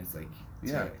did, and it's like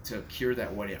Yeah. to cure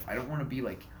that what if. I don't want to be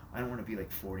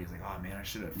like 40. It's like, oh man, I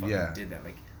should have fucking Yeah. did that.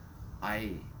 Like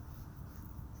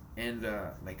and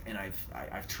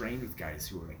I've trained with guys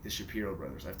who are like the Shapiro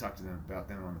brothers. I've talked to them about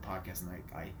them on the podcast,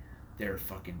 and they're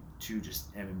fucking two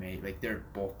just MMA, like they're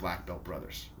both black belt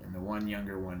brothers, and the one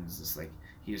younger one is just like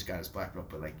he just got his black belt,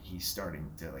 but like he's starting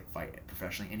to like fight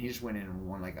professionally, and he just went in and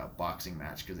won like a boxing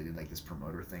match because they did like this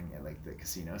promoter thing at like the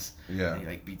casinos. Yeah. And he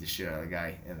like beat the shit out of the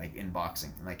guy and like in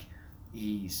boxing, and like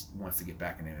he wants to get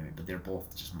back in MMA, but they're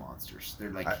both just monsters. They're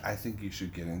like I think you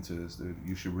should get into this, dude.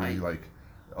 You should really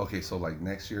okay, so like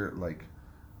next year, like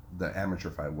the amateur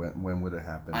fight, when would it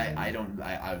happen?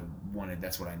 I wanted,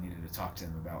 that's what I needed to talk to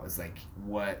him about, is like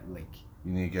what like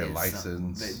You need to get a is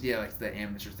license. like the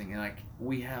amateur thing. And like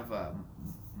we have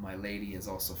my lady is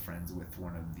also friends with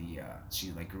one of the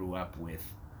she like grew up with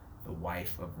the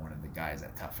wife of one of the guys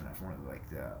at Tough Enough, one of the like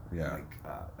the Yeah.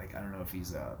 like I don't know if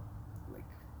he's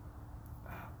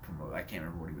promote, I can't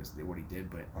remember what he did,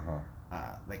 but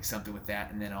like something with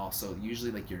that. And then also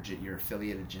usually like your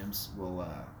affiliated gyms will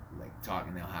like talk,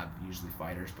 and they'll have usually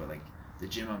fighters, but like the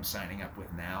gym I'm signing up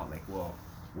with now, like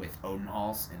with Odin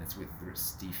Halls, and it's with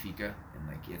Steve Fika, and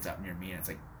like it's up near me, and it's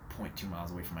like 0.2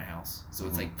 miles away from my house, so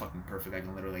it's like fucking perfect. I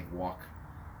can literally like walk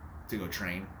to go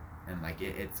train, and like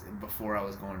it's before I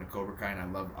was going to Cobra Kai, and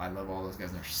I love all those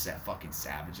guys, and they're fucking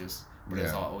savages, but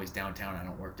it's Yeah. always downtown. I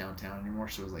don't work downtown anymore,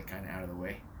 so it was like kind of out of the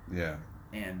way. Yeah.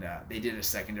 And they did a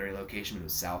secondary location, but it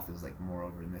was south. It was like more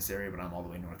over in this area, but I'm all the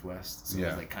way northwest, so it Yeah.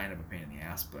 was like kind of a pain in the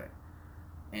ass.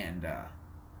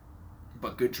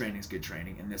 But good training is good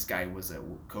training. And this guy was a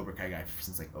Cobra Kai guy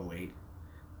since like 2008,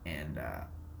 and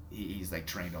he's like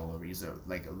trained all over. He's a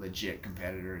legit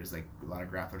competitor. He's like a lot of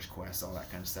Grapplers Quest, all that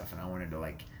kind of stuff. And I wanted to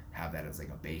like have that as like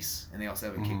a base. And they also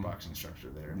have a Mhm. kickboxing instructor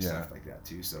there and Yeah. stuff like that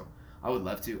too. So I would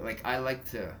love to. Like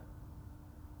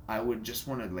I would just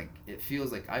want to, like, it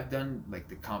feels like I've done like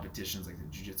the competitions, like the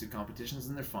jiu-jitsu competitions,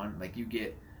 and they're fun. Like you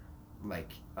get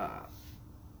like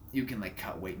you can like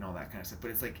cut weight and all that kind of stuff,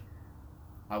 but it's like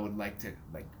I would like to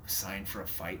like sign for a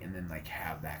fight and then like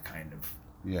have that kind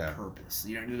of purpose.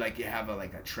 You know, like you have a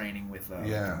like a training with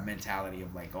like a mentality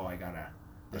of like, oh, I gotta.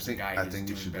 There's a guy who's doing better. I think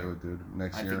you should do it, dude.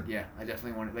 Next year. Yeah, I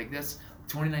definitely want it. Like this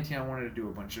 2019, I wanted to do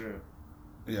a bunch of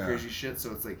crazy shit.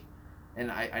 So it's like,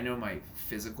 and I know my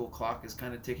physical clock is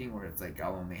kind of ticking where it's like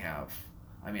I'll only have.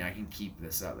 I mean, I can keep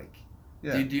this up. Like,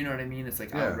 do you know what I mean? It's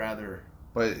like I would rather.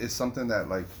 But it's something that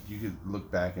like you could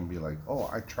look back and be like, oh,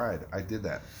 I tried, I did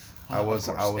that. I was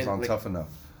on like, Tough Enough.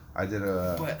 I did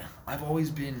a. But I've always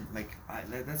been like,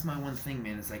 that's my one thing,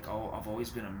 man. It's like, I've always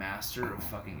been a master of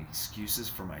fucking excuses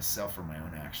for myself for my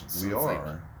own actions. So we it's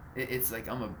are. Like, it's like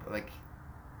I'm a like,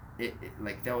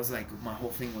 like that was like my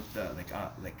whole thing with the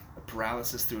like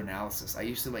paralysis through analysis. I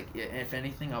used to like, if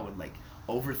anything, I would like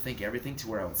overthink everything to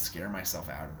where I would scare myself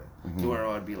out of it. To where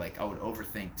I would be like, I would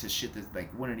overthink to shit that like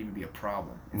wouldn't even be a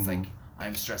problem. It's like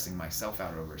I'm stressing myself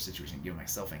out over a situation, giving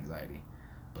myself anxiety.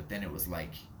 But then it was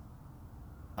like,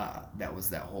 that was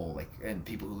that whole like, and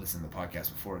people who listened to the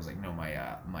podcast before was like, no,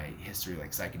 my history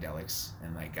like psychedelics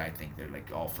and like I think they're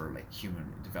like all for like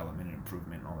human development and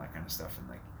improvement and all that kind of stuff. And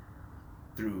like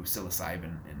through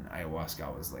psilocybin and ayahuasca,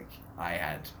 I was like, I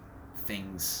had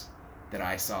things that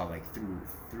I saw like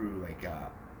through like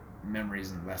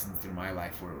memories and lessons through my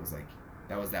life where it was like,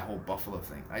 that was that whole buffalo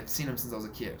thing. I'd seen them since I was a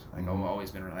kid. Like I've always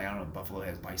been like, I don't know, buffalo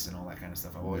has bison, all that kind of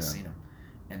stuff. I've always seen them.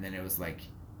 And then it was like,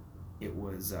 it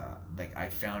was like I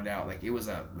found out like it was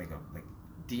a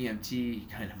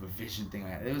DMT kind of a vision thing.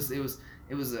 It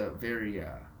was a very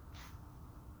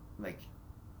like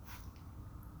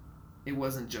it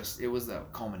wasn't just, it was a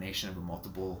culmination of a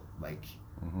multiple like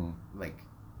like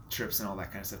trips and all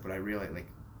that kind of stuff. But I realized like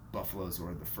buffaloes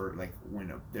were the first, like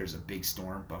when there's a big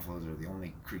storm, buffaloes are the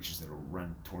only creatures that will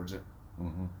run towards it.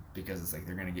 Because it's like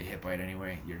they're gonna get hit by it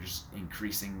anyway. You're just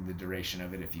increasing the duration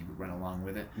of it. If you run along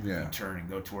with it, you turn and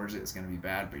go towards it, it's gonna be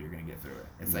bad, but you're gonna get through it.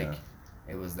 It's like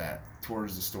it was that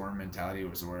towards the storm mentality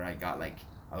was where I got like,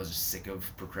 I was just sick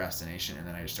of procrastination, and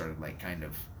then I just started like kind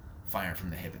of firing from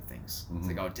the hip at things. It's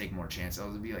like I would take more chances. I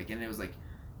would be like, and it was like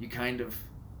you kind of,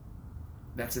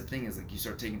 that's the thing is like you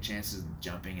start taking chances and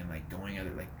jumping and like going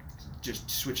other like just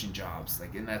switching jobs,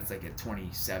 like, and that's like at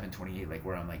 27, 28, like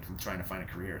where I'm like trying to find a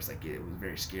career. It's like it was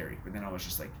very scary, but then I was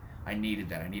just like, I needed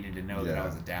to know that I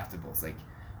was adaptable. It's like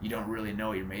you don't really know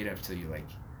what you're made of till you like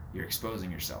you're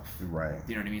exposing yourself, right?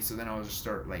 You know what I mean? So then I was just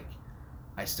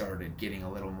I started getting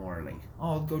a little more like,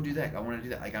 oh, I'll go do that, I want to do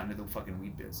that. I got into the fucking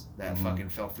weed biz that fucking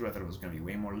fell through. I thought it was going to be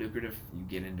way more lucrative. You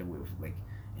get into with like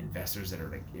investors that are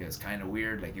like, it was kind of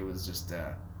weird, like it was just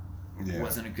it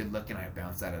wasn't a good look, and I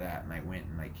bounced out of that and I went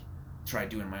and like tried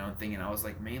doing my own thing. And I was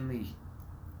like, mainly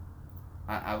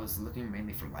I was looking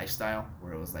mainly for lifestyle,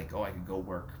 where it was like, oh, I could go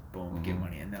work, boom, get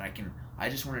money, and then I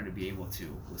just wanted to be able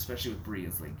to, especially with Bree,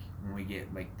 is like when we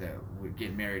get like we're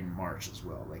getting married in March as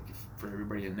well, like for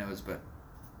everybody that knows. But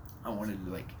I wanted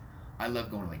to like, I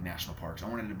love going to like national parks. I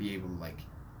wanted to be able to like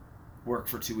work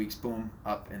for 2 weeks, boom,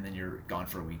 up, and then you're gone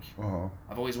for a week.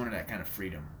 I've always wanted that kind of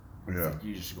freedom. It's like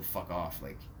you just go fuck off,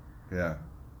 like.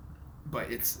 But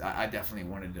I definitely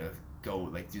wanted to go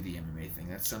like do the MMA thing.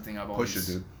 That's something I've always push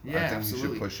it, dude. Yeah, I think absolutely.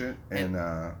 You should push it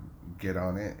and get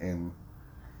on it, and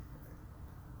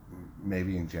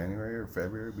maybe in January or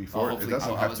February before. It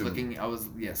doesn't have to. I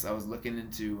was looking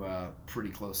into pretty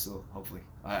close. So hopefully,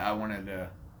 I wanted to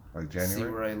like January see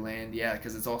where I land. Yeah,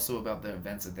 because it's also about the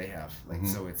events that they have. Like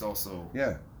so, it's also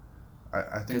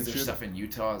I think because there's stuff in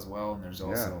Utah as well, and there's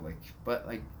also like, but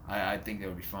like I think that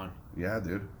would be fun. Yeah,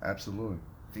 dude, absolutely.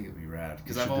 I think it would be rad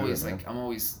because I'm always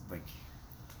like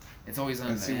it's always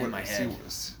in my head.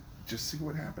 Just see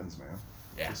what happens, man.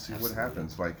 Yeah, just see what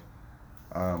happens. Like,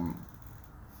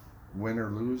 win or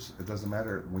lose, it doesn't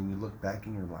matter. When you look back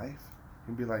in your life, you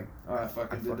can be like, oh, I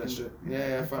fucking did that shit.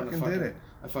 Yeah, I fucking did it.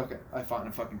 I fought in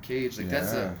a fucking cage. Like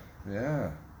that's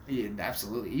yeah,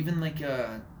 absolutely. Even like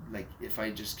if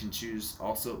I just can choose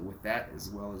also with that as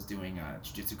well as doing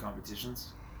jiu-jitsu competitions,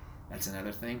 that's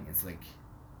another thing. It's like,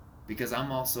 because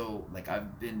I'm also like,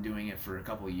 I've been doing it for a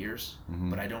couple of years,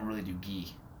 but I don't really do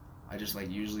gi. I just like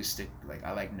usually stick, like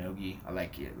I like no gi. I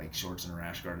like it like shorts and a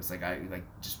rash guard. It's like I like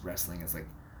just wrestling. It's like,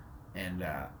 and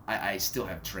I still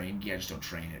have trained gi. I just don't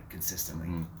train it consistently.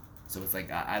 So it's like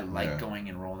I like going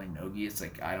and rolling no gi. It's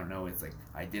like, I don't know. It's like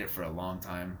I did it for a long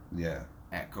time. Yeah.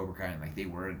 At Cobra Kai, and like they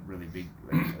were really big.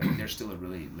 Like they're still a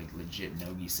really like legit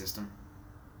no gi system.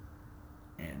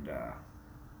 And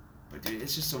but dude,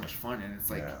 it's just so much fun, and it's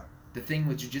like. Yeah. The thing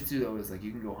with jiu-jitsu though is like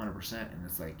you can go 100% and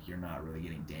it's like you're not really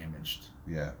getting damaged.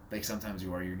 Yeah. Like sometimes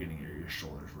you're getting your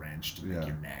shoulders wrenched, like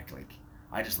your neck, like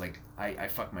I just like I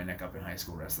fucked my neck up in high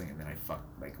school wrestling, and then I fuck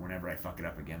like whenever I fuck it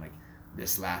up again, like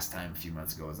this last time a few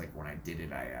months ago was like when I did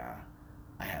it, I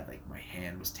had like my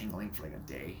hand was tingling for like a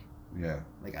day. Yeah.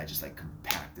 Like I just like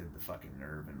compacted the fucking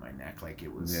nerve in my neck, like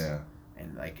it was. Yeah.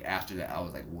 And like after that, I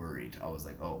was like worried. I was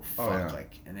like, oh fuck,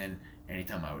 like. And then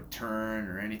anytime I would turn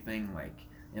or anything, like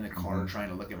in the car trying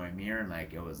to look at my mirror, and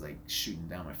like it was like shooting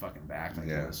down my fucking back. Like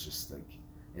it was just like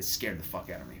it scared the fuck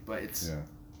out of me. But it's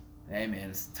hey man,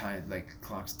 it's time. Like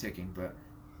clock's ticking, but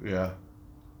yeah,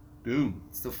 dude,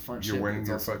 it's still fun. You're wearing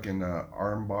your fucking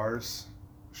arm bars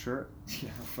shirt. Yeah,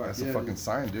 fuck that's yeah, a fucking dude.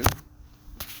 Sign, dude.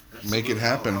 Make it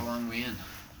happen. How long we in?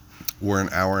 We're an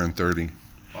hour and 30.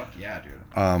 Fuck yeah, dude.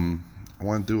 I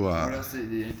want to do what else?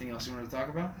 Anything else you want to talk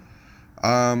about?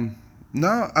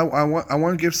 No, I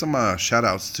want to give some shout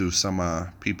outs to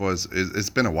some people. It's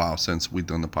been a while since we've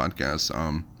done the podcast.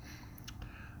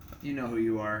 You know who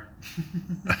you are.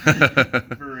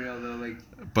 For real though, like.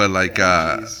 But like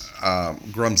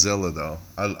Grumzilla though,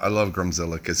 I love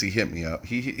Grumzilla because he hit me up.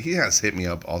 He has hit me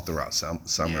up all throughout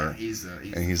summer.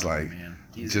 Yeah, he's like, man.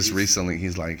 Recently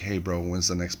he's like, hey bro, when's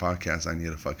the next podcast? I need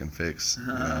a fucking fix. You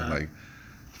know, like.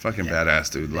 Fucking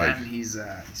badass dude. Like he's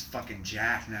fucking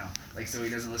jacked now. Like so he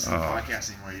doesn't listen to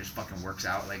podcasts anymore. He just fucking works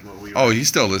out like what we. Oh, he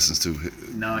still listens to.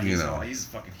 No, he's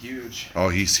fucking huge. Oh,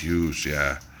 he's huge,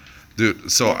 yeah, dude.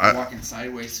 So walking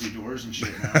sideways through doors and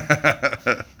shit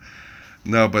now.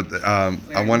 No, but like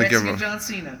I want to give John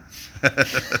Cena.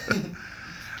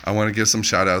 I want to give some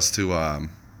shout outs to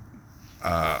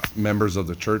members of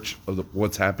the church of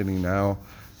what's happening now.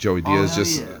 Joey Diaz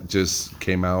just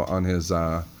came out on his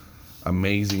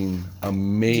amazing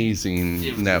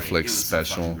Netflix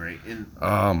special.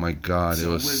 Oh my god, it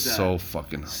was so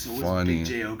fucking funny. Big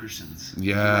J Okerson's.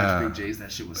 Yeah. Big J's,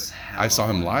 that shit was I saw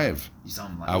him live. You saw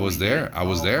him live? I was there. I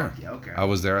was there. Yeah, okay. I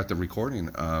was there at the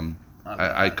recording.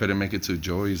 I couldn't make it to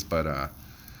Joey's, but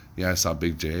yeah, I saw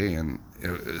Big J, and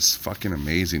it's fucking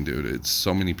amazing, dude. It's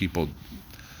so many people.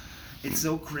 It's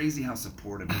so crazy how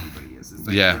supportive everybody is. It's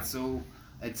like,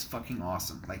 it's fucking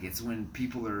awesome. Like it's when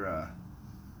people are.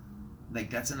 Like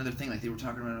that's another thing. Like they were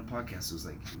talking about on a podcast. It was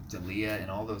like Dalia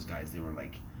and all those guys. They were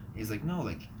like, he's like, no,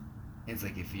 like, it's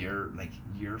like if you're like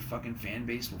your fucking fan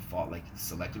base will follow. Like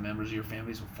selected members of your fan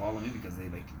base will follow me because they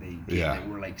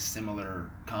were like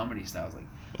similar comedy styles. Like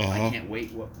I can't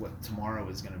wait what tomorrow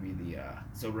is gonna be the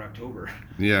Sober October.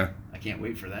 Yeah. I can't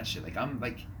wait for that shit. Like I'm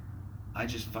like, I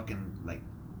just fucking like.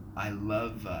 I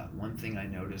love one thing I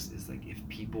noticed is like if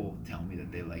people tell me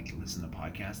that they like listen to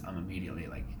podcasts, I'm immediately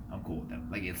like I'm cool with them.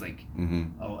 Like it's like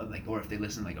oh like or if they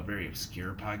listen to like a very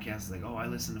obscure podcast, it's like oh I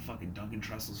listen to fucking Duncan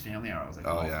Trussell's Family Hour. I was like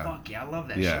fuck yeah I love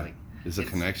that shit. Like it's a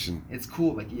connection. It's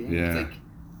cool. Like it's like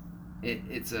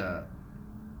it's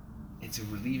a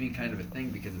relieving kind of a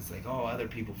thing because it's like oh other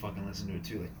people fucking listen to it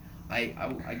too. Like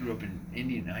I grew up in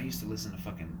India and I used to listen to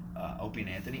fucking Opie and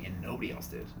Anthony and nobody else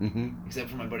did except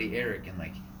for my buddy Eric and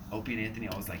like. Opie and Anthony,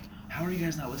 I was like, how are you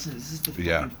guys not listening? This is the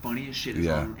fucking funniest shit. It's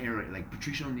on air. Like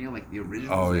Patricia O'Neal, like the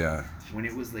original. Oh, like, when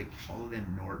it was like all of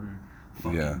them, Norton,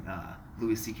 fucking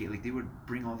Louis C.K., like they would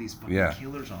bring all these fucking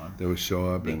killers on. They would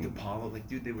show up. Nick DiPaolo, like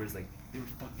dude, they were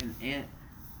fucking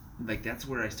like that's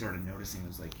where I started noticing. It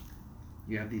was like,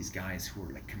 you have these guys who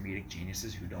are like comedic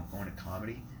geniuses who don't go into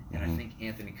comedy. And I think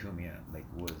Anthony Cumia, like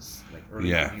was like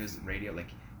early when he was radio, like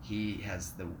he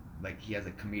has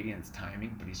a comedian's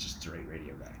timing, but he's just a straight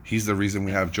radio guy. He's the reason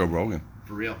we have Joe Rogan.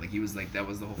 For real, like he was like that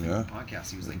was the whole thing of the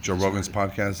podcast. He was like Joe Rogan's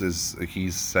podcast is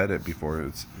he's said it before.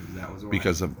 It's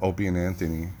because of Opie and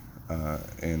Anthony,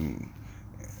 and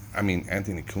I mean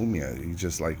Anthony Cumia. He's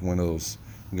just like one of those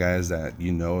guys that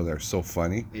they're so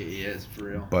funny. He is for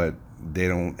real. But they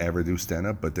don't ever do stand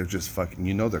up. But they're just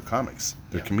fucking. They're comics.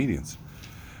 They're comedians.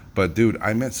 But dude,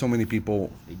 I met so many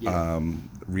people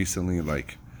recently,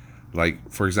 like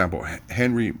for example,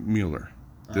 Henry Mueller.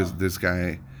 This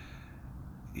guy,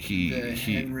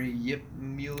 Henry Yip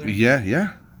Mueller.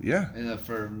 Yeah.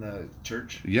 From the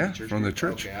church. Yeah, church from the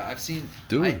church. Okay, I've seen.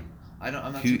 Dude, I'm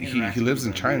not. He lives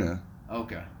in China.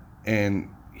 Okay. And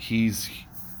he's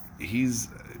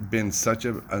been such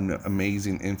an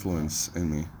amazing influence in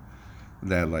me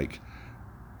that like.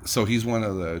 So he's one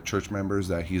of the church members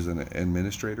that he's an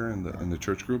administrator in the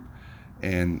church group,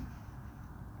 and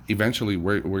eventually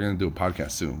we're gonna do a podcast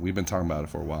soon. We've been talking about it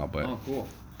for a while, but cool,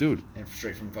 dude, and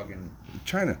straight from fucking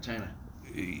China.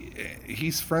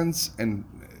 He's friends, and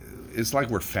it's like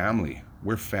we're family.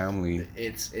 We're family.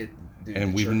 Dude,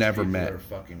 and we've never met.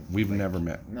 We've never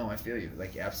met. No, I feel you.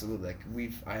 Like absolutely.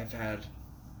 Like I've had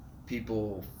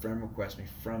people friend request me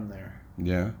from there.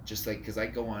 Yeah. Just like, cause I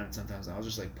go on and sometimes I'll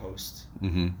just like post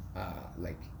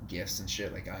like gifs and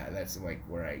shit. Like that's like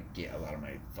where I get a lot of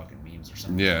my fucking memes or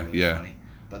something. Yeah, really yeah. Funny.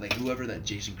 But like whoever that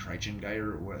Jason Kreitchen guy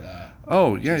or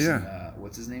oh yeah, Jason, yeah.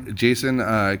 What's his name? Jason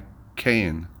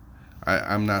Cain.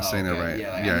 I'm not saying it right.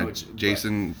 Yeah, like, yeah. I know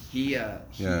Jason. He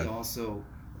yeah. also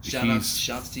He's-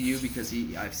 shouts to you because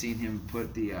I've seen him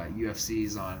put the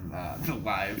UFCs on the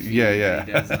live. Yeah, yeah.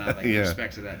 He does, and I like Yeah.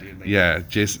 respect to that dude. Like, Yeah,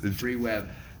 Jason. free web.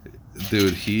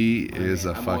 Dude, he is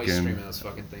a I'm always fucking. streaming those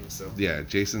fucking things. So Yeah,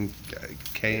 Jason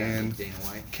Cain. Dana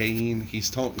White. Cain. He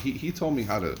told me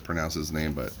how to pronounce his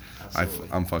name, but Absolutely.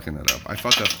 I'm fucking it up. I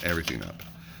fuck up everything up.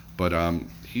 But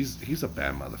he's a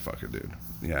bad motherfucker, dude.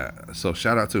 Yeah. So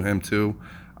shout out to him too.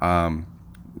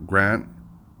 Grant.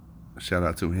 Shout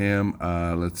out to him.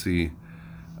 Let's see.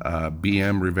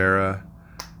 BM Rivera.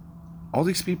 All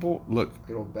these people. Look,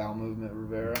 Good old bowel movement,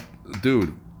 Rivera.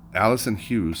 dude. Allison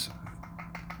Hughes.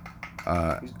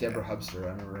 Who's Deborah Hubster? I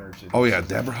remember her too. Oh yeah,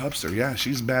 Deborah Hubster. Yeah,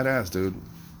 she's badass, dude.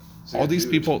 She's All a these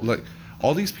dude. people, like,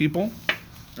 all these people.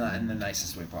 In the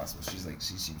nicest way possible. She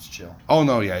seems chill. Oh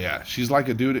no, yeah. She's like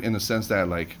a dude in the sense that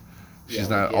like, she's Yeah,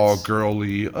 not like, all it's-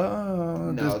 girly.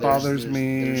 No, This bothers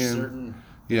me. There's and-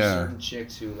 certain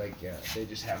chicks who like they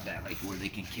just have that like where they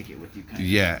can kick it with you kind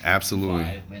Yeah, of absolutely.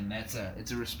 vibe, and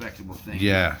it's a respectable thing.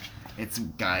 Yeah, It's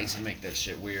guys who make that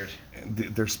shit weird.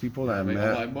 there's people that I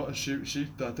Like, met. she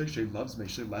I think she loves me.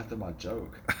 She laughed at my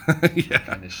joke. yeah,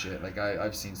 Kind of shit. Like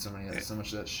I've seen so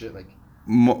much of that shit. Like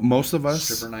most of us.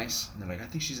 stripper nice, and they're like, I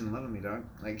think she's in love with me, dog.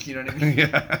 Like, you know what I mean?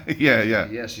 yeah.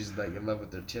 Yeah, she's like in love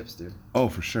with their tips, dude. Oh,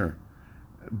 for sure.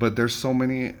 But there's so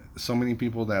many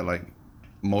people that like,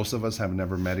 most of us have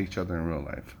never met each other in real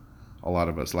life. A lot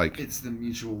of us like. It's the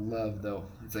mutual love, though.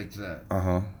 It's like the.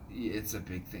 It's a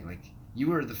big thing. Like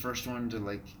you were the first one to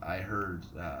like. I heard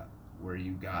where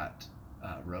you got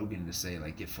Rogan to say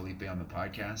like get Felipe on the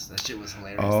podcast. That shit was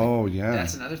hilarious. Oh like, yeah.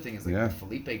 That's another thing is like Yeah. the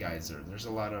Felipe guys are. There's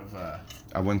a lot of.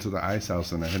 I went to the Ice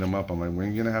House and I hit him up. I'm like, when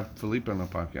are you gonna have Felipe on the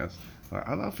podcast? Like,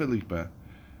 I love Felipe.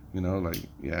 You know, like,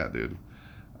 yeah, dude.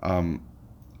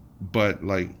 But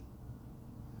like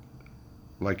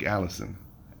Allison.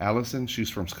 Allison, she's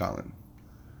from Scotland.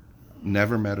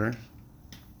 Never met her.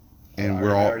 And I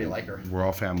we're all already like her. We're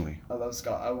all family. I love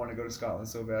Scotland. I want to go to Scotland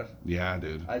so bad. Yeah,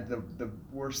 dude. The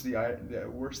worse the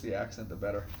accent, the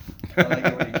better. I like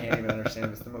it when you can't even understand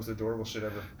it. It's the most adorable shit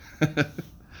ever.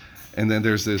 And then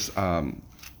there's this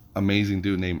amazing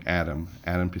dude named Adam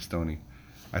Pistone.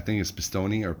 I think it's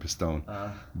Pistone or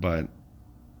Pistone. But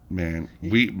man,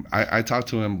 I talk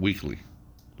to him weekly,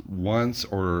 once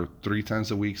or 3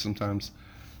 times a week sometimes.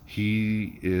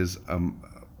 He is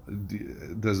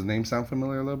does the name sound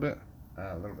familiar a little bit?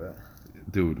 A little bit.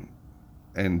 Dude.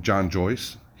 And John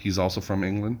Joyce, he's also from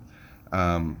England.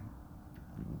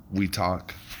 We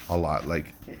talk a lot.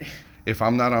 Like, if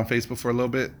I'm not on Facebook for a little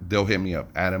bit, they'll hit me up,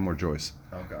 Adam or Joyce.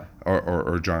 Okay.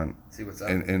 Or John. See what's up.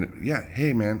 And yeah,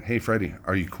 hey man, hey Freddie,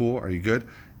 are you cool? Are you good?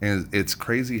 And it's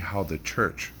crazy how the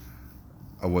church,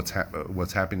 what's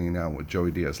happening now with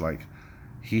Joey Diaz, like,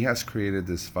 he has created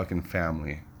this fucking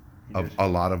family of a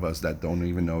lot of us that don't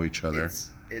even know each other.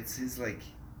 It's his like,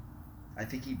 I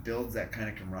think he builds that kind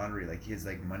of camaraderie, like his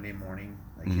like Monday morning,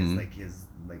 like his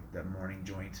the morning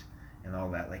joint and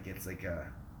all that. Like it's like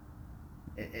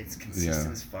it's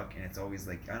consistent as fuck, and it's always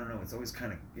like, I don't know, it's always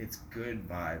kind of, it's good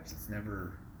vibes. It's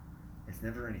never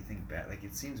anything bad. Like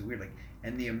it seems weird, like,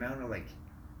 and the amount of like,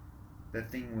 the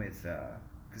thing with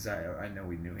because I know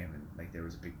we knew him and like there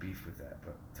was a big beef with that,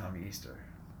 but Tommy Easter.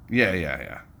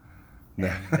 Yeah. And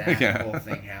that Yeah. whole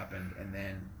thing happened, and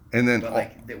then but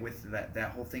like with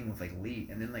that whole thing with like Lee,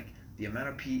 and then like the amount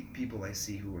of people I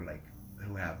see who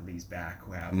have Lee's back,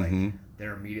 who have like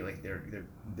they're immediate, like they're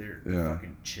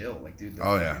fucking chill, like dude.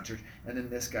 Church. And then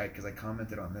this guy, because I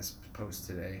commented on this post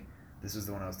today, this was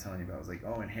the one I was telling you about. I was like,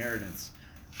 oh, inheritance,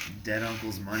 dead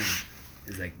uncle's money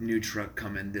is like new truck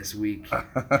coming this week. And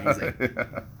he's like,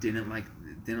 didn't like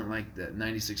the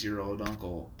 96-year-old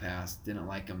uncle passed. Didn't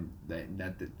like him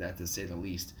that to say the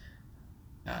least.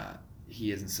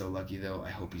 He isn't so lucky though.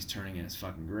 I hope he's turning in his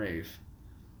fucking grave.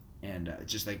 And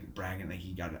just like bragging, like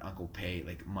he got an uncle pay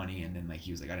like money, and then like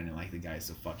he was like, I didn't like the guy,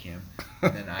 so fuck him.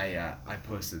 And then I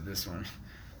posted this one,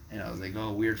 and I was like,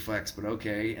 oh, weird flex, but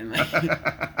okay. And like,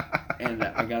 and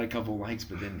I got a couple likes,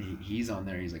 but then he's on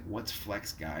there. He's like, what's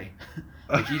flex, guy?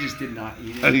 Like he just did not.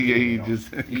 He just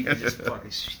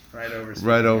fucking right over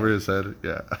his his head.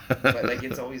 Yeah. But like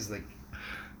it's always like,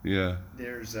 yeah.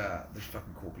 There's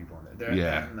fucking cool people in there.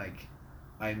 Yeah. And like,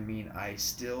 I mean, I'm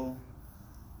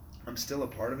still a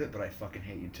part of it, but I fucking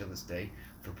hate you till this day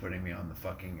for putting me on the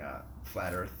fucking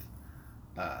flat Earth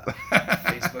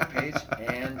Facebook page,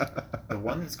 and the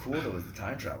one that's cool though is the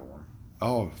time travel one.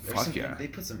 Oh, fuck yeah. They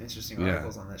put some interesting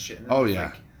articles on that shit. And Oh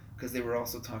yeah. Because they were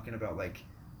also talking about like,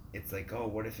 it's like, oh,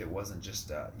 what if it wasn't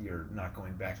just you're not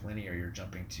going back linear, you're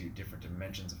jumping to different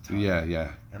dimensions of time.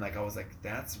 Yeah. And like I was like,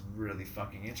 that's really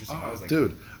fucking interesting. I was like,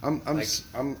 dude,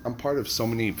 I'm part of so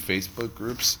many Facebook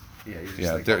groups. Yeah, you're just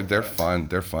yeah, like, they're fun.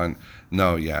 They're fun.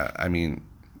 No, yeah, I mean,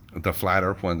 the flat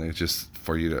Earth one is just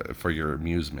for your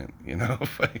amusement, you know,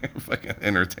 fucking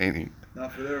entertaining.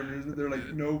 Not for their amusement. They're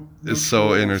like, no it's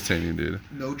trolls. so entertaining, dude.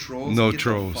 No trolls. No Get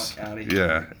trolls. The fuck out of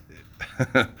here.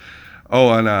 Yeah. Oh,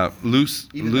 and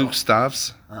Luke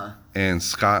Staffs Uh-huh. and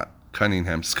Scott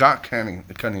Cunningham.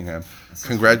 Cunningham.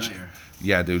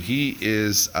 Yeah, dude. He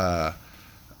is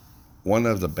one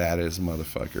of the baddest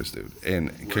motherfuckers, dude.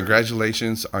 And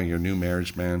congratulations on your new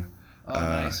marriage, man. Oh,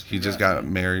 nice. He just got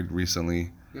married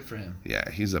recently. Good for him.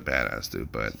 Yeah, he's a badass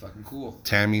dude. But That's fucking cool.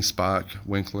 Tammy, Spock,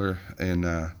 Winkler, and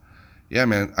yeah,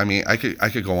 man. I mean, I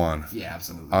could go on. Yeah,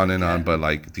 absolutely. On and on, but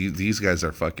like these guys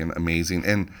are fucking amazing.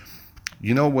 And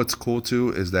you know what's cool too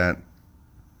is that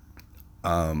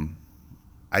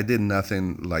I did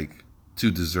nothing like to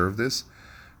deserve this,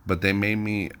 but they made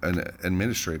me an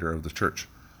administrator of the church.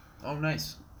 Oh,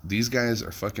 nice. These guys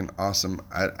are fucking awesome.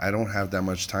 I don't have that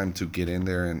much time to get in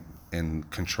there and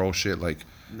control shit. Like,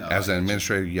 as an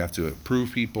administrator, you have to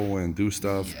approve people and do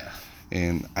stuff. Yeah.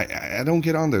 And I don't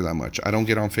get on there that much. I don't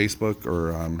get on Facebook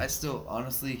or. I still,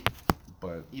 honestly,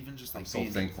 but even just like I'm so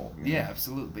thankful. Yeah,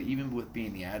 absolutely. But even with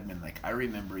being the admin, like I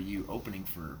remember you opening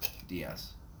for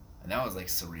DS, and that was like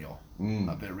surreal.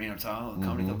 Up at Reno Tahoe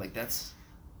Comedy Club, like that's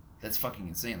fucking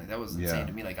insane. Like that was insane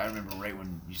to me. Like I remember right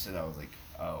when you said that, I was like,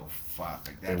 oh fuck,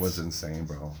 like it was insane,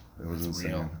 bro. It was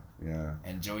insane. Real. Yeah.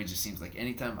 And Joey just seems like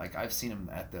anytime, like I've seen him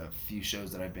at the few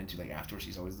shows that I've been to, like afterwards,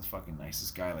 he's always the fucking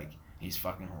nicest guy. Like he's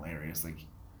fucking hilarious. Like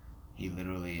he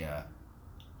literally,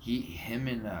 him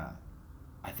and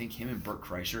I think him and Bert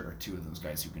Kreischer are two of those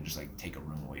guys who can just like take a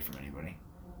room away from anybody.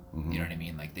 You know what I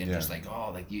mean? Like they're just like,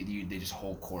 oh, like you they just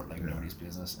hold court like nobody's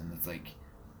business, and it's like,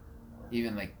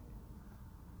 even like,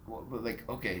 well, but like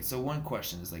okay, so one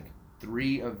question is like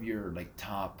 3 of your like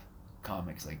top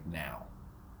comics like now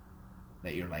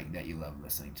that you're like that you love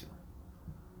listening to.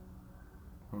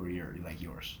 Who are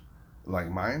yours? Like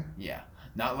mine? Yeah,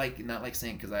 not like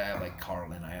saying because I have like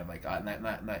Carlin, I have like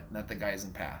not the guys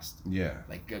in past. Yeah.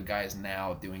 Like guys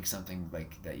now doing something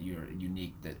like that you're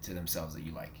unique to themselves that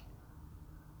you like.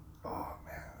 Oh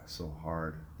man, that's so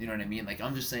hard. You know what I mean? Like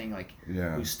I'm just saying like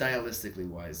who stylistically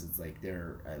wise, it's like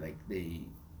they're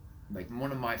like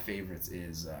one of my favorites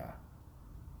is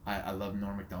I love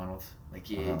Norm Macdonald. Like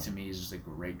he to me is just a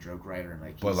great joke writer and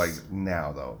like. But like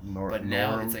now though,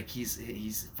 now it's like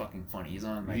he's fucking funny. He's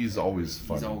on. Like, he's always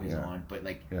funny. He's always on. But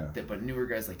like, but newer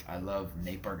guys like I love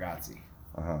Nate Bargatze.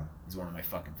 He's one of my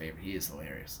fucking favorite. He is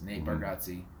hilarious. Nate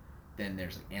Bargatze. Then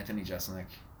there's like Anthony Jeselnik.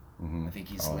 I think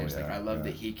he's hilarious. Like I love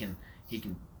that he can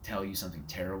tell you something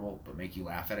terrible but make you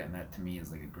laugh at it, and that to me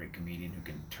is like a great comedian who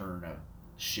can turn a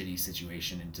shitty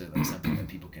situation into like something that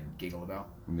people can giggle about.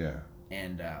 Yeah.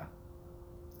 And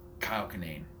Kyle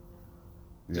Kinane.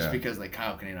 Just because like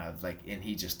Kyle Kinane, I was like, and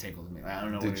he just tickles me. I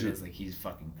don't know what it is. Like he's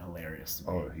fucking hilarious.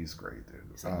 Oh, he's great, dude.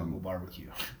 It's like Google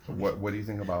Barbecue. What do you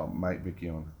think about Mike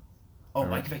Vecchione? Oh,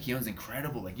 Mike Vecchione's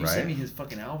incredible. Like you sent me his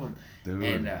fucking album, dude,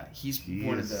 and he's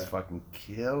one of the fucking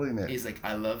killing it. He's like,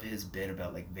 I love his bit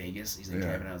about like Vegas. He's like,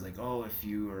 Kevin, I was like, oh, if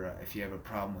you have a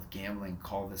problem with gambling,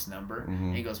 call this number.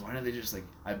 And he goes, why don't they just like,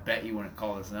 I bet you wouldn't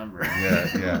call this number.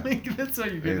 Yeah. Like that's how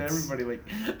you get everybody like.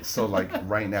 So like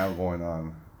right now going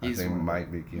on, I think Mike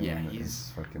Vecchione he's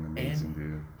is fucking amazing,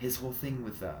 dude. His whole thing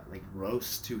with like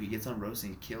roast too. He gets on roast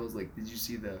and he kills. Like, did you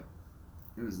see it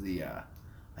was the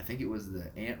I think it was the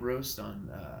Ant roast on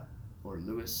or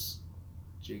Louis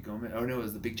J. Gomez. Oh no, it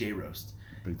was the Big J roast.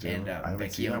 Big J. And I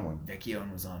haven't seen that one.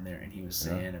 Vecchione was on there, and he was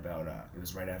saying about it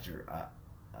was right after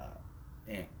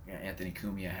Anthony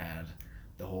Cumia had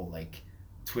the whole like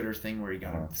Twitter thing where he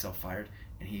got himself fired,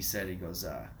 and he said he goes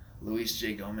Luis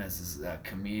J. Gomez is a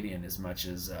comedian as much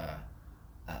as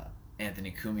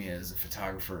Anthony Cumia is a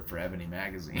photographer for Ebony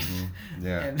magazine.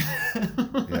 Yeah. And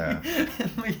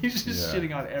and like he's just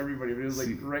shitting on everybody. But it was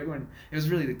like right when it was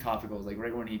really the topical. It was like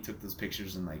right when he took those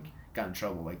pictures and like got in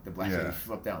trouble. Like the black lady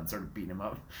flipped out and started beating him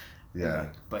up. Yeah.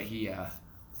 But he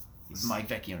Mike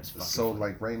Vecchione is fucking. So funny.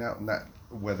 like right now, not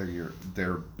whether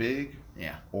they're big.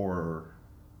 Or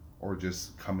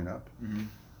just coming up.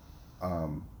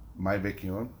 Mike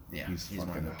Vecchione. Yeah, he's one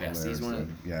of the hilarious. best. He's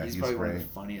he's probably one of the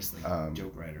funniest like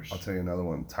joke writers. I'll tell you another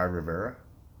one. Ty Rivera.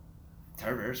 Ty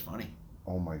Rivera's funny.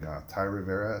 Oh my God, Ty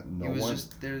Rivera. No he was one.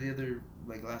 just there the other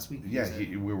like last week. Yeah,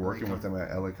 we were working with him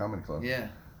at LA Comedy Club. Yeah.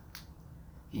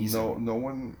 No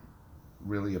one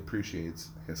really appreciates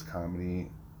his comedy.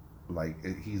 Like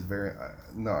he's very.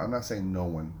 No, I'm not saying no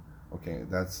one. Okay,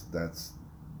 that's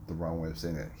the wrong way of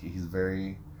saying it. He's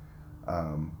very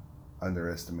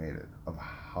underestimated of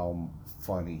how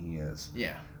funny he is.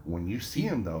 Yeah. When you see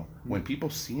him though, when people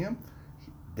see him,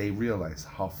 they realize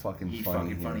how funny he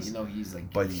is. You know, he's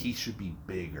like. But he should be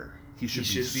bigger. He should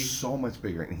be so much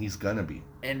bigger, and he's gonna be.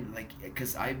 And like,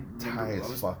 cause I remember Ty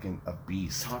is fucking a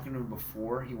beast. Talking to him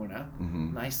before he went up.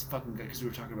 Mm-hmm. Nice fucking guy. Cause we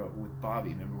were talking about with Bobby.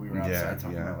 Remember we were outside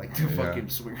talking about like the fucking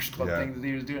swingers club thing that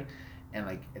he was doing, and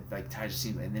like Ty just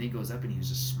seemed. And then he goes up and he was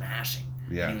just smashing.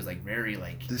 Yeah. And he was like very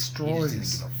like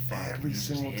destroys every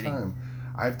single time.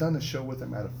 I've done a show with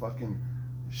him at a fucking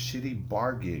shitty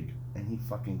bar gig, and he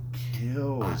fucking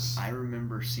kills. I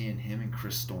remember seeing him and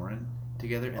Chris Storin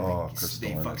together, and like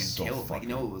they fucking killed. Like, it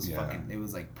was fucking, it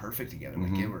was like perfect together.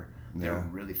 Like they were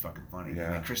really fucking funny.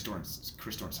 Yeah. Like Chris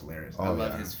Storin's hilarious. I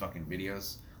love his fucking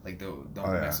videos. Like don't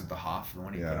mess with the Hoff, the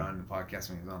one he put on the podcast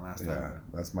when he was on last time. Yeah,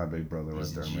 that's my big brother right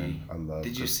there, man. I love.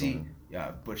 Did you see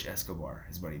Butch Escobar,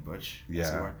 his buddy Butch? Yeah.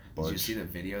 Escobar? Did you see the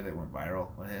video that went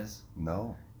viral with his?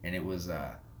 No. And it was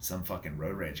some fucking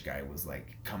road rage guy was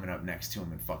like coming up next to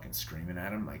him and fucking screaming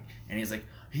at him, like, and he's like,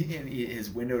 his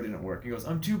window didn't work. He goes,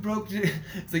 "I'm too broke to."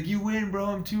 It's like, "You win, bro.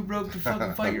 I'm too broke to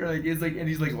fucking fight." You're like, it's like, and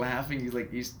he's like laughing. He's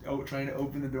like, he's trying to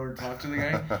open the door and talk to the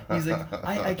guy. He's like,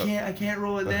 I can't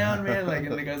roll it down, man. Like,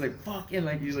 and the guy's like, "Fuck," and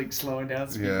like he's like slowing down,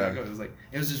 speeding back up.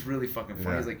 It was just really fucking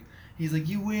funny. He's like,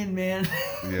 "You win, man."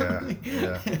 Yeah,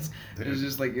 yeah. It was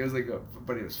just like,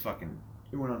 but it was fucking.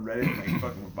 It went on Reddit and like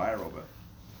fucking went viral, but.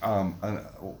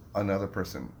 Another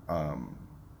person,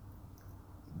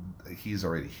 he's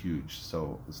already huge,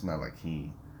 so it's not like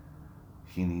he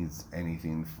needs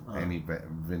anything, any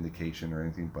vindication or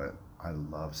anything. But I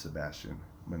love Sebastian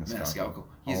Maniscalco.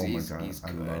 He's good,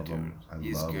 I love him.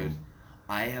 He's good. Him.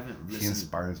 I haven't listened. He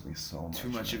inspires me so much. Too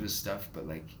much of his stuff, but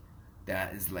like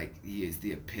that is like he is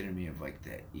the epitome of like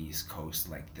the East Coast,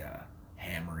 like the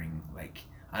hammering, like.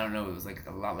 I don't know. It was like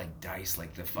a lot like Dice,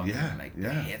 like the fucking the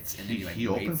hits, and then he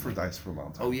opened for Dice for a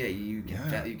long time. Oh yeah, you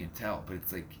can tell, but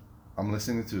it's like I'm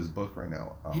listening to his book right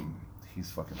now. He's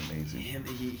fucking amazing.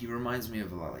 He reminds me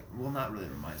of a lot, like, well, not really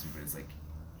reminds me, but it's like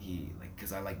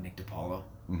because I like Nick DiPaolo,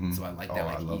 so I like that.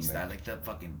 Like I like that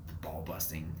fucking ball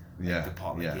busting.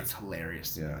 DiPaolo, like, it's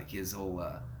hilarious to me. Like his whole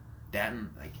that and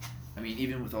like, I mean,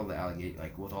 even with all the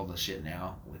with all the shit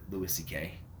now with Louis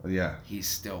C.K. Yeah, he's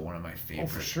still one of my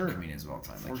favorite comedians of all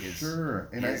time. Like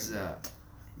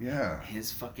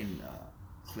his fucking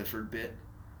Clifford bit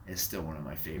is still one of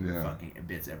my favorite fucking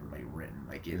bits ever like written.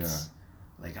 Like it's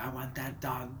like, "I want that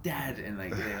dog dead," and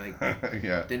like they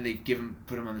like then they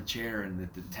put him on the chair, and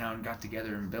the town got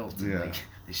together and built, and like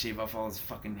they shave off all his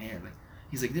fucking hair. Like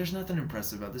he's like, "There's nothing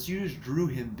impressive about this. You just drew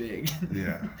him big."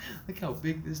 Yeah. Look how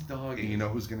big this dog is. You know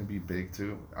who's gonna be big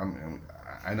too?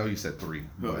 I know you said 3.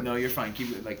 No, you're fine.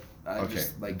 Keep it like. Okay.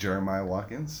 Just, like Jeremiah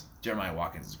Watkins. Jeremiah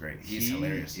Watkins is great. He's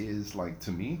hilarious. He is like,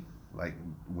 to me, like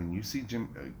when you see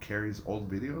Jim Carrey's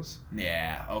old videos.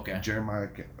 Yeah. Okay. Jeremiah.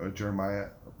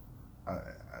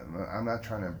 I'm not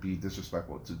trying to be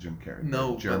disrespectful to Jim Carrey.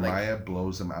 No, Jeremiah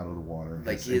blows him out of the water.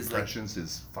 Like his impressions,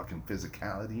 his fucking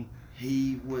physicality.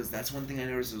 That's one thing I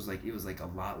noticed. It was like a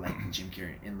lot like Jim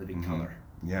Carrey in Living Color.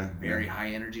 Yeah. Like very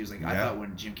high energy. It was like I thought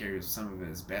when Jim Carrey was some of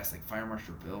his best, like Fire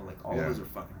Marshal Bill, like all of those are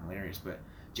fucking hilarious. But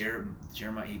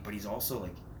Jeremiah, but he's also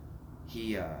like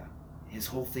his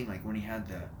whole thing, like when he had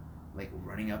the like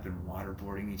running up and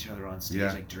waterboarding each other on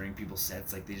stage, like during people's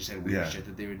sets, like they just had weird shit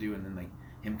that they would do, and then like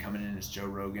him coming in as Joe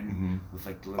Rogan with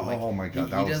like the little, oh my god,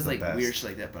 he does like best. Weird shit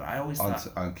like that. But I always thought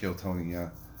on Kill Tony,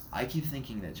 I keep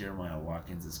thinking that Jeremiah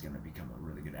Watkins is gonna become a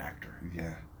really good actor.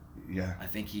 Yeah. I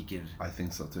think he could. I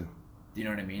think so too. You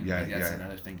know what I mean? Yeah, like, that's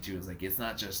another thing too. Is like it's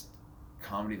not just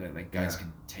comedy that like guys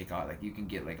can take out. Like you can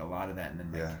get like a lot of that and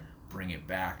then like bring it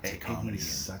back to comedy. And he's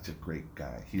such a great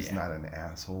guy. He's not an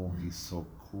asshole. He's so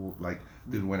cool. Like,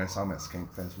 dude, when I saw him at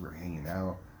Skankfest, we were hanging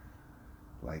out.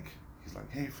 Like, he's like,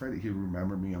 "Hey, Freddie," he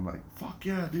remembered me. I'm like, "Fuck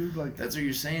yeah, dude!" Like, that's what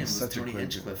you're saying. Was Tony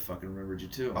Hinchcliffe fucking remembered you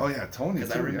too? Oh yeah, Tony.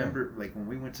 Because I remember like when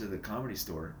we went to the Comedy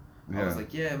Store. I was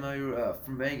like, "Yeah, I'm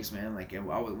from Vegas, man." Like, and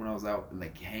when I was out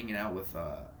like hanging out with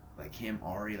like him,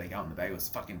 Ari, like out in the bag, it was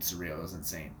fucking surreal. It was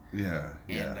insane. Yeah.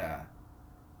 And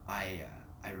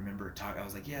I remember talking. I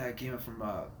was like, "Yeah, I came up from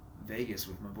Vegas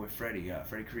with my boy Freddie.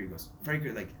 Freddie Creed goes, Freddie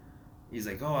Creed, like, he's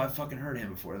like, oh, I've fucking heard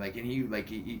him before. Like, and he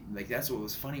that's what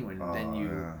was funny when then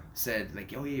you said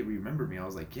like, oh yeah, you remembered me. I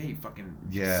was like, yeah, you fucking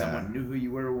someone knew who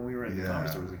you were when we were at the Comedy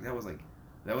Store. Like that was like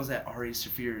That was at Ari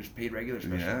Shafir's paid regular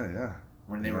special. Yeah.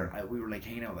 When they we were like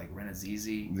hanging out like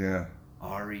Renazizi. Yeah.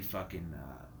 Ari fucking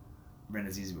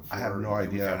Renazizi before. I have no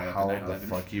idea how the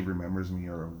fuck he remembers me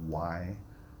or why.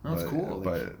 No, it's cool.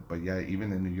 But yeah,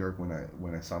 even in New York,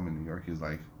 when I saw him in New York, he's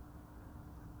like,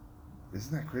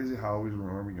 "Isn't that crazy how I always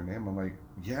remember your name?" I'm like,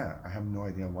 "Yeah, I have no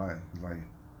idea why." He's like,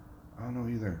 "I don't know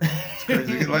either." It's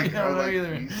crazy. Like, I don't know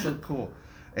either. He's so cool.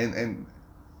 And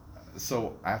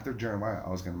so after Jeremiah, I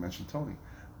was gonna mention Tony.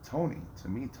 Tony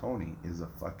is a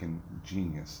fucking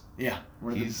genius. Yeah,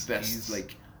 one of the best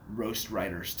like roast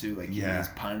writers too. Like his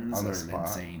puns are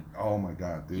insane. Oh my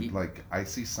god, dude! Like I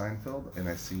see Seinfeld and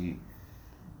I see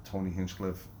Tony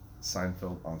Hinchcliffe,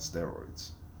 Seinfeld on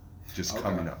steroids, just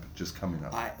coming up.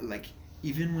 I like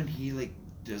even when he like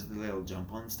does the little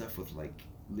jump on stuff with like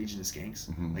Legion of Skanks.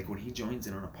 Mm-hmm. Like when he joins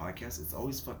in on a podcast, it's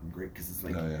always fucking great because it's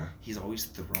like he's always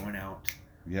throwing out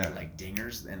like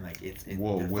dingers and like it's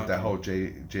with that whole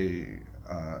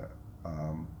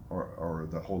or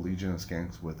the whole Legion of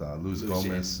Skanks with Luis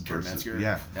Gomez versus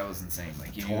that was insane.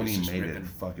 Like Tony made it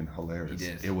fucking hilarious. He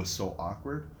did. It was so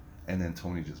awkward. And then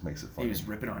Tony just makes it funny. He was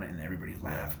ripping on it, and everybody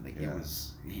laughed. It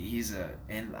was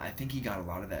and I think he got a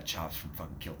lot of that chops from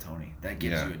fucking Kill Tony. That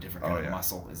gives you a different kind of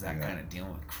muscle. Is that kind of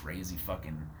dealing with crazy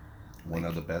fucking. One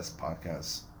of the best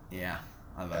podcasts. Yeah,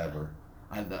 I love ever.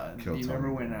 Do you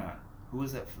remember when who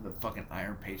was that for the fucking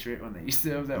Iron Patriot when they used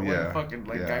to have that one fucking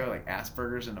guy with like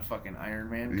Asperger's in a fucking Iron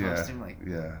Man costume like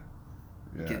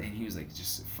and he was like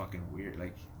just fucking weird.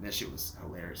 Like that shit was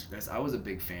hilarious. Guys, I was a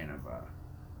big fan of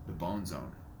the Bone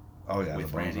Zone. Oh yeah,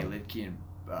 with Randy Lidke and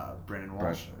Brendan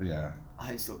Walsh. Yeah.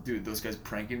 I still, dude, those guys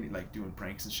pranking, like doing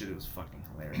pranks and shit. It was fucking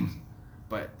hilarious.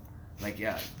 But like,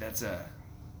 yeah, that's another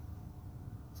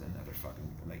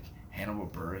fucking like Hannibal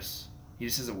Buress. He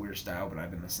just has a weird style, but I've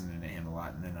been listening to him a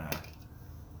lot. And then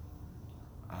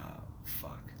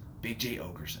Big J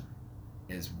Okerson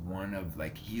is one of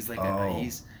like he's like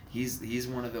he's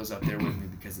one of those up there with me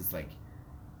because it's like.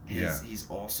 He's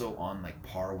also on like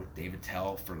par with David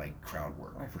Tell for like crowd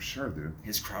work. Oh, for sure, dude.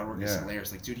 His crowd work is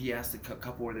hilarious. Like, dude, he asked a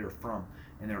couple where they were from,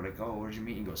 and they were like, "Oh, where'd you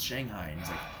meet?" And he goes, "Shanghai." And he's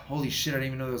like, "Holy shit, I didn't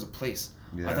even know there was a place.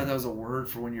 I thought that was a word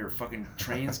for when your fucking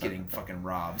train's getting fucking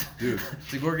robbed." Dude,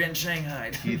 it's like we're getting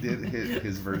Shanghai. He did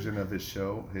his version of his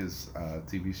show, his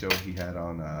TV show he had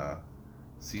on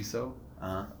CISO.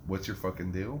 What's Your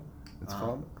Fucking Deal? It's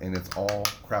called, and it's all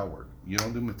crowd work. You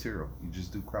don't do material, you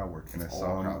just do crowd work. And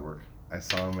I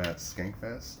saw him at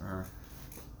Skankfest.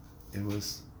 It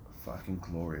was fucking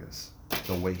glorious.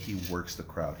 The way he works the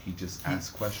crowd. He just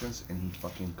asks questions and he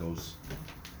fucking goes.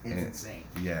 It's insane.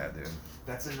 Yeah, dude.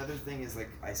 That's another thing is like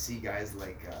I see guys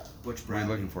like Butch Bradley.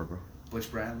 What are you looking for, bro?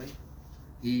 Butch Bradley.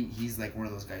 He's like one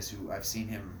of those guys who I've seen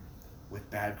him with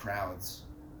bad crowds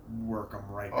work them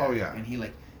right back. Oh yeah. And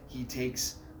he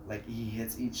takes like he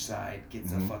hits each side,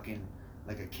 gets a fucking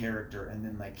like a character, and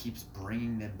then like keeps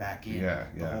bringing them back in.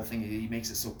 The whole thing, he makes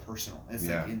it so personal. It's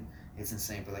like it's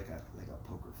insane. But like a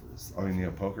poker for this. Oh, you need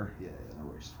a poker? Yeah, no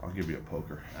worries. I'll give you a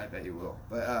poker. I bet you will.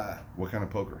 But what kind of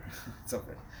poker? It's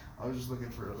okay. I was just looking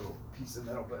for a little piece of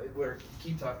metal, but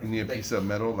keep talking. You need a piece of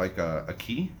metal, like a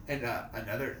key? And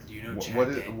another. Do you know?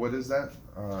 What is that?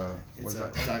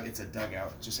 It's a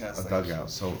dugout. It just has a dugout.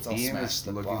 So Ian is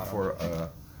looking for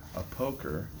a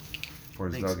poker for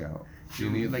his dugout.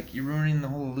 You're ruining the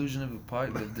whole illusion of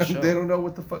the show. They don't know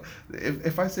what the fuck.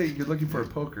 If I say you're looking for a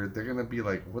poker, they're gonna be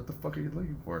like, "What the fuck are you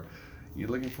looking for? You're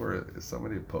looking for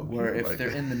somebody to poke." Or if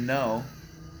they're in the know,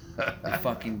 they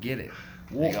fucking get it.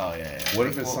 Well, what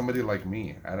if it's somebody like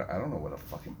me? I don't know what a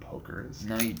fucking poker is.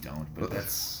 No, you don't. But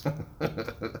that's.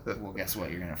 Well, guess what?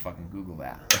 You're gonna fucking Google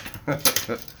that.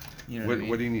 You know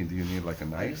what do you need? Do you need like a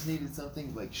knife? I just needed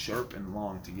something like sharp and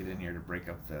long to get in here to break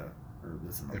up the.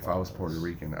 If I was Puerto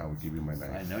Rican, I would give you my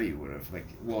knife. I know you would have. Like,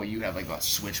 well, you have like a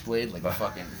switchblade, like a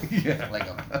fucking, like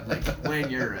when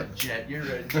you're a jet, you're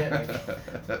a jet.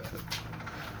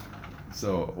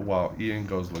 So while Ian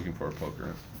goes looking for a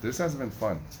poker, this has been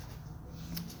fun.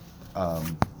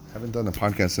 Haven't done a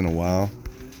podcast in a while.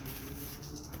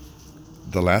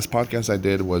 The last podcast I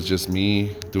did was just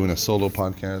me doing a solo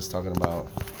podcast talking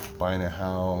about buying a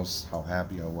house, how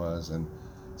happy I was, and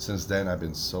since then I've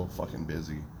been so fucking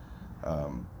busy.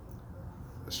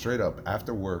 Straight up,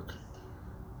 after work,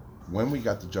 when we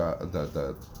got the job,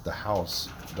 the house,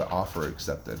 the offer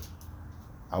accepted,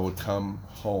 I would come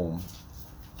home,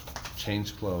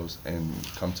 change clothes, and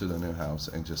come to the new house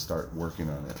and just start working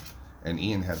on it. And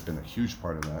Ian has been a huge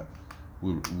part of that.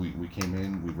 We came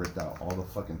in, we ripped out all the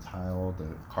fucking tile,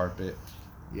 the carpet.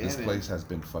 Yeah, this place has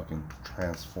been fucking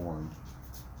transformed.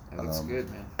 That looks good,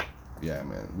 man. Yeah,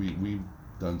 man. We've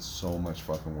done so much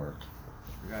fucking work.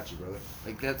 I got you, brother.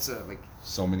 Like that's like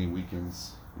so many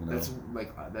weekends. You know.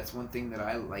 That's one thing that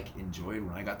I like enjoyed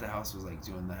when I got the house was like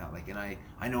doing that. Like, and I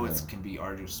know it can be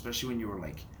arduous, especially when you were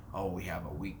like, oh, we have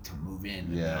a week to move in.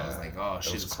 And then I was like, oh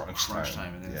shit, it's crunch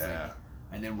time. And then it's like,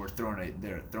 and then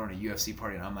they're throwing a UFC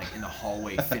party, and I'm like in the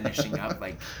hallway finishing up,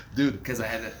 like, dude, because I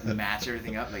had to match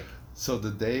everything up, like. So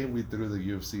the day we threw the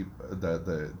UFC,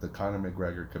 the Conor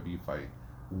McGregor Khabib fight,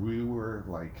 we were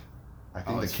like, I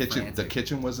think the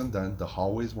kitchen wasn't done, the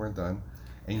hallways weren't done,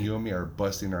 and you and me are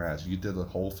busting our ass. You did the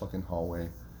whole fucking hallway.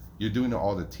 You're doing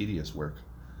all the tedious work,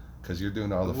 cause you're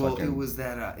doing all the fucking. Well, it was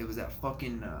that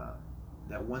fucking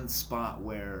that one spot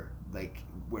where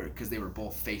because they were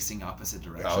both facing opposite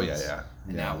directions. Oh yeah.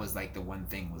 And that was like the one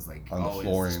thing was like on the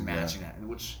flooring, it's matching that,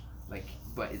 which like,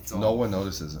 but it's all. No one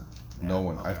notices it. Yeah, no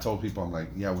one. okay. I've told people, I'm like,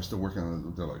 yeah, we're still working on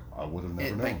it. They're like, I would have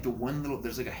never known. Like the one little,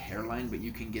 there's like a hairline, but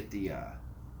you can get the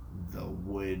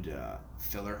wood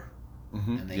filler,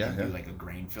 and they can do like a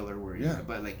grain filler where you.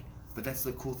 But that's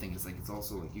the cool thing is like it's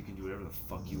also like you can do whatever the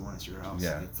fuck you want. It's your house.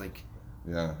 Yeah. It's like.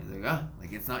 Yeah. It's like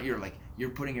like it's not you're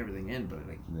putting everything in, but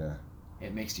like. Yeah.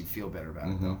 It makes you feel better about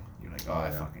it though. You're like,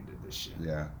 I fucking did this shit.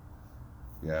 Yeah.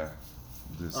 Yeah.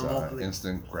 This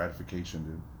instant gratification,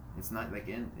 dude. It's not like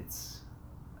it's.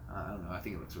 I don't know. I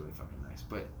think it looks really fucking nice,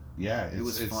 but yeah, it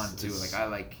was fun too.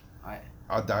 Like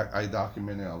I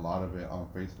documented a lot of it on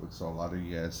Facebook, so a lot of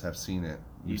you guys have seen it.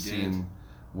 You've seen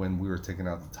when we were taking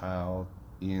out the tile.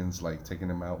 Ian's like taking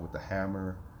them out with the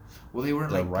hammer. Well, they weren't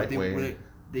the like right way.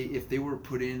 If they were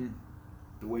put in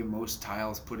the way most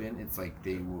tiles put in, it's like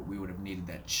we would have needed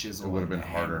that chisel. It would have been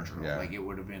harder. Yeah. Like it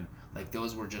would have been like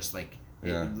those were just like.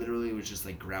 It literally was just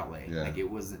like grout lay. Yeah. Like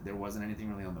there wasn't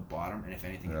anything really on the bottom, and if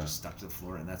anything, it just stuck to the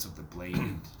floor, and that's what the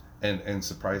blade. And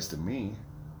surprise to me,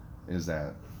 is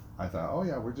that I thought, oh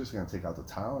yeah, we're just gonna take out the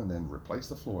tile and then replace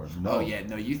the floor. No. Oh yeah,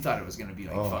 no, you thought it was gonna be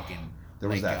like fucking. There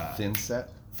was that thin set.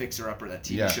 Fixer Upper, that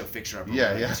TV show Fixer Upper.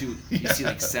 Yeah, You see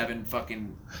like 7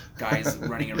 fucking guys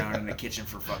running around in the kitchen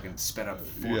for fucking sped up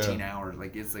 14 hours.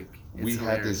 Like it's like. We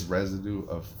had this residue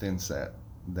of thin set.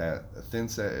 That thin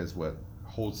set is what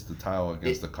holds the tile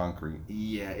against the concrete.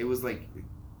 Yeah, it was like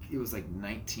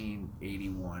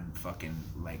 1981 fucking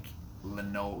like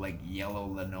yellow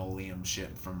linoleum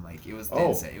shit from like it was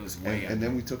thin set. It was way and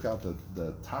then we took out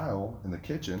the tile in the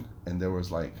kitchen and there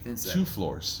was like 2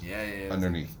 floors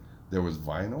underneath. Like, there was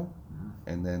vinyl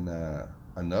and then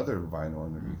another vinyl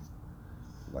underneath.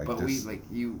 Like but this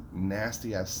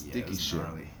nasty ass sticky shit.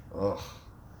 Gnarly. Ugh.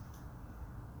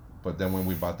 But then when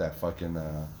we bought that fucking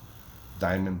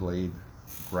diamond blade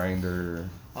grinder.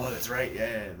 Oh, that's right.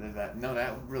 Yeah. That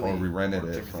really. Or we rented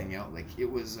it. Everything out. Like it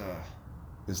was.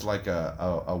 It's like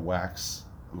a wax,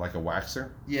 like a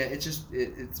waxer. Yeah, it's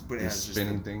but it has just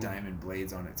thing. Diamond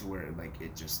blades on it to where it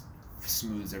just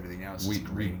smooths everything out. It's we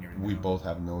both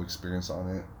have no experience on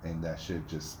it, and that shit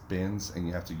just spins, and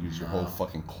you have to use your whole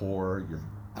fucking core.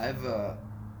 I've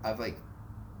like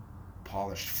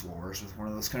polished floors with one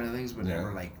of those kind of things, but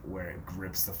never like where it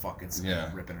grips the fucking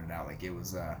skin, ripping it out. Like it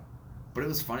was. But it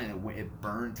was funny. It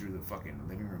burned through the fucking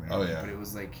living room. Oh yeah. But it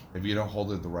was like. If you don't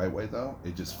hold it the right way though,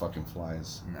 it just fucking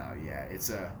flies. No, yeah, it's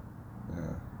Yeah.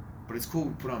 But it's cool.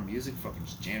 We put on music, fucking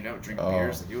just jammed out, drinking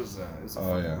beers. Like it was a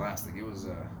fucking blast. Like it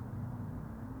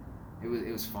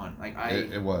was fun. Like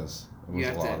It was. You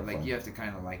have to you have to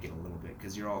kind of like it a little bit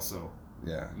because you're also.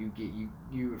 Yeah. You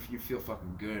feel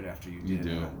fucking good after you did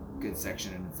a good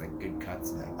section and it's like good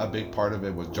cuts. A big part of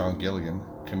it was John Gilligan,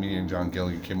 comedian John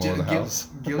Gilligan came over the house.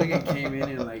 Gilligan came in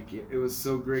and like it was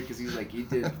so great because he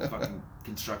did fucking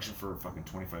construction for fucking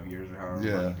 25 years or however long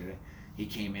he did it. He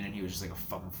came in and he was just like a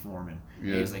fucking foreman.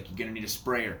 Yeah. He was like, "You're gonna need a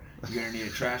sprayer. You're gonna need a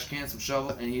trash can, some shovel,"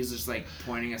 and he's just like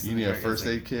pointing us. You need a first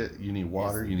aid kit. You need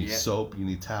water. You need soap. You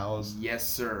need towels. Yes,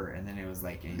 sir. And then it was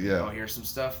like, "Oh, here's some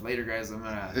stuff. Later, guys. I'm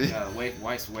gonna wait. And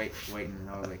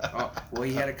I was like, "Oh, well."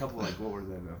 He had a couple like what were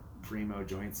the primo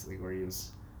joints like where he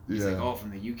was. He's like, "Oh,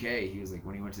 from the UK." He was like,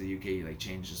 when he went to the UK, he like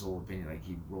changed his whole opinion. Like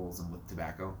he rolls them with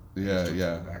tobacco.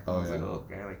 Tobacco. Oh, I was like, "Oh,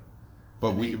 okay." Like.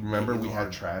 But we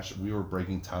had trash. We were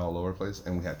breaking tile all over the place,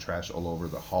 and we had trash all over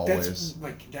the hallways.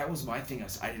 That was my thing.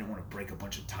 I didn't want to break a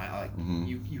bunch of tile. Like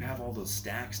you have all those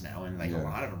stacks now, and like a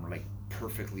lot of them are like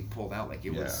perfectly pulled out. Like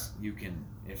it was, you can,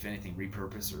 if anything,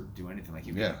 repurpose or do anything. Like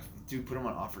you can, put them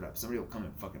on offered up. Somebody will come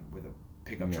and fucking with a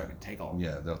pickup truck and take all.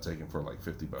 Yeah, they'll take them for like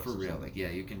 $50. For real, like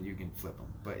you can flip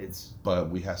them, but it's.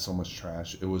 But we had so much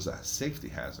trash. It was a safety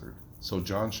hazard. So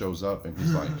John shows up and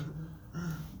he's like.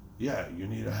 Yeah, you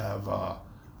need to have a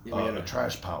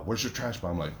trash pile. Where's your trash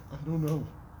pile? I'm like, I don't know.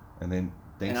 And then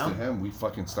thanks to him, we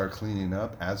fucking start cleaning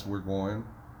up as we're going.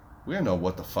 We don't know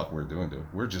what the fuck we're doing,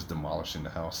 dude. We're just demolishing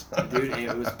the house. Dude,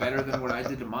 it was better than what I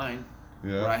did to mine.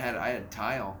 Yeah. Where I had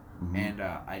tile, Mhm. and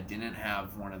I didn't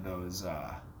have one of those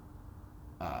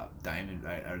diamond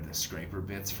or the scraper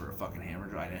bits for a fucking hammer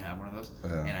drill. I didn't have one of those,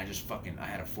 Yeah. and I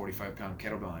had a 45-pound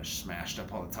kettlebell and I just smashed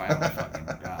up all the tile and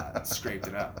fucking scraped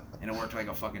it up, and it worked like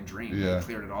a fucking dream. Yeah. I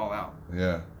cleared it all out,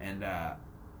 Yeah. and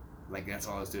like that's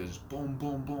all I was doing, is just boom,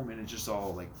 boom, boom, and it just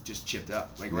all like just chipped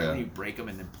up. Like right Yeah. when you break them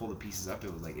and then pull the pieces up,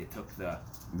 it was like it took the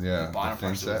Yeah. bottom thin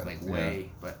part, so it was set. like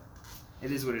way, but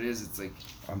it is what it is. It's like,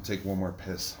 I'm taking one more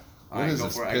piss. What Alright, is go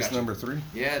this? for it. I Piss got you. number 3?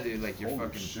 yeah, dude, like you're Holy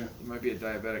fucking, shit. you might be a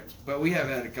diabetic, but we have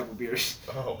had a couple beers.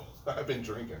 Oh, I've been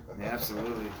drinking. Yeah,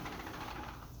 absolutely.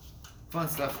 Fun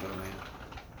stuff though,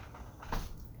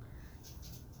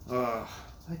 man.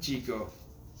 Hi Chico.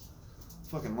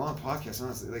 Fucking long podcast,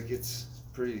 honestly. Like it's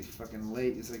pretty fucking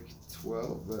late. It's like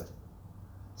 12, but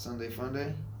Sunday fun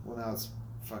day. Well, now it's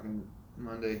fucking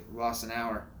Monday. Lost an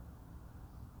hour.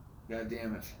 God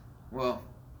damn it. Well,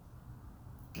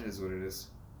 it is what it is.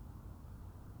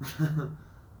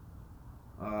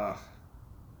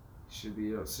 Should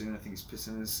be out soon. I think he's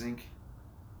pissing in his sink.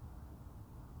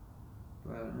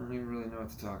 But I don't even really know what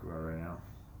to talk about right now.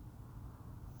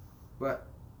 But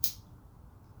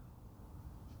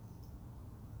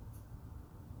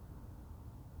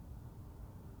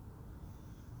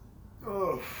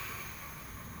oh.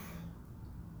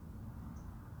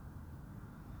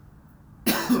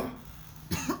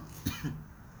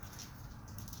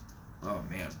 Oh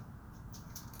man.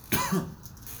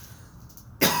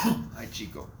 Hi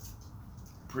Chico.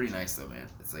 Pretty nice though, man.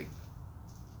 It's like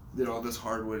did all this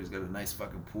hardwood. He's got a nice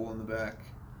fucking pool in the back.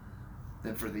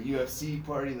 Then for the UFC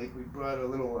party, like we brought a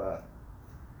little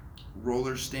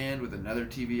roller stand with another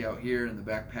TV out here in the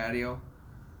back patio.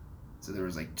 So there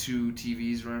was like 2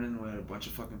 TVs running. We had a bunch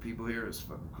of fucking people here. It was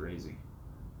fucking crazy.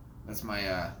 That's my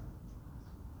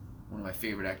one of my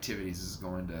favorite activities is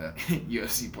going to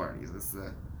UFC parties.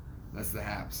 That's the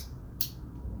haps.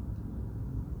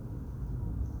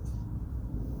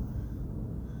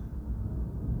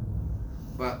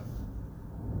 But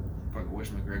fucking wish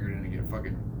McGregor didn't get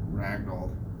fucking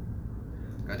ragdolled.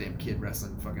 Goddamn kid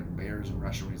wrestling fucking bears in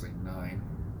Russia when he's like 9.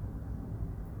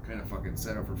 Kind of fucking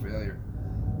set up for failure.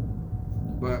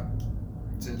 But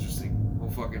it's interesting.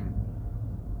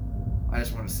 I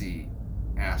just want to see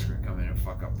Askren come in and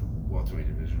fuck up the welterweight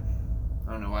division.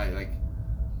 I don't know why. Like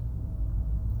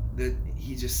that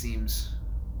he just seems.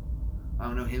 I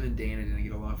don't know. Him and Dana didn't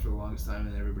get along for the longest time,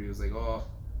 and everybody was like, "Oh."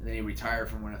 And then he retired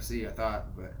from ONE FC, I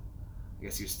thought, but I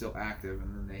guess he was still active,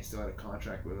 and then they still had a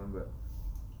contract with him, but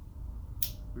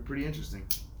it'd be pretty interesting.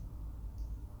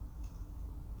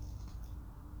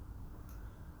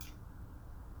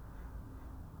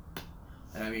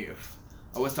 And I mean,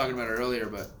 I was talking about it earlier,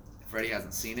 but Freddie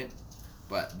hasn't seen it,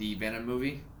 but the Venom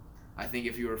movie, I think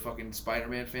if you were a fucking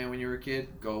Spider-Man fan when you were a kid,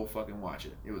 go fucking watch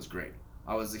it. It was great.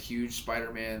 I was a huge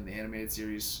Spider-Man, the animated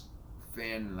series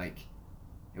fan, and like,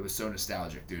 it was so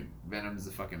nostalgic, dude. Venom is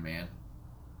the fucking man.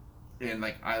 And,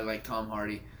 like, I like Tom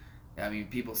Hardy. I mean,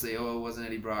 people say, oh, it wasn't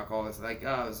Eddie Brock, all this. Like,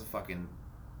 oh, it was a fucking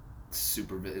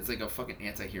super... It's like a fucking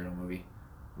anti-hero movie.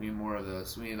 We need more of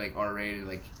those. We need, like, R-rated,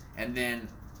 like... And then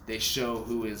they show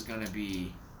who is going to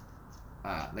be...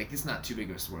 like, this is not too big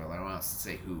of a spoiler. I don't want to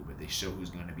say who, but they show who's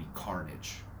going to be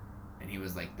Carnage. And he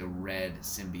was, like, the red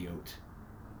symbiote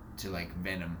to, like,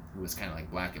 Venom, who was kind of,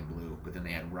 like, black and blue. But then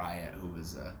they had Riot, who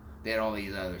was... They had all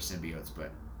these other symbiotes,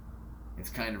 but it's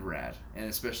kind of rad. And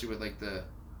especially with like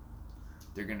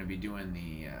they're gonna be doing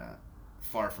the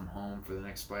Far From Home for the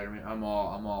next Spider-Man. I'm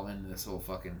all into this whole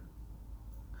fucking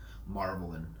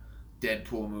Marvel and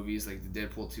Deadpool movies. Like the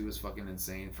Deadpool 2 was fucking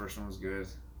insane. First one was good.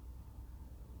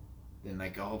 Then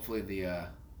like hopefully I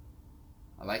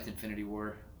liked Infinity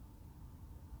War.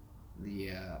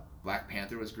 The Black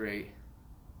Panther was great.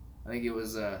 I think it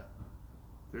was they're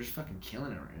just fucking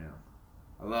killing it right now.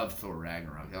 I love Thor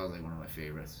Ragnarok. That was like one of my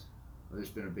favorites. I've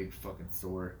just been a big fucking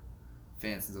Thor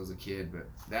fan since I was a kid, but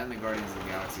that and the Guardians of the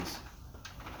Galaxies.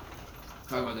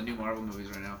 Talking about the new Marvel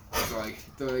movies right now. That's all I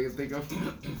can think of.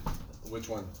 Which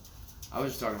one? I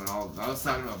was talking about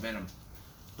Venom.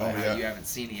 Oh yeah. You haven't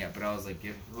seen it yet, but I was like,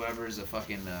 if whoever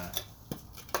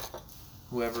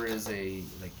is a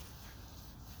like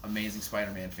Amazing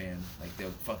Spider-Man fan, like the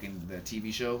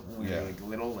TV show when we were like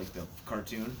little, like the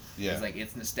cartoon. Yeah. It's like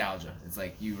it's nostalgia. It's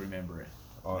like you remember it.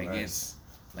 Oh, like nice. It's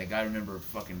like I remember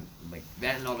fucking like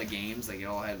that and all the games. Like it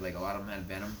all had like a lot of them had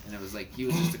Venom, and it was like he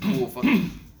was just a cool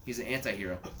fucking. He's an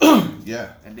anti-hero.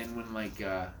 Yeah. And then when like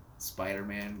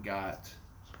Spider-Man got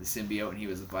the symbiote and he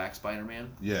was the Black Spider-Man.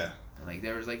 Yeah. And like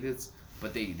there was like this,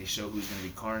 but they show who's gonna be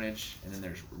Carnage, and then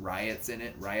there's Riot's in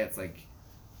it. Riot's like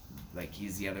like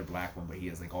he's the other black one, but he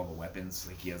has like all the weapons.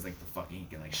 Like he has like the fucking he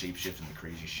can like shapeshift and the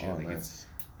crazy shit. Oh, like nice.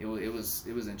 it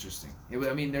was interesting.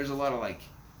 I mean, there's a lot of like.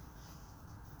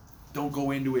 Don't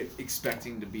go into it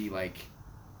expecting to be like.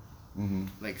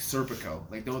 Like Serpico.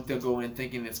 Like don't go in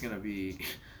thinking it's gonna be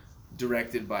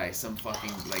directed by some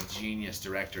fucking like genius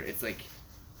director. It's like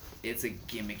it's a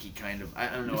gimmicky kind of. I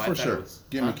don't know. For I thought sure. It was,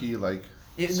 Gimmicky like.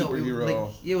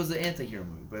 Superhero. It was an anti-hero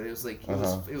movie, but it was like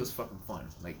it was fucking fun.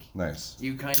 Like nice.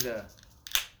 You kind of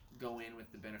go in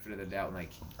with the benefit of the doubt. And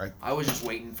like I was just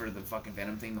waiting for the fucking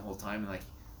Venom thing the whole time, and like,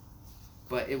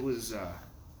 but it was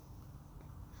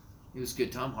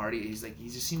good. Tom Hardy, he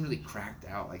just seemed really cracked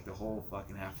out like the whole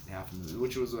fucking half of the movie,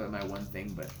 which was my one thing.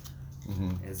 But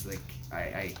it's like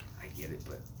I get it,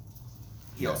 but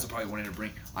he also probably wanted to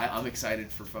bring. I'm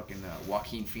excited for fucking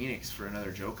Joaquin Phoenix for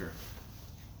another Joker.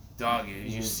 Dog,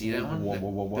 did you see that one?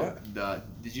 What?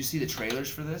 Did you see the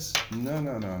trailers for this? No.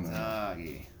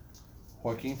 Doggy.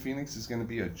 Joaquin Phoenix is gonna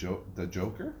be the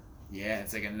Joker? Yeah,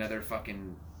 it's like another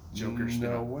fucking Joker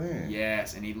spin-off. No way.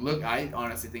 Yes, and I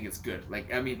honestly think it's good.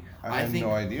 Like, I mean, I have think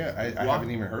no idea. I haven't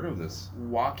even heard of this.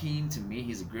 Joaquin, to me,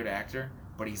 he's a good actor,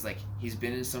 but he's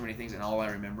been in so many things, and all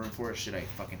I remember him for is shit I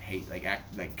fucking hate,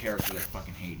 like characters I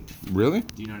fucking hated. Really?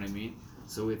 Do you know what I mean?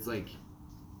 So it's like.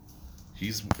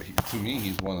 To me,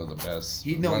 he's one of the best.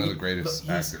 One of the greatest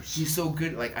actors. He's so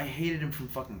good. Like I hated him from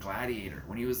fucking Gladiator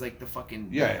when he was like the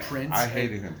fucking prince. I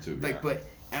hated him too. Like, but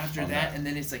after that, and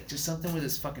then it's like just something with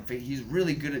his fucking face. He's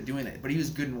really good at doing it. But he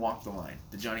was good in Walk the Line.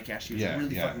 The Johnny Cash. He was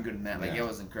really fucking good in that. Like it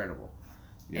was incredible.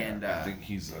 Yeah, and I think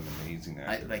he's an amazing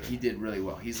actor. He did really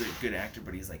well. He's a good actor,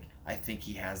 but he's like I think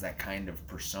he has that kind of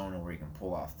persona where he can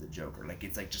pull off the Joker. Like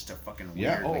it's like just a fucking weird.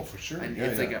 Yeah. For sure. And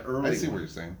it's like an early. I see what you're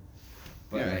saying.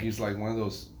 But like, he's like one of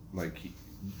those like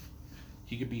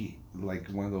he could be like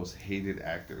one of those hated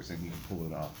actors and he can pull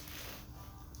it off.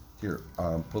 Here,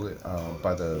 pull it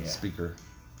by the speaker.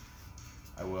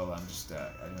 I will. I'm just I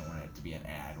didn't want it to be an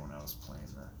ad when I was playing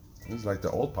that. It's like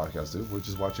the old podcast, dude. We're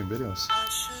just watching videos. I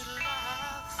should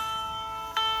laugh,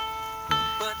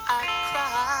 but I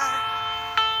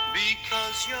cry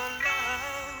because your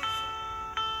love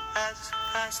has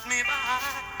passed me by.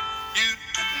 You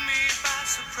took me by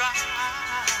surprise.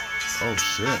 Oh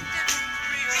shit. I didn't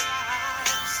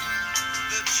realize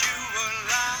that you were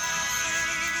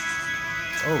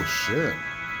lying. Oh shit.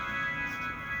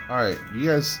 Alright, you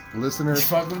guys listeners. You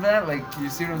fuck with that? Like you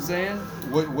see what I'm saying?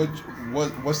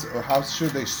 What's how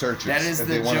should they search it? That is if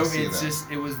the they wanna Joker. see It's that?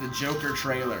 just it was the Joker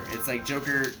trailer. It's like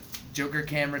Joker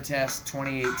camera test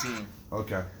 2018.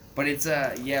 Okay. But it's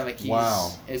like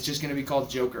he's it's just gonna be called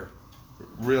Joker.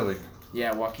 Really?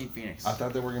 Yeah, Joaquin Phoenix. I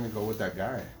thought they were gonna go with that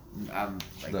guy.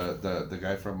 Like, The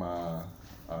guy from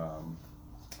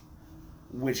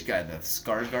which guy? The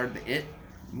Skarsgård, the It?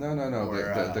 No. Or,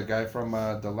 the guy from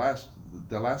the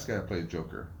last guy that played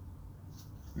Joker.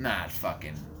 Not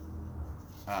fucking.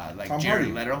 Like Tom Jared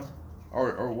Hardy. Leto.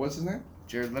 Or what's his name?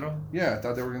 Jared Leto. Yeah, I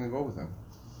thought they were gonna go with him.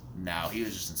 No, he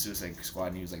was just in Suicide Squad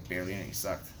and he was like barely in it. He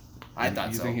sucked. I thought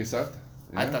so. You think he sucked?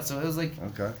 I thought so. It was like.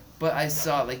 Okay. But I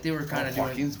saw like they were kind of doing.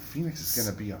 Joaquin Phoenix is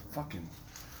gonna be a fucking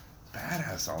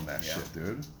badass on that shit,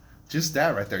 dude. Just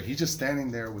that right there. He's just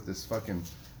standing there with his fucking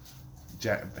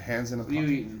hands in a What are you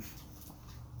pocket. eating?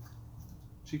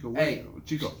 Chico, what Hey.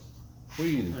 Chico, what are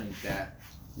you I eating? don't eat that.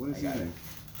 What is I he got eating?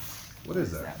 it. What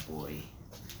is that? That boy?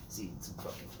 He's eating some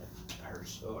fucking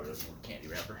Hershey or a little candy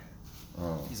wrapper.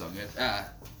 Oh. He's all good.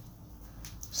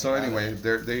 So I got anyway,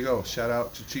 there you go. Shout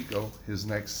out to Chico. His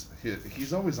next hit.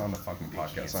 He's always on the fucking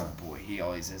podcast, huh? Boy, he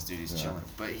always is, dude. He's Yeah. chilling.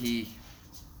 But he.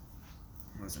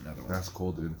 What's another one? That's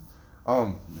cool, dude.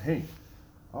 Hey,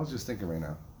 I was just thinking right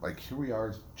now. Like here we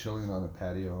are chilling on a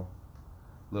patio,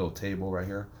 little table right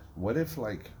here. What if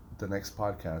like the next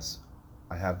podcast,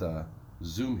 I have the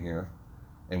Zoom here,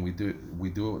 and we do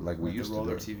it like we Like used the to do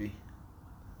roller it. TV.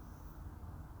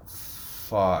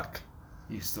 Fuck.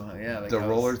 You still, yeah. Like The I was-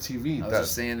 roller TV. I was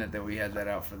just saying that we had that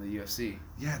out for the UFC.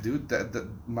 Yeah, dude. That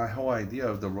my whole idea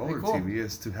of the roller cool. TV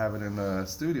is to have it in the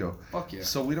studio. Fuck yeah.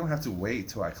 So we don't have to wait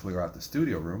till I clear out the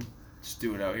studio room. Just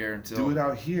do it out here until. Do it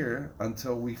out here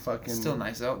until we fucking. It's still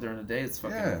nice out during the day. It's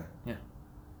fucking. Yeah. Yeah.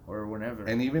 Or whenever.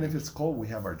 And even if it's cold, we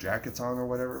have our jackets on or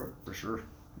whatever. for sure.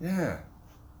 Yeah.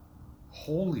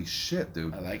 Holy shit,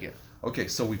 dude. I like it. Okay,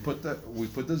 so we put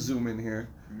the Zoom in here.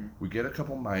 Mhm. We get a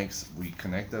couple mics. We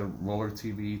connect the roller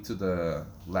TV to the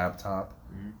laptop,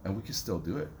 Mhm. and we can still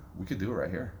do it. We could do it right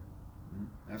here.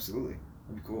 Absolutely.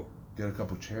 That'd be cool. Get a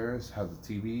couple chairs. Have the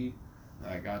TV.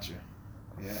 I got you.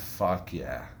 Yeah. Fuck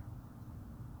yeah.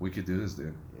 We could do this,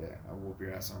 dude. Yeah. I'll whoop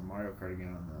your ass on Mario Kart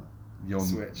again on the Yo,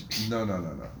 Switch. No. No.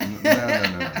 No.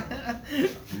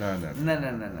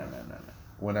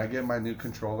 when I get my new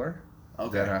controller,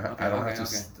 Okay. then Okay. I don't Okay. have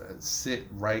to sit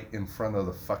right in front of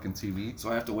the fucking TV. So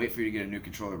I have to wait for you to get a new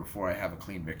controller before I have a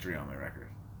clean victory on my record.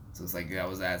 So it's like that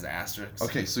was as asterisk.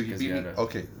 Okay, so you 'cause beat me. had to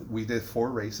Okay, we did 4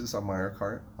 races on Mario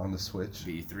Kart on the Switch.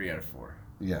 be 3 out of 4.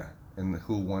 Yeah, and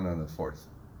who won on the 4th?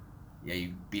 Yeah,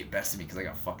 you beat bested me because I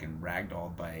got fucking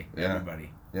ragdolled by Yeah.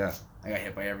 everybody. Yeah, I got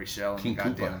hit by every shell. King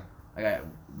And Koopa. goddamn, I got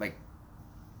like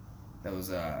that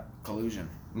was collusion.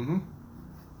 Mm-hmm.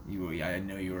 I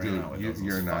know you were in Dude, on with you, those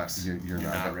you're not. fucks. You're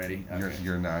not ready. You're, Okay.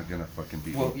 you're not gonna fucking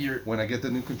beat Well, me. you're. When I get the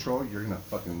new control, you're gonna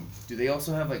fucking. Do they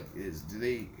also have like? Do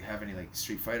they have any like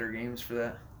Street Fighter games for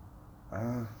that?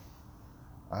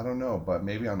 I don't know, but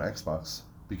maybe on Xbox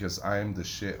because I'm the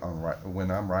shit on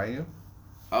when I'm Ryu.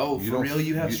 Oh, You for don't- real?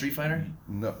 You have you- Street Fighter?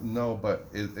 No, but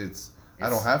it's. I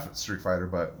don't have Street Fighter,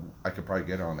 but I could probably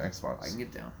get it on Xbox. I can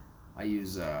get down. I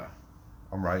use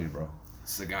I'm Ryu, bro.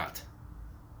 Sagat.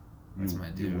 That's you, my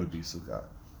You dude. would be Sugat.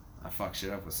 I fuck shit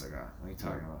up with Sagat. What are you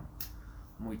talking about?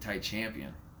 Muay Thai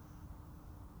champion.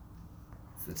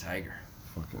 It's the Tiger.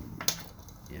 Fucking.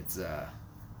 It's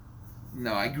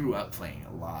No, I grew up playing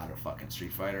a lot of fucking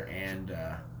Street Fighter and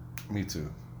Me too.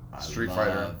 I Street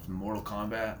Fighter. loved Mortal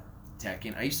Kombat,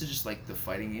 Tekken. I used to just like the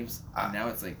fighting games. And now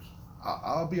it's like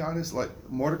I'll be honest. Like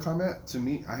Mortal Kombat, to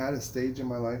me, I had a stage in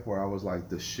my life where I was like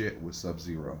the shit with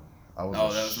Sub-Zero. I was.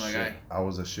 Oh, that was my guy. I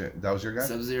was a shit. That was your guy.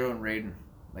 Sub-Zero and Raiden.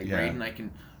 Like Yeah.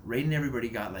 Raiden, everybody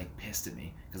got like pissed at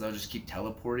me because I would just keep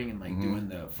teleporting and like doing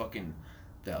the fucking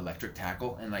the electric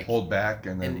tackle and like Hold back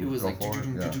and then and it was go like forward.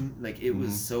 Yeah. like it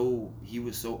was so he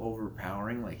was so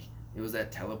overpowering. Like it was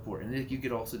that teleport, and like, you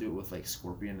could also do it with like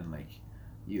Scorpion and like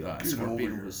you over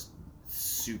Scorpion here. was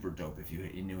super dope if you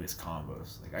knew his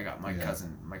combos. Like I got my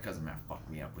cousin Matt fucked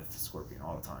me up with Scorpion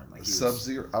all the time. Like he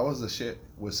Sub-Zero. I was the shit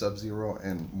with Sub-Zero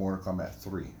and Mortal Kombat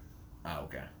 3.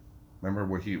 okay. Remember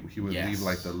where he would leave Yes.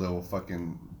 like the little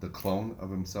fucking the clone of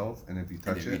himself, and if you And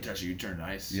touch if you it, touch it, you turn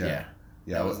ice. Yeah.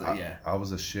 Yeah. I that was was yeah. I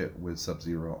was a shit with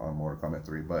Sub-Zero on Mortal Kombat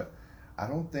 3, but I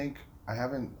don't think I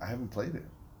haven't played it.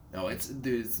 No, it's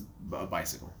a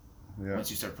bicycle. Yeah. Once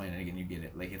you start playing it again, you get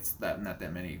it. Like it's not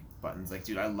that many buttons. Like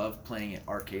dude, I love playing it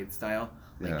arcade style.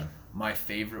 Like Yeah. my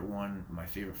favorite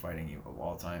fighting game of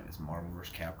all time is Marvel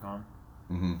vs. Capcom.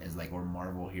 Mm-hmm. Is like or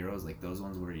Marvel Heroes, like those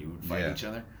ones where you would fight Yeah. each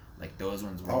other. Like those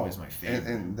ones were always my favorite.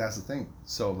 And that's the thing.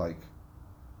 So like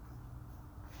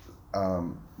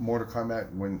Mortal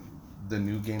Kombat, when the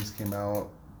new games came out,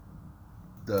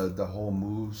 the whole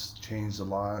moves changed a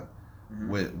lot.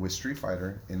 Mhm. With Street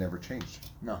Fighter, it never changed.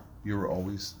 No. You were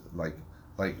always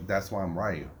like that's why I'm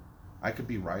Ryu. I could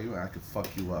be Ryu and I could fuck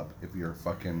you up if you're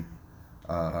fucking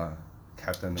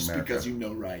Captain Just America. because you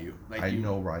know Ryu. Like I you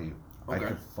know Ryu. I Okay.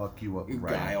 could fuck you up, you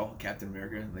Ryu. Guile, Captain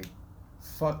America. Like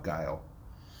Fuck Guile.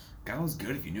 Guile was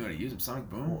good if you knew how to use him. Sonic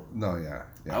Boom. No, yeah.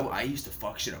 I used to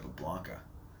fuck shit up with Blanca.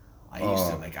 I used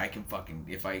to Oh. like I can fucking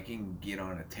if I can get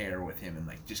on a tear with him and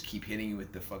like just keep hitting you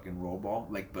with the fucking roll ball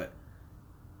like but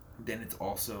then it's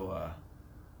also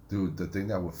Dude, the thing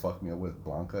that would fuck me up with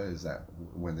Blanca is that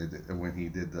when he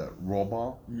did the roll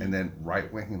ball, Mhm. and then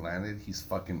right when he landed, he's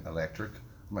fucking electric.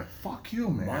 I'm like, fuck you,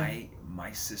 man.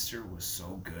 my sister was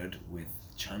so good with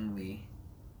Chun-Li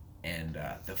and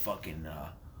the fucking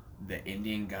the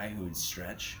Indian guy who would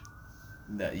stretch.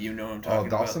 That you know what I'm talking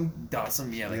Dawson? about?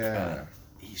 Dawson, yeah, like Yeah.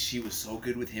 she was so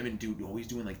good with him and dude always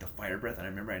doing like the fire breath and I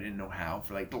remember I didn't know how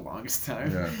for like the longest time.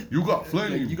 Yeah. You got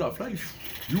flame. Like, you got flame.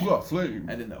 You got flame.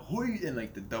 And then the hoi and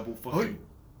like the double fucking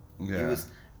Yeah. It was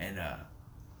and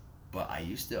but I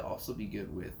used to also be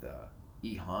good with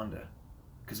E Honda.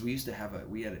 Because we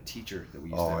had a teacher that we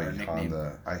used to have our nickname.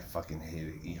 Honda. I fucking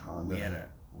hated E Honda.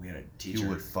 We had a He teacher.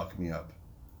 would fuck me up.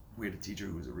 We had a teacher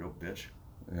who was a real bitch.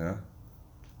 Yeah.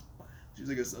 She was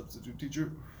like a substitute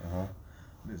teacher, Uh huh.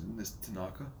 Miss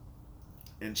Tanaka,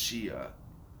 and she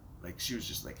was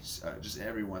just like just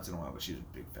every once in a while, but she was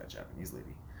a big fat Japanese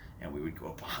lady, and we would go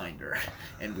up behind her,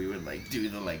 and we would like do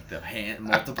the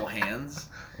multiple hands,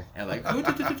 and like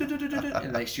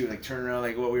and like she would like turn around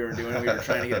like what we were doing, we were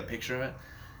trying to get a picture of it,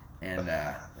 and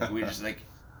like we just like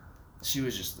she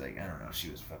was just like I don't know, she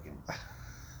was fucking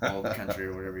old country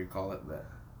or whatever you call it, but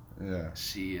Yeah.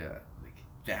 she like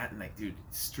that and like dude,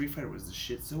 Street Fighter was the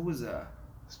shit. So was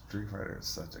Street Fighter is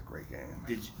such a great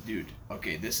game. dude,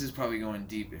 okay, this is probably going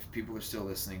deep. If people are still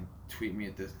listening, tweet me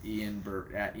at this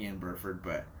at Ian Burford.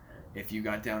 But if you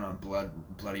got down on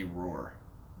Bloody Roar,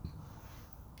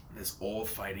 this old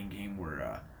fighting game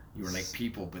where you were like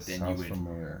people, but then Sounds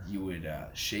familiar. you would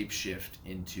shape shift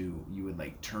into you would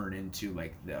like turn into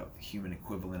like the human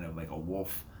equivalent of like a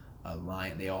wolf, a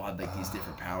lion. They all had like these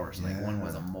different powers. Like one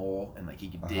was a mole and like he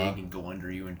could dig and go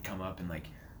under you and come up, and like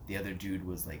the other dude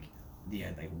was like you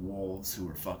had like wolves who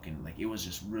were fucking like, it was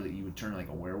just really, you would turn like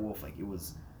a werewolf. Like it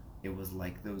was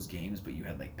like those games, but you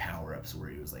had like power ups where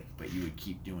it was like, but you would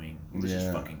keep doing, it was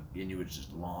just fucking, and it was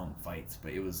just long fights,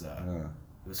 but it was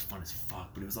it was fun as fuck.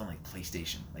 But it was on like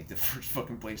PlayStation, like the first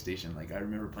fucking PlayStation. Like I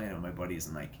remember playing it with my buddies,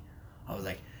 and like I was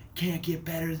like, can't get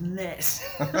better than this.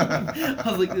 I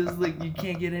was like, this is like, you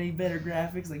can't get any better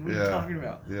graphics. Like what are you talking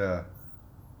about? Yeah.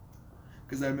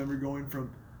 Because I remember going from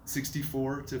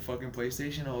 64 to fucking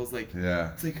PlayStation. I was like,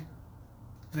 yeah. It's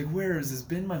like where has this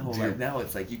been my whole life? Now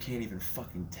it's like you can't even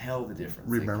fucking tell the difference.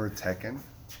 Remember Tekken?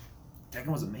 Tekken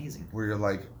was amazing. Where you're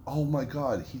like, oh my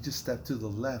god, he just stepped to the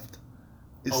left.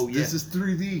 This is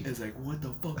 3D. It's like, what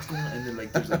the fuck's going on? And then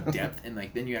like there's like depth, and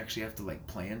like then you actually have to like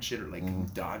plan shit or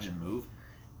like dodge and move.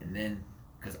 And then,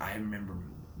 because I remember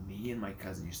me and my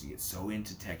cousin used to get so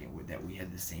into Tekken that we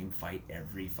had the same fight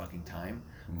every fucking time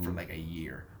for like a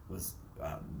year. Was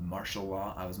martial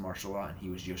law. I was martial law, and he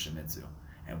was Yoshimitsu.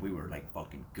 And we were like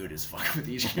fucking good as fuck with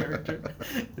each character.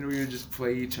 And we would just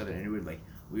play each other, and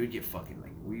we would get fucking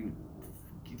like, we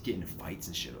would get into fights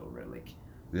and shit over it. Like,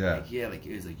 like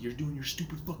it was like, you're doing your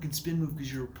stupid fucking spin move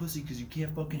because you're a pussy because you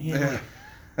can't fucking handle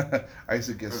it. I used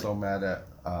to get so mad at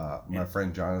my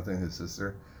friend Jonathan, his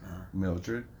sister,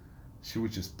 Mildred. She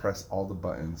would just press all the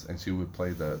buttons, and she would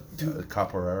play the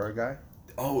capoeira guy.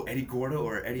 Oh, Eddie Gordo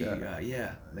or Eddie,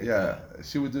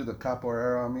 She would do the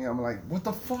capoeira on me. I'm like, what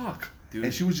the fuck? Dude,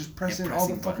 and she was just pressing all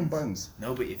the fucking buttons.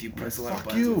 No, but if you press a lot of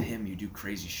buttons with him, you do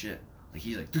crazy shit. Like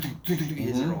he's like,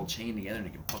 his are all chained together and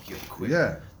he can fuck you up quick.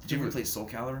 Yeah. Did you ever play Soul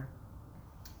Calibur?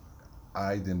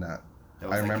 I did not.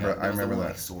 I remember that.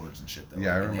 Like swords and shit though.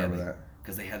 Yeah, like, I remember that.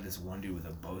 Because they had this one dude with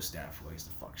a bow staff who I used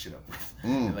to fuck shit up with.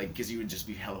 And, like, because you would just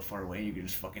be hella far away and you could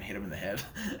just fucking hit him in the head.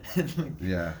 And, like,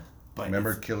 yeah. But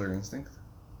remember Killer Instinct?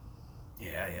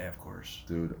 Yeah, of course.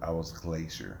 Dude, I was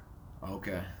Glacier.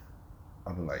 Okay.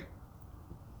 I'm like,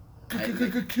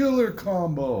 killer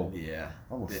combo. Yeah.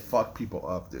 I would fuck people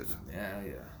up, dude.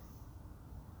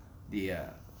 Yeah.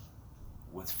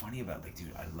 What's funny about, like,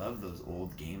 dude, I love those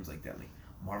old games like that. Like,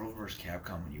 Marvel vs.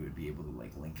 Capcom, when you would be able to,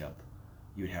 like, link up.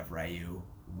 You would have Ryu,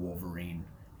 Wolverine,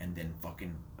 and then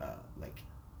fucking, like,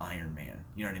 Iron Man.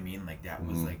 You know what I mean? Like, that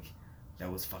was, like, that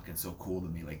was fucking so cool to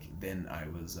me. Like, then I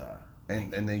was,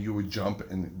 And then you would jump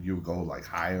and you would go, like,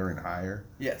 higher and higher.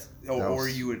 Yes. Or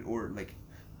you would, or, like,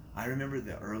 I remember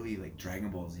the early, like, Dragon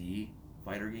Ball Z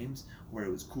fighter games where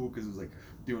it was cool because it was, like,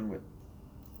 doing what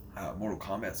Mortal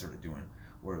Kombat started doing,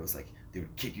 where it was, like, they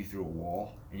would kick you through a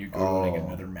wall and you'd go to like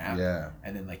another map,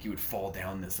 and then like you would fall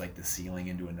down this like the ceiling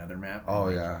into another map.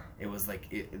 It was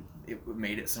like it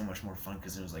made it so much more fun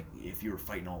because it was like if you were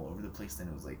fighting all over the place, then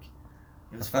it was like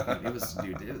it was fucking, it was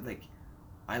dude. It was like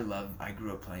I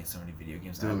grew up playing so many video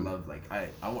games. And I love like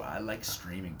I like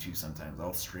streaming too. Sometimes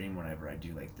I'll stream whenever I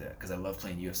do like because I love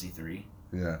playing UFC 3.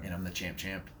 Yeah. And I'm the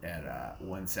champ at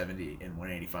 170 and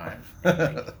 185. And,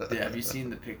 like, have you seen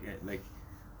the pic? Like.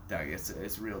 Doug,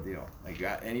 it's real deal. Like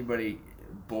anybody,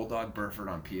 Bulldog Burford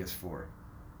on PS4.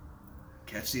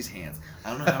 Catch these hands.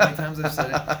 I don't know how many times I've said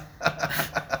it.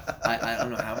 I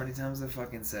don't know how many times I've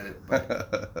fucking said it,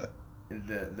 but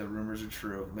the rumors are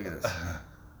true. Look at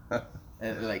this.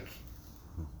 And like.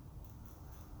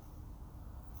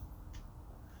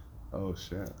 Oh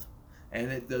shit.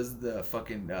 And it does the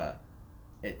fucking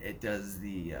it does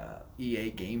the EA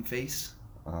game face.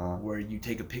 Where you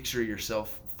take a picture of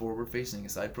yourself forward facing a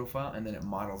side profile and then it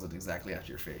models it exactly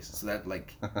after your face. So that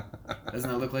like doesn't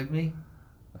that look like me?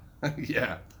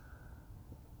 Yeah.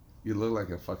 You look like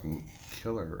a fucking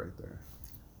killer right there.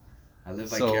 I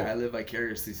live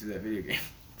vicariously through that video game.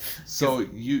 So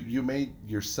you made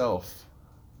yourself.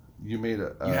 You made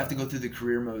a. You have to go through the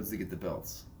career modes to get the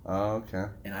belts. Oh, okay.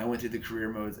 And I went through the career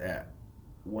modes at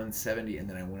 170 and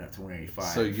then I went up to 185.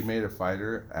 So you made a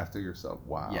fighter after yourself.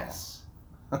 Wow. Yes.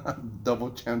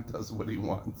 Double Champ does what he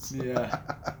wants. Yeah.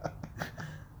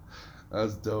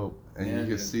 That's dope. And you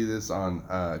can see this on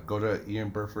go to Ian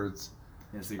Burford's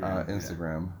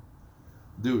Instagram. Yeah.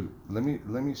 Dude, let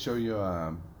me show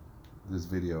you this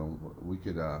video. We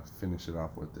could finish it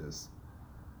off with this.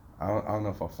 I don't know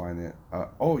if I'll find it.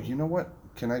 Oh, you know what?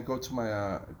 Can I go to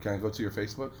my can I go to your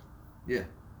Facebook? Yeah.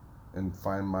 And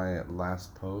find my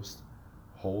last post?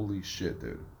 Holy shit,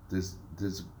 dude. This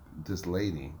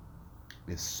lady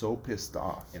is so pissed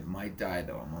off. It might die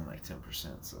though. I'm on like 10%,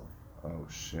 so. Oh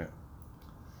shit.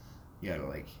 You gotta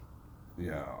like.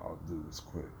 Yeah, I'll do this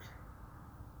quick.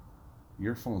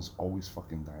 Your phone's always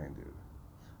fucking dying, dude.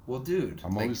 Well, dude,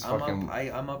 I'm always fucking.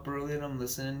 I'm up early and I'm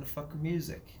listening to fucking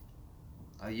music.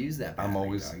 I'll use that. I'm battery,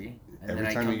 always- doggy. And every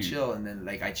then I time come you- chill, and then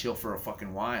like I chill for a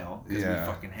fucking while because Yeah.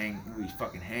 we fucking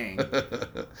hang.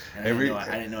 And Every I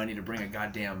didn't know I need to bring a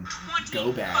goddamn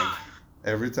go bag.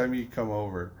 every time you come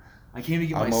over, I came to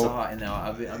get my I'm saw, and now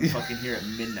I'm fucking here at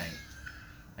midnight.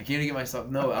 I came to get my saw.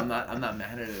 No, I'm not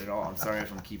mad at it at all. I'm sorry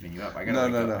if I'm keeping you up. I gotta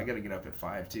No. I gotta get up at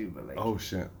 5 too, but like oh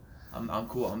shit. I'm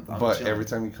cool. I'm But chilling. every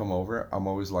time you come over, I'm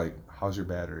always like, "How's your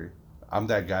battery?" I'm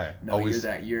that guy. No, always.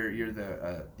 you're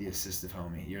the assistive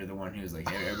homie. You're the one who's like,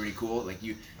 hey, everybody cool. Like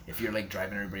if you're like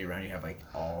driving everybody around, you have like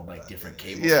all like different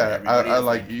cables. for Yeah, everybody. I It's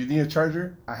like. You need a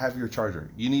charger? I have your charger.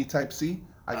 You need Type C?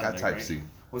 I got like, Type right? C.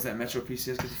 What's that Metro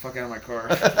PCS? Get the fuck out of my car.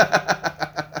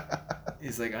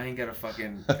 He's like, I ain't got a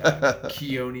fucking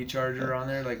Keone charger on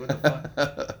there. Like what the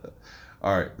fuck?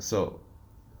 All right, so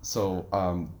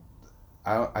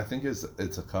I think it's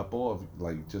a couple of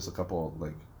like just a couple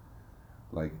of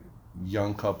like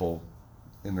young couple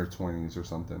in their 20s or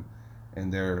something,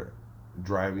 and they're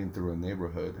driving through a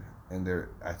neighborhood, and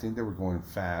I think they were going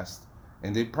fast,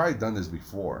 and they've probably done this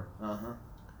before.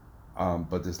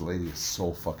 But this lady is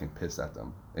so fucking pissed at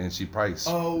them, and she probably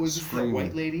Oh, is this the screaming.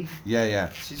 white lady? Yeah.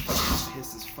 She's fucking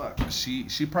pissed as fuck.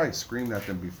 She probably screamed at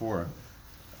them before,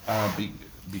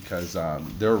 because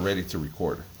they were ready to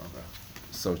record. Okay.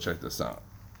 So check this out.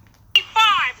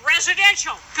 25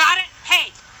 residential. Got it? Hey,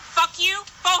 fuck you,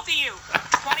 both of you.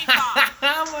 25.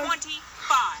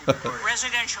 25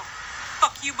 residential.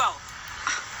 Fuck you both.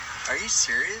 Are you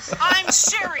serious? I'm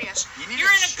serious. You need You're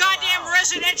to in a chill goddamn out.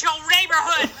 residential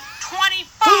neighborhood.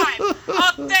 25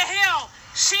 up the hill.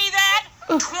 See that?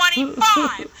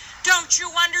 25. Don't you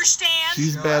understand?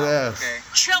 She's Chill out, badass. okay.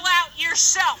 Chill out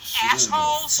yourself, She doesn't give a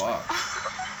assholes.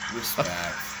 fuck.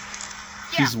 Respect.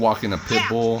 She's walking a pit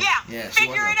bull. Yeah, Yeah, she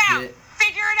figure wasn't it a out. pit.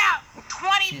 Figure it out.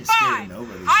 She ain't scared of 25.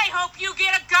 nobody. I hope you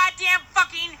get a goddamn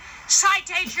fucking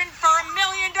citation for $1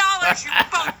 million, you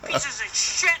both pieces of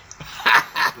shit.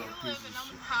 You live an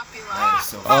unhappy That life. is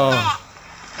so Fuck Oh. off.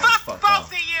 That's Fuck fucked both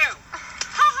up. of you.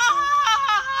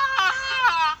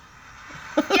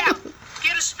 Yeah,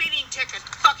 get a speeding ticket,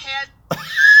 fuckhead.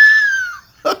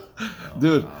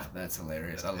 Dude, Wow, that's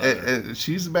hilarious. I love her.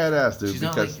 she's badass, dude. She's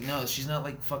not because like she's not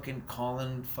like fucking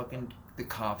calling fucking the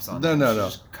cops on No, them. no, She's no.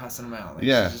 just cussing them out. Like,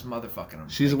 Yeah. she's just motherfucking them.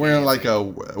 she's Like, wearing it's like a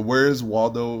Where's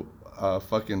Waldo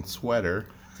fucking sweater.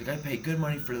 It's like I pay good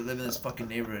money for to live in this fucking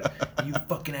neighborhood. You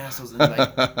fucking assholes. And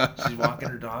like she's walking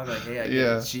her dog like, hey, I get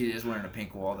Yeah. it. She is wearing a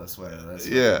pink Waldo sweater. That's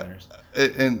Yeah. hilarious.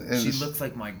 And She looks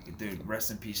like my dude.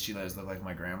 Rest in peace. She does look like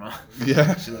my grandma.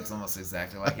 Yeah. She looks almost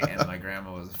exactly like it. And my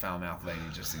grandma was a foul mouth lady,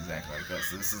 just exactly like this.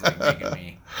 So this is like making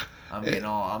me. I'm getting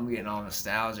all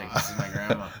nostalgic. This is my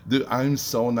grandma. Dude, I'm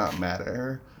so not mad at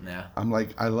her. Yeah. I'm like,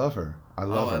 I love her. I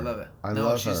love her. I love it. I no,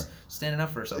 love she's her. standing up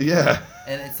for herself. Yeah.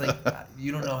 And it's like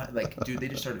you don't know, like, dude, they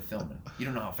just started filming. You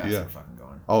don't know how fast Yeah. they're fucking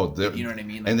going. Oh, they're, You know what I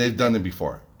mean? Like, and they've done it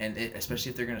before. And especially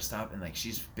if they're gonna stop and like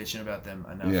she's bitching about them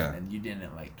enough, Yeah. and you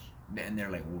didn't like, and they're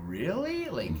like, well, really?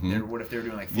 Like, Mhm. they're what if they're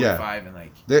doing like Yeah. 45 and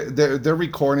like, They're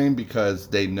recording because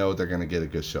they know they're gonna get a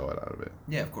good show out of it.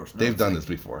 yeah, of course. No, They've it's done like, this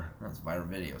before. No, it's viral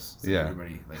videos. It's Yeah. Like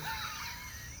everybody like.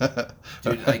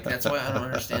 Dude, like that's why I don't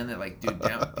understand that. Like, dude,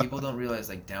 people don't realize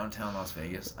like downtown Las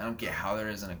Vegas. I don't get how there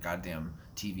isn't a goddamn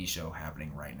TV show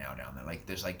happening right now down there. Like,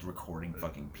 there's like recording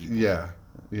fucking people. Yeah.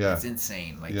 Yeah. It's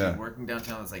insane. Like, Yeah. dude, working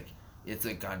downtown is like, it's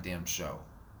a goddamn show.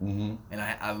 Mm-hmm. And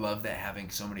I love that having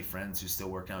so many friends who still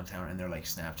work downtown and they're like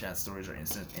Snapchat stories or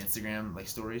Instagram like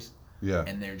stories, Yeah.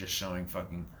 and they're just showing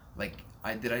fucking like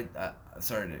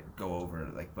sorry to go over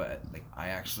it, like, but like I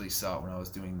actually saw it when I was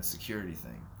doing the security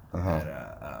thing Uh-huh.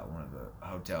 at one of the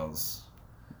hotels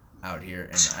out here,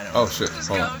 and I don't Oh, know shit. the Just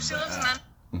name, Hold go. on. She but, lives in that.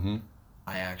 Mm-hmm.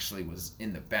 I actually was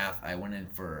in the bath. I went in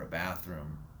for a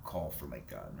bathroom call for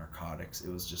like narcotics. It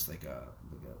was just like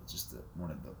one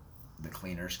of the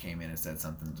cleaners came in and said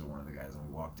something to one of the guys when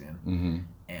we walked in, Mm-hmm.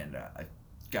 and a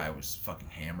guy was fucking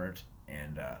hammered,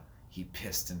 and he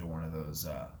pissed into one of those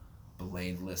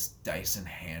bladeless Dyson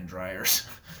hand dryers,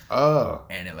 Oh.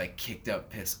 and it like kicked up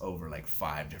piss over like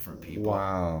 5 different people.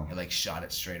 Wow. It like shot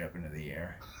it straight up into the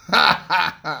air,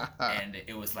 yeah. and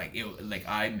it was like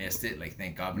I missed it, like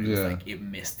thank God, but it was Yeah. like it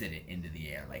misted it into the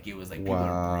air, like it was like people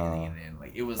Wow. were breathing it in,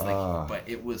 like it was like, Ah. but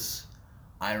it was.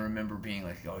 I remember being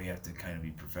like, oh, you have to kind of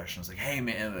be professional. It's like, hey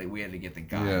man, like we had to get the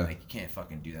guy, Yeah. like you can't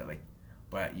fucking do that, like.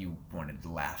 But you wanted to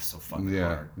laugh so fucking Yeah.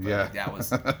 hard. But Yeah. like, that was.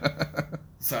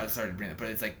 So I started to bring it, but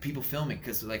it's like people filming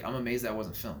because like I'm amazed that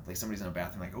wasn't filmed. Like somebody's in a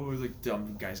bathroom, like, oh, like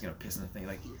dumb guy's gonna piss in the thing.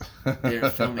 Like they're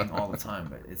filming all the time,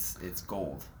 but it's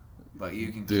gold. But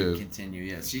you can Dude. continue.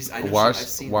 Yeah, she's. I know watch I've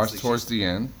seen watch this, like, towards she's- the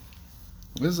end.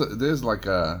 There's like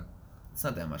a It's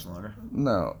not that much longer.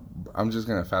 No, I'm just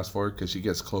gonna fast forward because she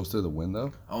gets close to the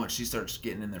window Oh, and she starts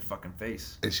getting in their fucking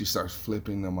face. and she starts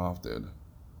flipping them off, dude.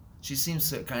 She seems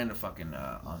to kind of fucking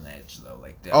on edge though,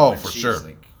 like that. Oh, when for she's, sure.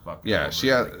 Like, fucking Yeah, over she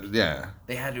it, had. like, Yeah,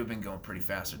 They had to have been going pretty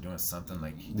fast or doing something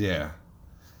like. yeah.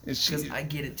 And Because she. I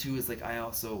get it too. Is like I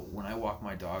also when I walk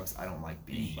my dogs, I don't like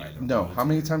being by the No, roads. how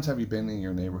many times have you been in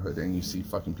your neighborhood and you see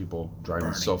fucking people driving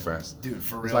Burning. so fast? Dude,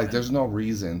 for real. It's like and- there's no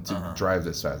reason to Uh-huh. drive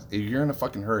this fast. If you're in a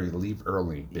fucking hurry, leave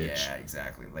early, bitch. Yeah,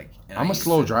 exactly. Like and I'm I a used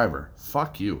slow to- driver.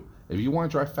 Fuck you. If you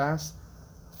want to drive fast,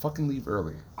 fucking leave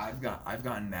early. I've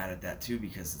gotten mad at that too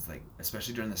because it's like,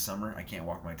 especially during the summer, I can't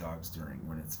walk my dogs during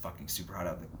when it's fucking super hot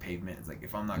out the pavement. It's like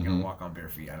if I'm not gonna walk on bare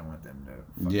feet, I don't want them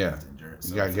to fucking Yeah. have to endure it. So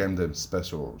You gotta it's get like, them the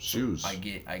special shoes.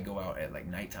 I go out at like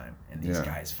nighttime and these Yeah.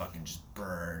 guys fucking just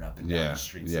burn up and down Yeah, the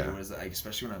streets. yeah. It was like,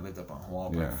 especially when I lived up on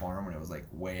Hualpa Yeah. Farm when it was like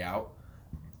way out.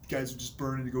 Guys would just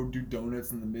burning to go do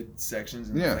donuts in the mid sections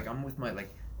and Yeah. it's like I'm with my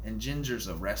like and Ginger's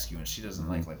a rescue and she doesn't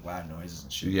like loud noises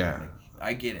and shit. Yeah. Like,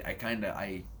 I get it. I kind of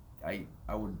I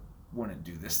wouldn't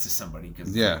do this to somebody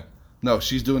because Yeah. No,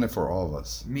 she's doing it for all of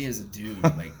us. me as a dude,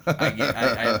 like I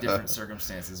have different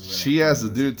circumstances. When She it has a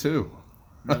comes to this. dude too.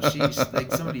 No, she's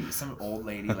like some old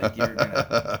lady. Like you're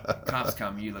gonna cops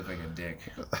come, you look like a dick.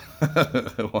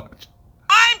 Watch.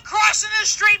 I'm crossing the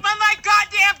street with my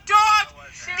goddamn dog.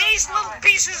 These little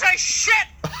pieces of shit.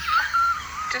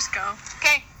 Just go.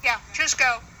 Okay, yeah, just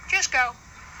go. Just go.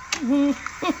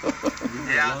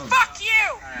 Yeah. Fuck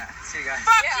you. Alright, see you guys.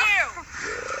 Fuck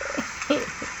Yeah. you.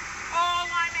 All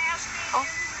I'm asking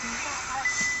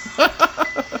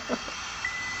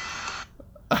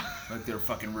Like they're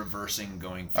fucking reversing,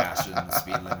 going faster than the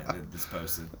speed limit that's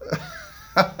posted.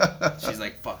 She's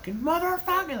like fucking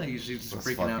motherfucking. Like she's just That's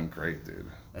freaking fucking out. great, dude.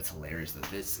 That's hilarious. That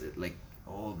this like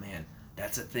oh man,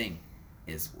 that's a thing.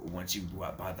 Is once you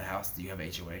buy the house, do you have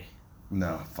HOA?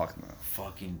 No, fuck no.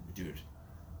 Fucking dude,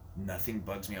 nothing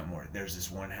bugs me out more. There's this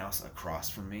one house across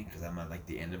from me because I'm at like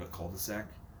the end of a cul-de-sac,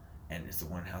 and it's the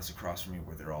one house across from me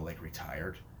where they're all like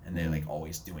retired and they're like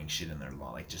always doing shit in their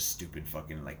lawn, like just stupid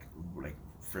fucking like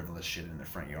frivolous shit in their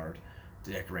front yard,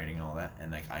 decorating and all that.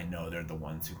 And like I know they're the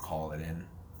ones who call it in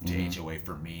to HOA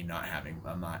for me not having.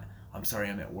 I'm sorry,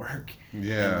 I'm at work.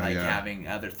 Yeah, and like yeah. having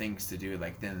other things to do.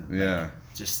 Like then like, Yeah.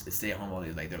 just stay at home all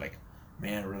day. Like they're like,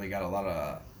 man, really got a lot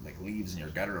of like leaves in your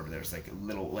gutter over there. It's like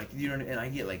little like you know, and I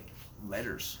get like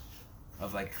letters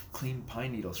of like clean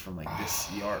pine needles from like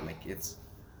this yard. Like it's,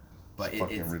 but It's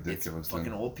fucking ridiculous, It's fucking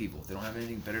dude. old people. They don't have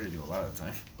anything better to do a lot of the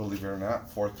time. Believe it or not,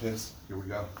 fourth piss. Here we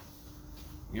go.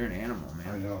 You're an animal, I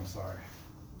man. know, I'm sorry.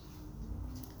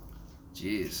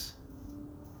 Jeez.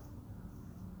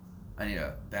 I need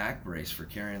a back brace for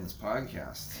carrying this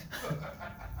podcast.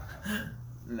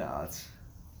 No, it's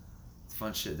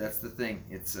fun shit. That's the thing.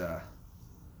 It's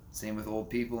same with old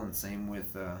people and same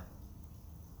with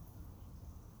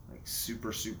like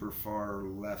super far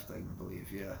left, I can believe.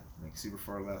 Yeah, like super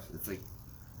far left. It's like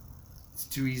it's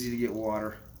too easy to get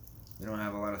water. They don't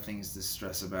have a lot of things to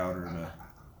stress about or to,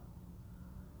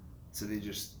 so they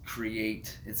just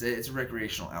create. It's a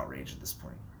recreational outrage at this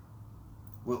point.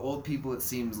 With old people, it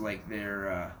seems like they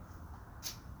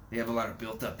have a lot of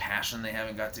built-up passion they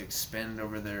haven't got to expend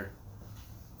over their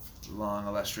long,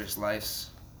 illustrious lives.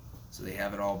 So they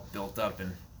have it all built up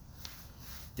and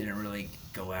didn't really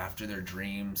go after their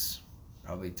dreams.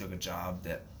 Probably took a job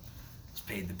that just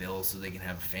paid the bills so they can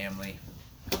have a family.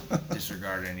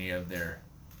 Disregard any of their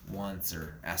wants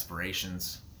or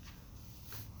aspirations.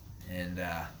 And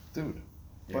Dude.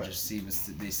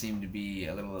 they seem to be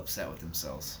a little upset with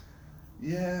themselves.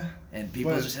 Yeah. And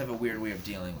people But- just have a weird way of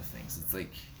dealing with things. It's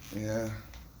like, Yeah.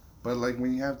 But like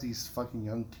when you have these fucking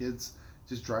young kids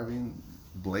just driving,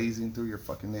 blazing through your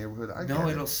fucking neighborhood, I no, get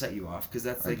it'll it. set you off because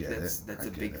that's I like get that's it. I a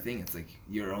get big it. thing. It's like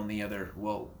your only other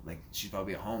like she's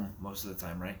probably at home most of the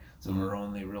time, right? So her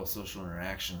only real social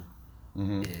interaction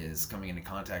is coming into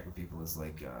contact with people is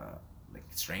like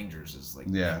strangers, is like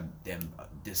Yeah. them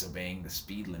disobeying the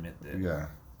speed limit. Yeah.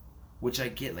 Which I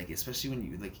get, like especially when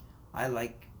you like I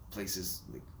like places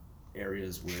like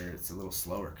areas where it's a little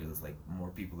slower because it's like more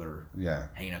people are Yeah.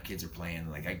 hanging out, kids are playing.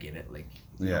 Like I get it. Like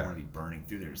you Yeah. don't want to be burning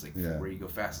through there. It's like Yeah. where you go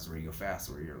fast is where you go fast.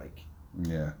 Where you're like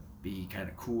Yeah. be kind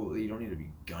of cool. You don't need to be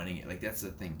gunning it. Like that's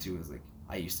the thing too. Is like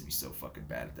I used to be so fucking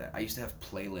bad at that. I used to have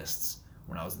playlists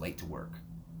when I was late to work.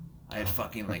 I had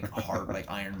fucking like hard like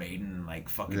Iron Maiden, like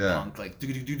fucking Yeah. punk, like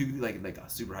like a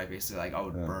super high bass. Like I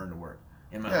would Yeah. burn to work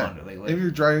in my Yeah. Honda. Like If you're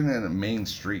driving in a main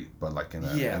street, but like in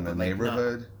a Yeah, in the but, like,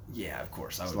 neighborhood, yeah, of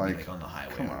course I It's would be like, like on the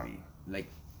highway. come I would on. be, like,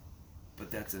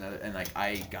 but that's another. And like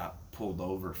I got pulled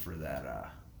over for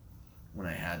that. when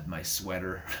I had my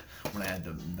sweater, when I had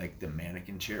the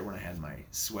mannequin chair, when I had my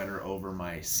sweater over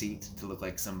my seat to look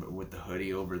like somebody with the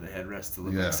hoodie over the headrest to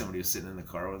look like somebody was sitting in the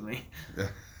car with me. Yeah.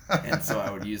 And so I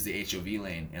would use the HOV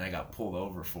lane, and I got pulled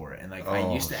over for it. And like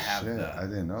I used to have I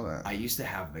didn't know that. I used to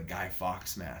have the Guy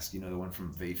Fawkes mask, you know, the one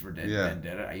from V for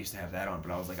Vendetta. I used to have that on,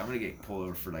 but I was like, I'm gonna get pulled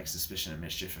over for like suspicion of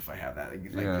mischief if I have that,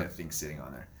 like that thing sitting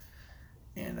on there.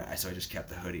 And so I just kept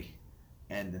the hoodie.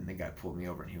 And then the guy pulled me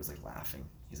over, and he was like laughing.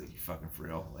 He's like, "You fucking for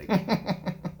real?" Like, and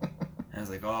I was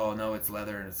like, "Oh no, it's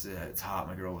leather and it's hot."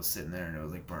 My girl was sitting there, and it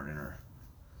was like burning her.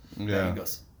 Yeah. And he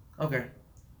goes, "Okay."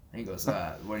 And he goes,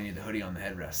 "What do you need the hoodie on the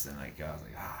headrest?" And like I was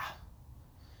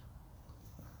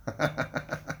like,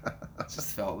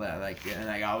 just felt that like, and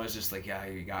like I was just like, "Yeah,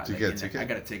 you got." Did like, you get a ticket? I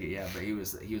got a ticket, yeah. But he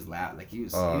was loud, like he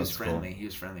was friendly. Cool. He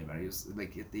was friendly, but he was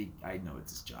like, I know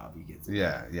it's his job. He gets it.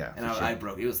 Yeah. And I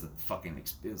broke. It was the fucking.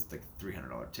 It was like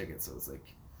 $300 ticket, so it's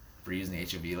like for using the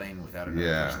HOV lane without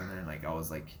another person in there. And like I was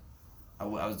like, I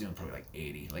was doing probably like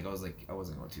 80. Like I wasn't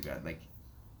going too bad. Like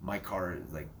my car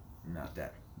is like not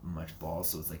that much balls,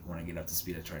 so it's like when I get up to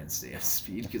speed, I try and stay up to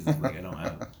speed because like I don't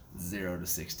have 0 to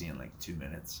 60 in like 2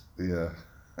 minutes. Yeah.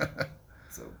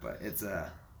 So, but it's no,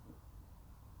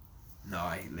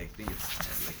 I like think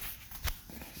it's like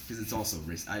because it's also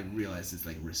risk. I realize it's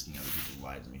like risking other people's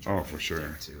lives. And oh, for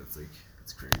sure. Too. It's like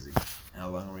it's crazy. How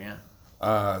long are we at?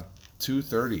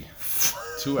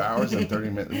 2:30. 2 hours and 30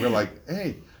 minutes. We're like,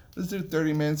 hey, let's do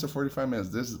 30 minutes or 45 minutes.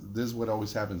 This is what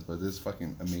always happens, but this is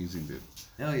fucking amazing, dude.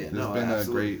 Hell yeah, This has been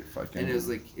absolutely. A great fucking. And it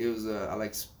was I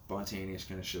like spontaneous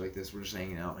kind of shit like this. We're just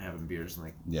hanging out and having beers and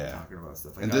like talking about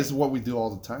stuff. Like, and this is what we do all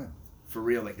the time. For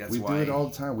real, like that's we why do it all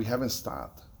the time. We haven't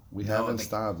stopped. We haven't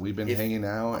stopped. We've been hanging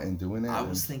out and doing it. I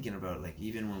was thinking about like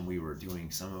even when we were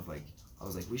doing some of like I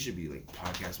was like we should be like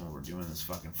podcasting when we're doing this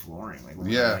fucking flooring like when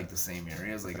we're in like the same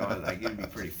areas like like it'd be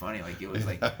pretty funny like it was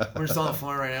like we're just on the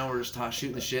floor right now we're just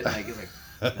shooting the shit and like it's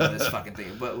like no, this fucking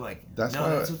thing but like that's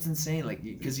what's insane like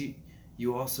because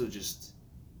you also just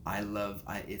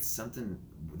it's something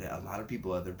that a lot of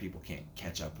other people can't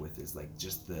catch up with is like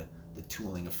just the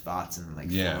tooling of thoughts and like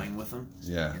flowing with them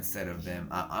instead of them.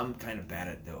 I'm kind of bad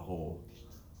at the whole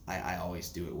I always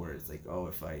do it where it's like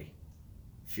if I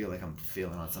feel like I'm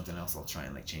feeling on something else I'll try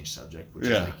and like change subject which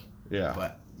is like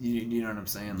but you know what I'm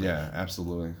saying like,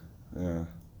 absolutely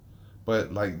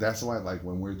but like that's why like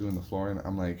when we're doing the flooring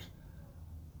I'm like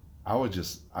I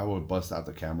would bust out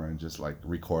the camera and just like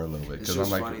record a little bit because I'm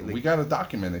like we gotta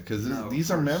document it because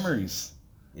these are memories.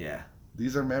 Yeah,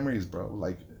 these are memories, bro.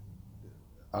 Like,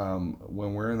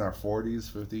 when we're in our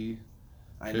 40s, 50s,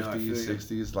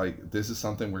 60s, like this is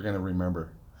something we're gonna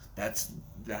remember. That's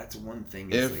one thing.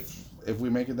 If we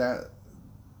make it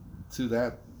to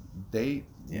that date,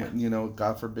 you know,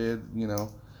 God forbid, you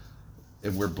know,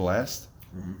 if we're blessed.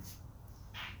 Mm-hmm.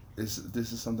 This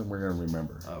is something we're gonna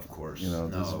remember. Of course. You know,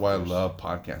 this is why I love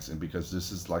podcasting because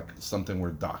this is like something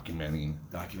we're documenting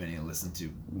and listen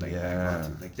to. Like,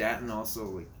 like that, and also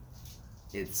like,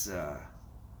 it's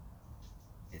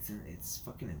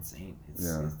fucking insane.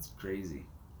 It's crazy.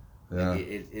 Yeah. Like,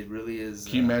 it really is.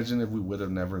 Can you imagine if we would have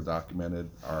never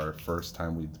documented our first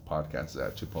time we podcasted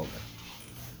at Chipotle?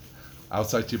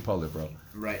 Outside Chipotle, bro.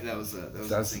 Right. That was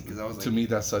insane, 'cause I was like, to me,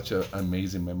 that's such an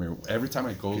amazing memory. Every time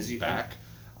I go back.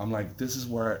 I'm like, this is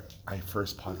where I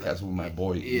first podcasted with my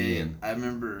boy Ian. I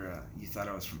remember you thought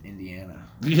I was from Indiana.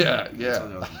 Yeah. I told you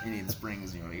I was from Indian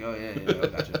Springs, and you were like, oh yeah,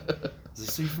 gotcha. I was like,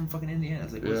 so you're from fucking Indiana? I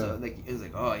was like, what's up? Like, it was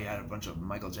like, oh, you had a bunch of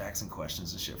Michael Jackson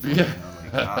questions and shit for me. And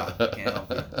I was like, can't help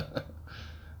you.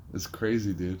 It's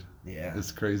crazy, dude. Yeah.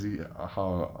 It's crazy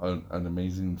how an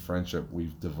amazing friendship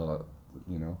we've developed,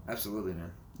 you know? Absolutely,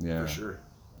 man. Yeah. For sure.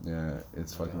 Yeah,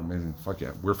 it's fucking amazing. Fuck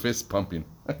yeah, we're fist pumping.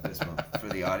 Fist pump for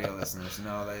the audio listeners.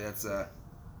 No, that's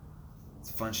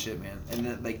it's fun shit, man. And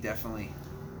then, like definitely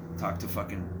talk to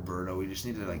fucking Berto. We just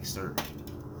need to like start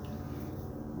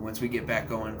once we get back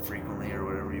going frequently or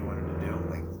whatever you wanted to do.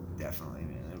 Like definitely,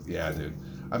 man. Yeah, cool. Dude.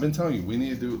 I've been telling you we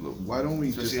need to do. Why don't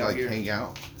we just like hang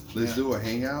out? Let's do a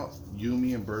hangout. You,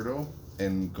 me, and Berto,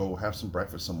 and go have some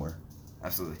breakfast somewhere.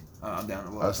 Absolutely, I'm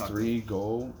down. Us three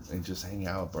go and just hang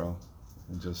out, bro.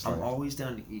 Just I'm always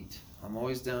down to eat. I'm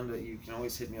always down to. You can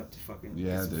always hit me up to fucking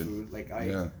get some food. Like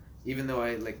even though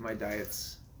I like my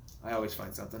diets, I always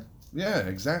find something. Yeah,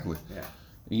 exactly. Yeah.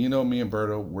 And you know, me and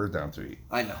Berto, we're down to eat.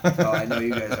 I know. Oh, I know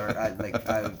you guys are.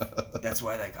 That's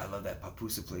why like I love that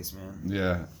papusa place, man.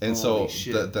 Yeah, and holy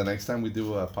so the next time we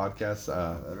do a podcast,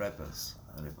 arepas.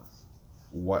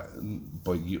 What?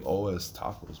 But you owe us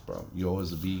tacos, bro. You owe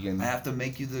us a vegan. I have to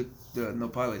make you the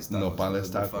nopales tacos. Nopales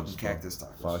tacos. The fucking cactus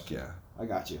tacos. Fuck yeah. I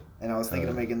got you. And I was thinking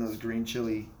of making those green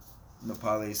chili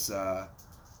nopales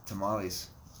tamales.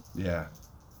 Yeah.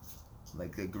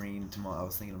 Like the green tomato. I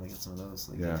was thinking of making some of those.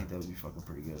 Like, Yeah. I think that would be fucking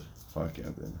pretty good. Fuck yeah,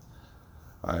 dude.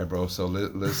 All right, bro. So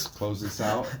let's close this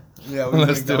out. Yeah,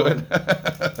 Let's do it.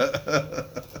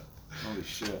 Holy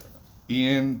shit.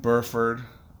 Ian Burford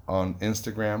on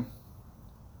Instagram.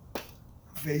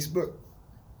 Facebook.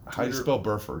 How do you Twitter. spell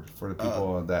Burford for the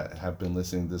people that have been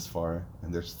listening this far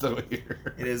and they're still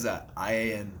here? It is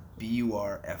IANBURFORD.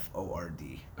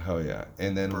 Hell yeah!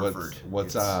 And then Burford.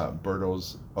 what's It's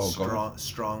Berto's? Oh, go.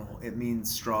 Strong. It means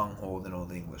stronghold in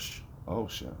Old English. Oh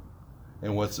shit!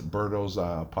 And what's Berto's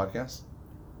podcast?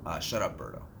 Shut up,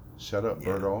 Berto. Shut up, Yeah.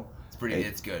 Berto. It's pretty. And-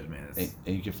 It's good, man. And, It's,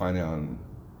 and you can find it on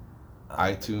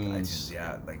iTunes,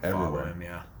 yeah. Like everywhere. follow him.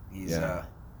 Yeah. He's Yeah.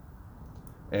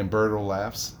 and Berto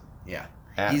Laughs yeah.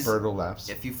 at He's- Berto Laughs.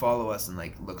 If you follow us and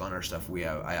like look on our stuff, we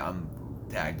have. I'm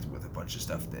tagged with a bunch of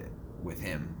stuff that with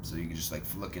him, so you can just like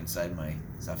look inside my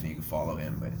stuff and you can follow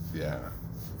him. But Yeah.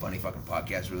 funny fucking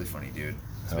podcast, really funny dude. Hell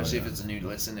Especially yeah. if it's a new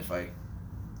listen. If I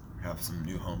have some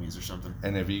new homies or something.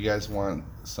 And if you guys want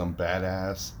some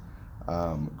badass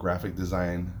graphic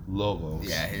design logos,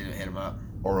 Yeah, hit him up.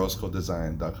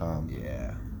 orozcodesign.com.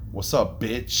 Yeah. What's up,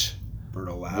 bitch?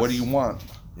 Berto Laughs. What do you want?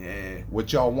 Yeah.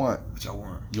 What y'all want? What y'all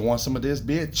want? You want some of this,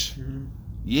 bitch?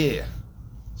 Yeah.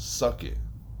 Suck it.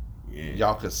 Yeah.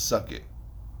 Y'all could suck it.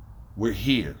 We're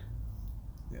here.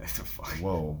 Yeah. The fuck.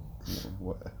 Whoa.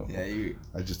 What? Yeah, you.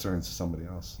 I just turned into somebody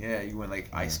else. Yeah, you went like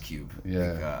Ice Cube.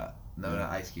 Yeah. Like, no,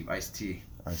 not Ice Cube. Ice T.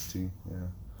 Iced tea.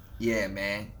 Yeah,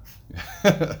 man.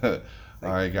 Yeah. All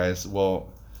right, guys. Well,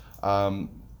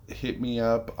 hit me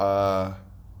up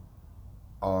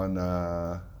on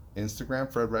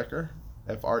Instagram, Fred Recker,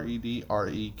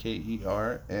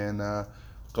 FredReker, and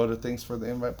go to Thanks for the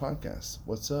Invite podcast.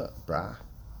 What's up, brah?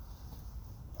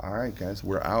 All right, guys.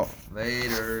 We're out.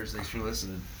 Laters. Thanks for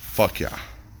listening. Fuck yeah.